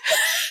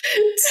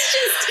it's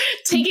just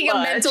taking a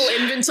mental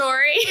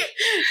inventory,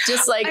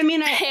 just like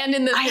hand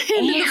in the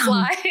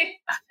fly.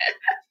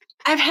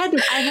 I've had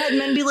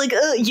men be like,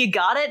 you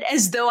got it,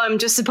 as though I'm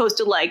just supposed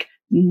to like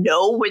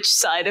know which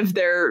side of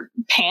their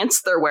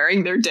pants they're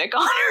wearing their dick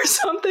on or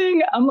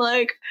something. I'm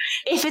like,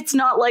 if it's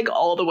not like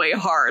all the way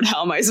hard,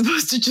 how am I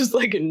supposed to just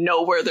like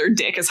know where their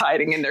dick is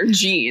hiding in their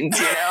jeans,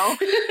 you know?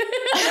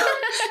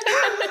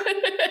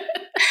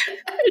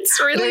 It's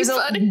really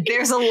funny.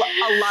 There's a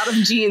lot of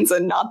jeans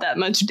and not that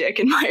much dick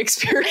in my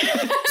experience.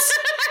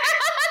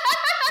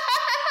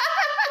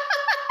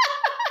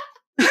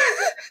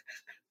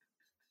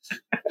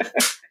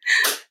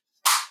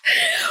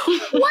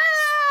 Wow.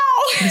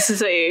 This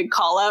is a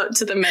call out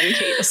to the men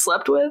Kate has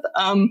slept with.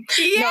 Yeah. No,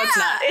 it's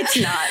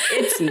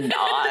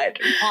not.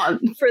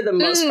 For the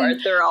most part,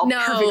 they're all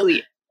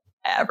perfectly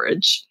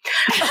average.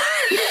 I'm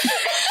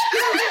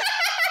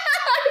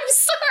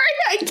sorry,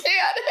 I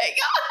can't. Hang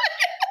on.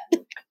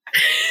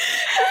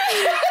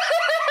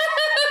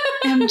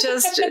 I'm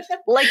just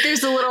like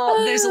there's a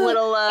little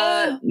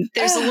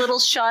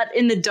shot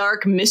in the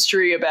dark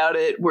mystery about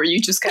it where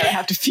you just kind of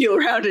have to feel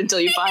around until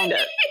you find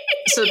it.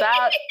 So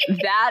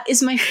that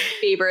is my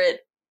favorite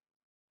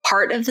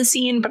part of the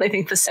scene, but I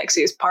think the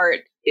sexiest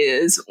part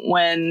is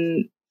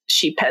when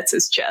she pets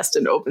his chest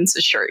and opens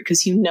his shirt,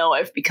 because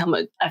I've become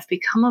a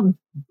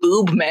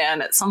boob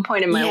man at some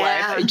point in my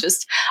life.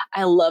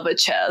 I love a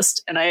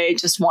chest, and I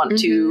just want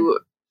to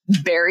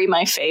bury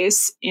my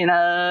face in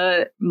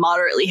a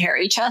moderately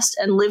hairy chest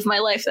and live my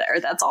life there.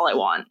 That's all I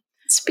want.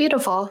 It's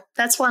beautiful.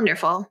 That's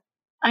wonderful.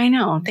 I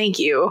know. Thank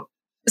you.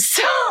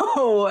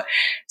 So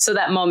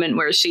that moment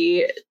where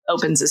she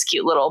opens this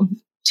cute little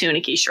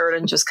tunicky shirt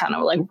and just kind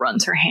of like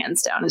runs her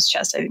hands down his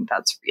chest, I think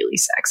that's really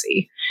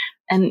sexy.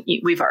 And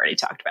we've already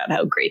talked about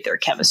how great their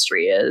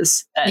chemistry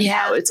is and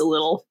how it's a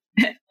little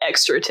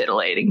extra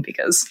titillating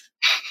because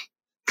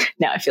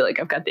now I feel like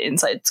I've got the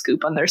inside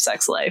scoop on their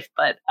sex life.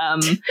 But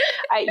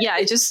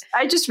I just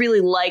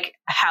really like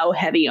how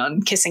heavy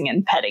on kissing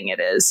and petting it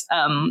is,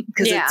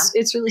 because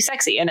it's really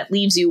sexy and it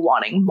leaves you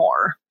wanting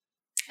more.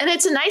 And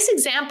it's a nice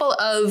example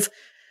of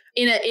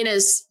in a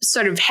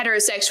sort of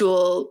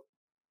heterosexual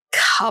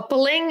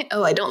coupling.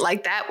 Oh, I don't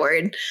like that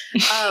word.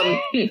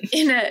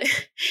 In a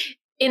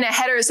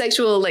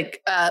heterosexual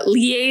like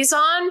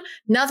liaison,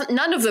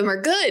 none of them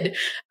are good.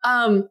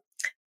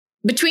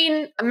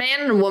 Between a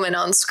man and a woman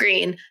on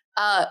screen,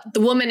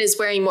 the woman is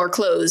wearing more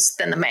clothes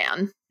than the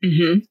man,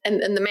 and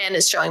the man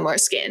is showing more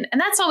skin,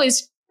 and that's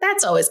always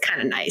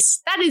kind of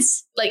nice. That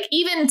is like,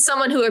 even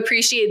someone who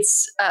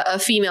appreciates a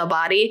female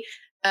body,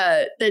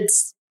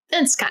 that's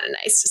kind of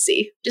nice to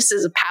see, just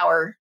as a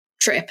power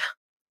trip.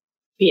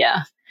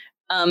 Yeah.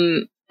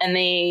 And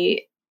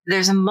they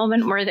there's a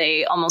moment where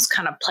they almost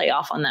kind of play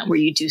off on that, where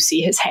you do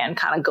see his hand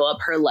kind of go up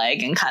her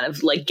leg and kind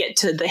of like get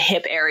to the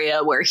hip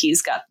area where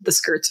he's got the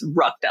skirts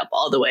rucked up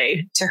all the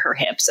way to her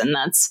hips. And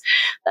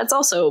that's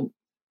also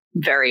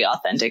very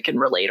authentic and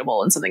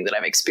relatable and something that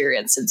I've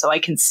experienced. And so I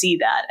can see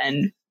that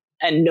and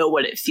know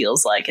what it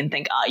feels like and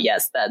think,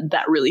 yes,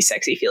 that really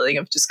sexy feeling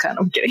of just kind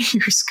of getting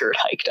your skirt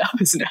hiked up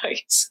is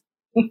nice.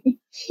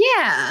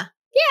 Yeah.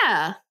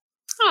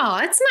 Oh,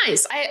 it's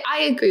nice. I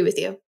agree with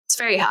you. It's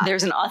very hot.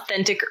 There's an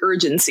authentic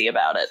urgency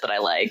about it that I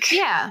like.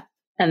 Yeah.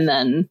 And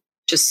then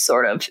just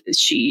sort of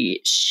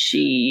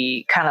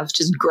she kind of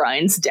just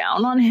grinds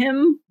down on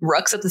him,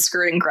 rucks up the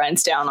skirt and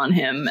grinds down on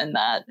him. And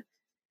that,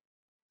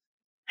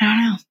 I don't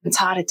know. It's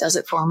hot. It does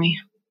it for me.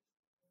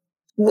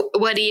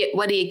 What do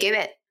you give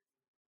it?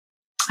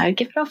 I'd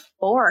give it a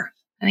 4.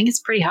 I think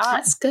it's pretty hot.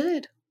 That's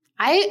good.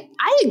 I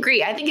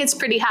agree. I think it's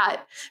pretty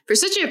hot. For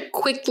such a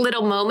quick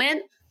little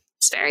moment,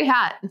 it's very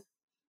hot.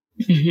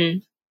 Mm-hmm.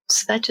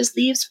 So that just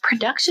leaves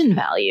production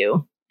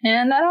value.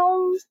 And I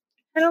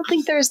don't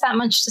think there's that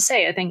much to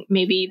say. I think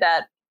maybe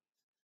that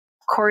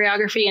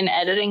choreography and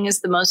editing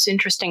is the most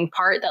interesting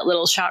part. That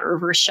little shot,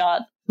 reverse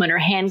shot, when her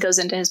hand goes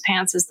into his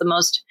pants is the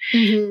most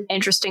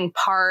interesting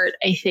part.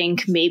 I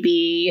think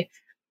maybe,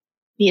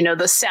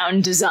 the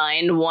sound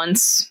design,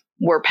 once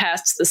we're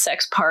past the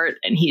sex part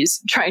and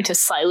he's trying to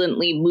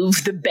silently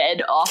move the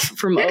bed off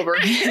from over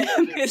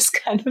him, is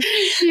kind of,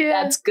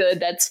 that's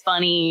good. That's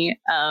funny.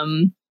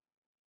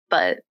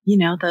 But,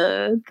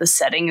 the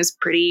setting is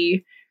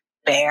pretty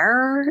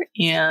bare,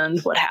 and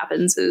what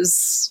happens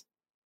is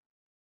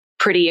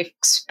pretty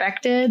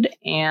expected,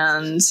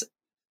 and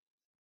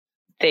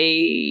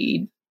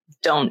they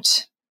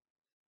don't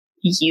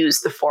use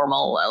the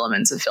formal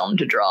elements of film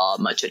to draw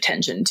much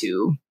attention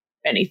to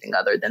anything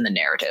other than the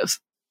narrative.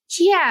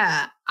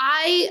 Yeah,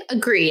 I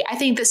agree. I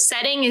think the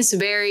setting is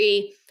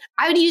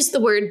I would use the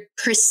word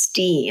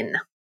pristine.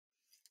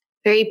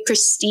 Very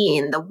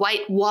pristine. The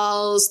white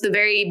walls, the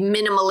very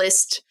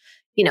minimalist,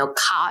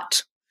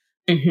 cot.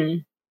 Mm-hmm.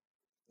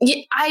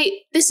 Yeah,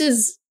 this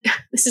is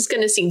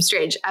going to seem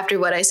strange after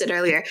what I said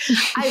earlier.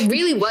 I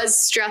really was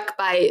struck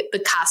by the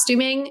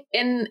costuming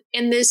in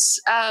this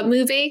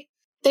movie.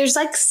 There's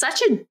like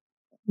such a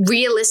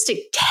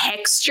realistic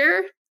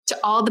texture to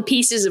all the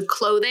pieces of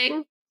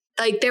clothing.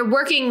 Like they're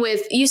working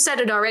with, you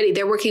said it already,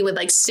 they're working with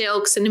like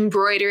silks and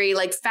embroidery.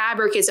 Like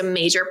fabric is a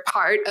major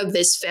part of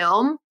this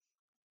film.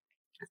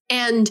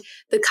 And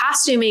the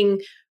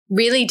costuming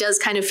really does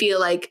kind of feel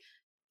like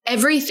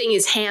everything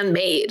is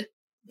handmade,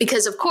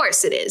 because of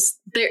course it is.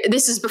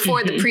 This is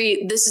before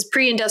this is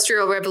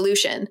pre-industrial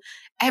revolution.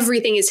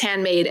 Everything is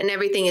handmade and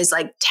everything is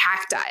like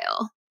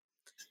tactile.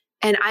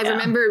 And I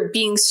remember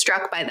being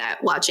struck by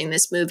that watching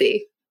this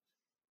movie.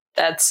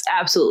 That's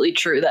absolutely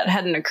true. That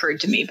hadn't occurred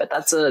to me, but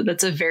that's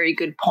a very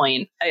good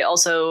point. I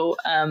also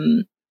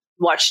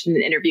watched an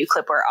interview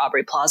clip where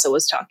Aubrey Plaza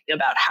was talking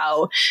about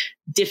how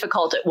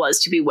difficult it was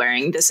to be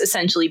wearing this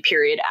essentially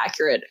period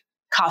accurate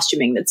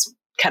costuming that's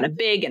kind of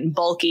big and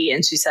bulky.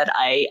 And she said,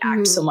 I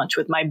act so much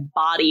with my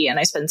body and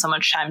I spend so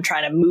much time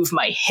trying to move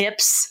my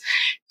hips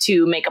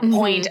to make a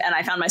point. And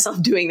I found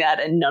myself doing that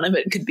and none of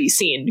it could be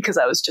seen because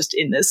I was just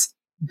in this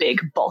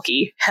big,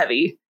 bulky,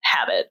 heavy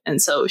habit.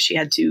 And so she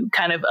had to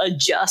kind of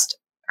adjust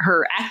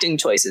her acting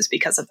choices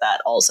because of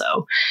that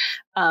also.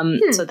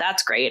 So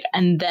that's great.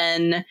 And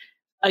then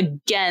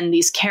again,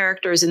 these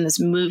characters in this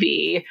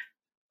movie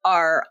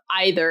are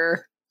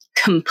either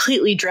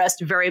completely dressed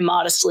very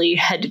modestly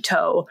head to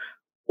toe,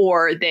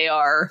 or they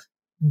are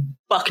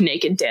buck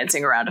naked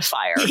dancing around a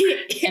fire.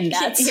 And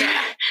that's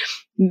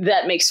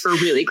that makes for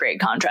really great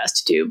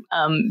contrast too.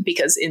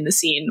 Because in the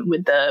scene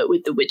with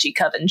the witchy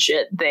coven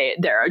shit,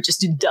 there are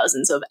just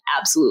dozens of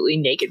absolutely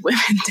naked women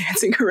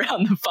dancing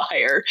around the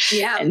fire.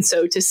 Yeah. And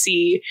so to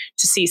see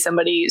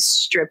somebody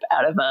strip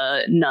out of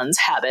a nun's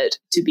habit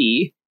to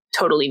be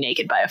totally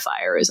naked by a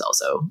fire is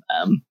also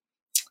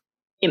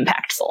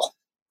impactful.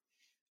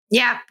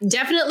 Yeah,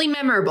 definitely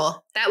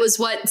memorable. That was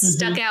what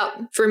stuck out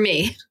for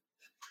me.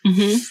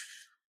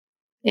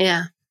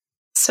 Yeah.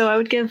 So I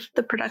would give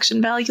the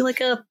production value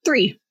like a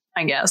 3,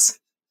 I guess.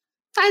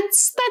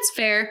 That's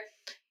fair.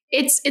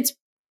 It's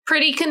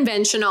pretty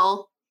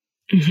conventional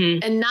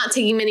and not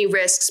taking many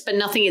risks, but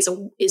nothing is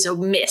a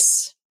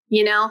miss,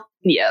 you know?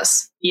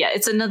 Yes. Yeah,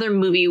 it's another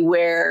movie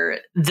where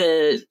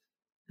the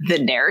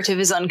narrative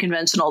is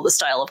unconventional, the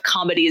style of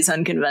comedy is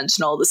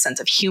unconventional, the sense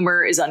of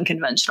humor is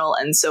unconventional,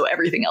 and so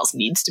everything else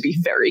needs to be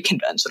very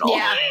conventional.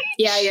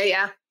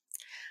 Yeah.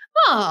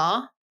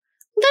 Aw,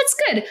 that's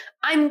good.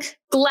 I'm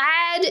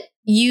glad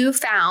you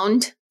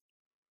found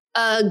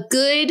a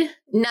good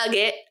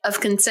nugget of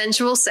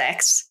consensual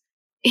sex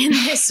in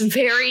this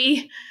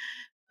very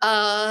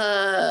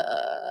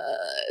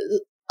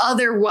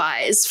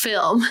otherwise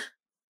film.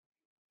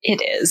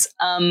 It is.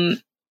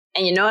 And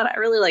you know what? I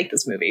really like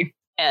this movie.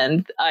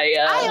 And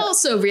I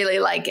also really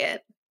like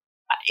it.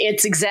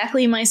 It's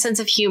exactly my sense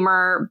of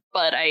humor,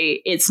 but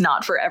it's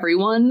not for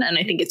everyone. And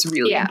I think it's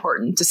really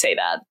important to say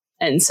that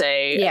and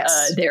say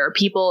there are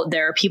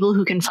people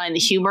who can find the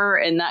humor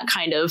in that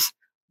kind of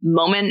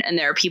moment, and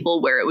there are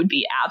people where it would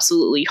be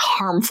absolutely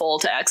harmful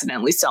to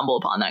accidentally stumble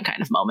upon that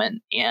kind of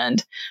moment.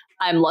 And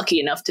I'm lucky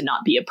enough to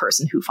not be a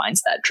person who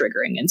finds that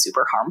triggering and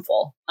super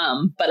harmful.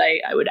 But I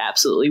would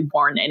absolutely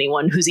warn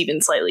anyone who's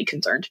even slightly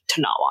concerned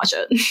to not watch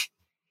it.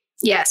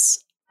 Yes,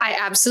 I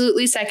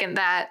absolutely second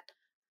that.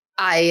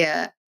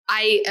 I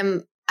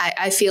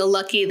feel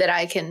lucky that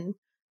I can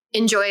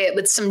enjoy it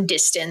with some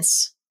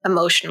distance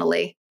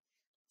emotionally.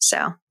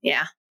 So,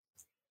 yeah.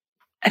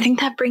 I think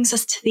that brings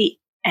us to the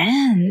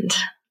end.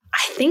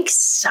 I think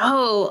so.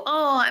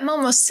 Oh, I'm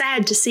almost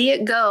sad to see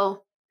it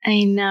go.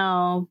 I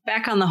know.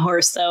 Back on the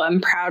horse, though.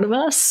 I'm proud of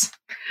us.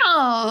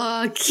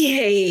 Oh,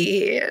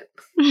 Kate.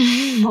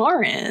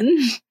 Lauren.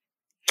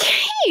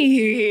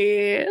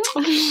 Kate.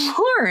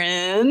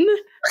 Lauren.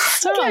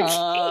 Stop.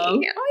 Oh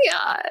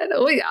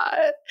my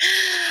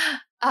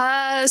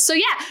god. So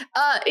yeah,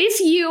 if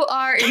you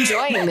are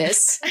enjoying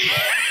this,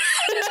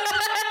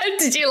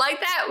 did you like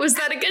that? Was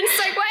that a good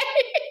segue?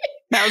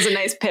 That was a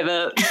nice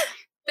pivot.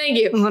 Thank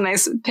you. It was a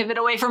nice pivot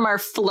away from our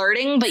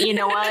flirting, but you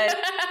know what?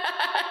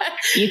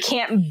 You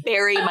can't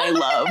bury my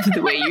love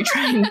the way you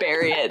try and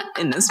bury it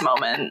in this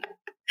moment.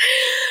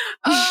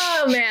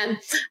 Oh man.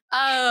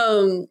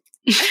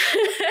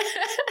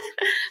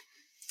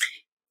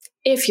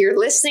 If you're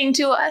listening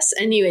to us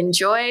and you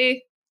enjoy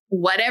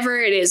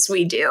whatever it is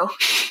we do,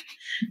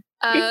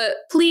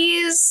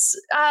 please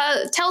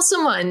tell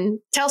someone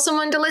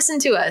to listen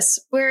to us.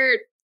 We're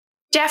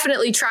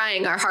definitely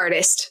trying our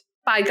hardest,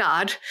 by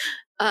God.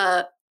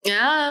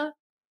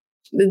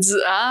 It's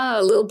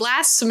a little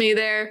blasphemy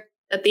there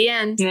at the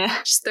end.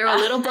 Yeah. Just throw a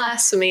little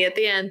blasphemy at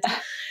the end.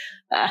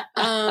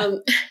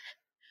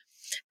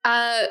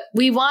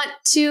 We want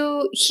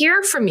to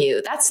hear from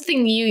you. That's the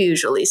thing you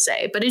usually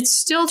say, but it's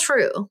still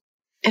true.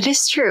 It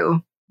is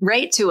true.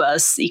 Write to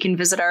us. You can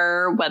visit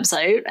our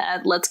website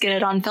at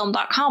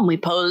letsgetitonfilm.com. We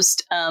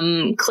post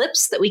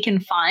clips that we can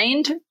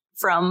find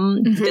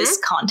from this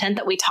content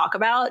that we talk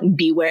about.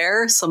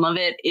 Beware, some of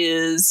it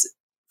is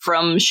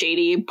from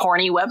shady,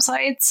 porny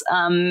websites.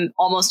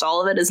 Almost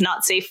all of it is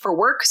not safe for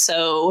work,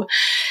 so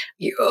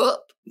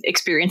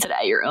experience it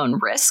at your own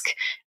risk.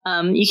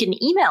 You can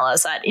email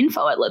us at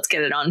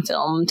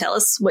info@letsgetitonfilm. Tell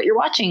us what you're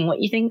watching,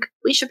 what you think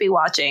we should be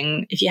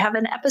watching. If you have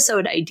an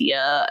episode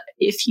idea,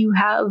 if you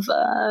have,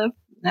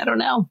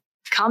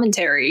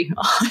 commentary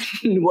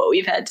on what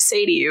we've had to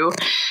say to you,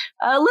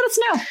 let us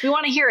know. We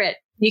want to hear it.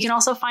 You can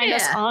also find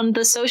us on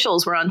the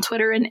socials. We're on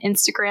Twitter and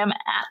Instagram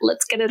at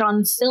Let's Get It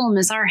On Film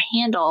is our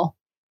handle.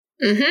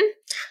 You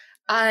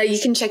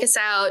can check us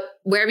out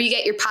wherever you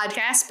get your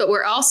podcasts, but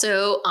we're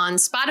also on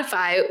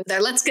Spotify,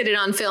 their Let's Get It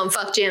On Film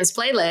Fuck Jams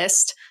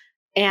playlist.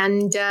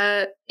 And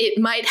it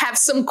might have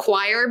some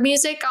choir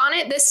music on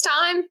it this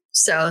time.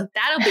 So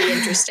that'll be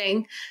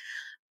interesting.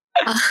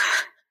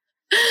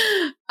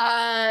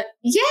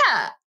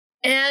 Yeah.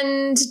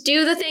 And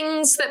do the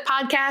things that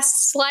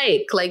podcasts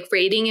like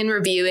rating and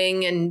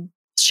reviewing and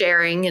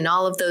sharing and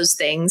all of those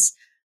things.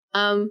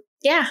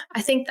 Yeah,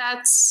 I think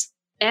that's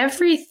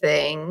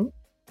everything.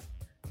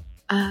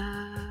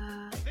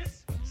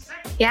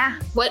 Yeah.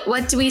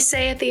 What do we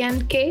say at the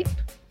end, Kate?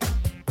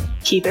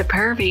 Keep it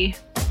pervy.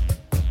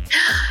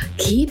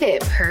 Keep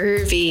it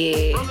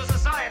pervy. From the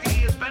society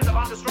he is bent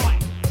upon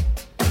destroying.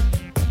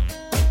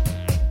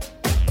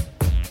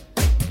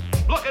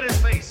 Look at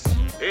his face.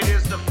 It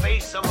is the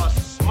face of a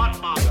smut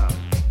monster.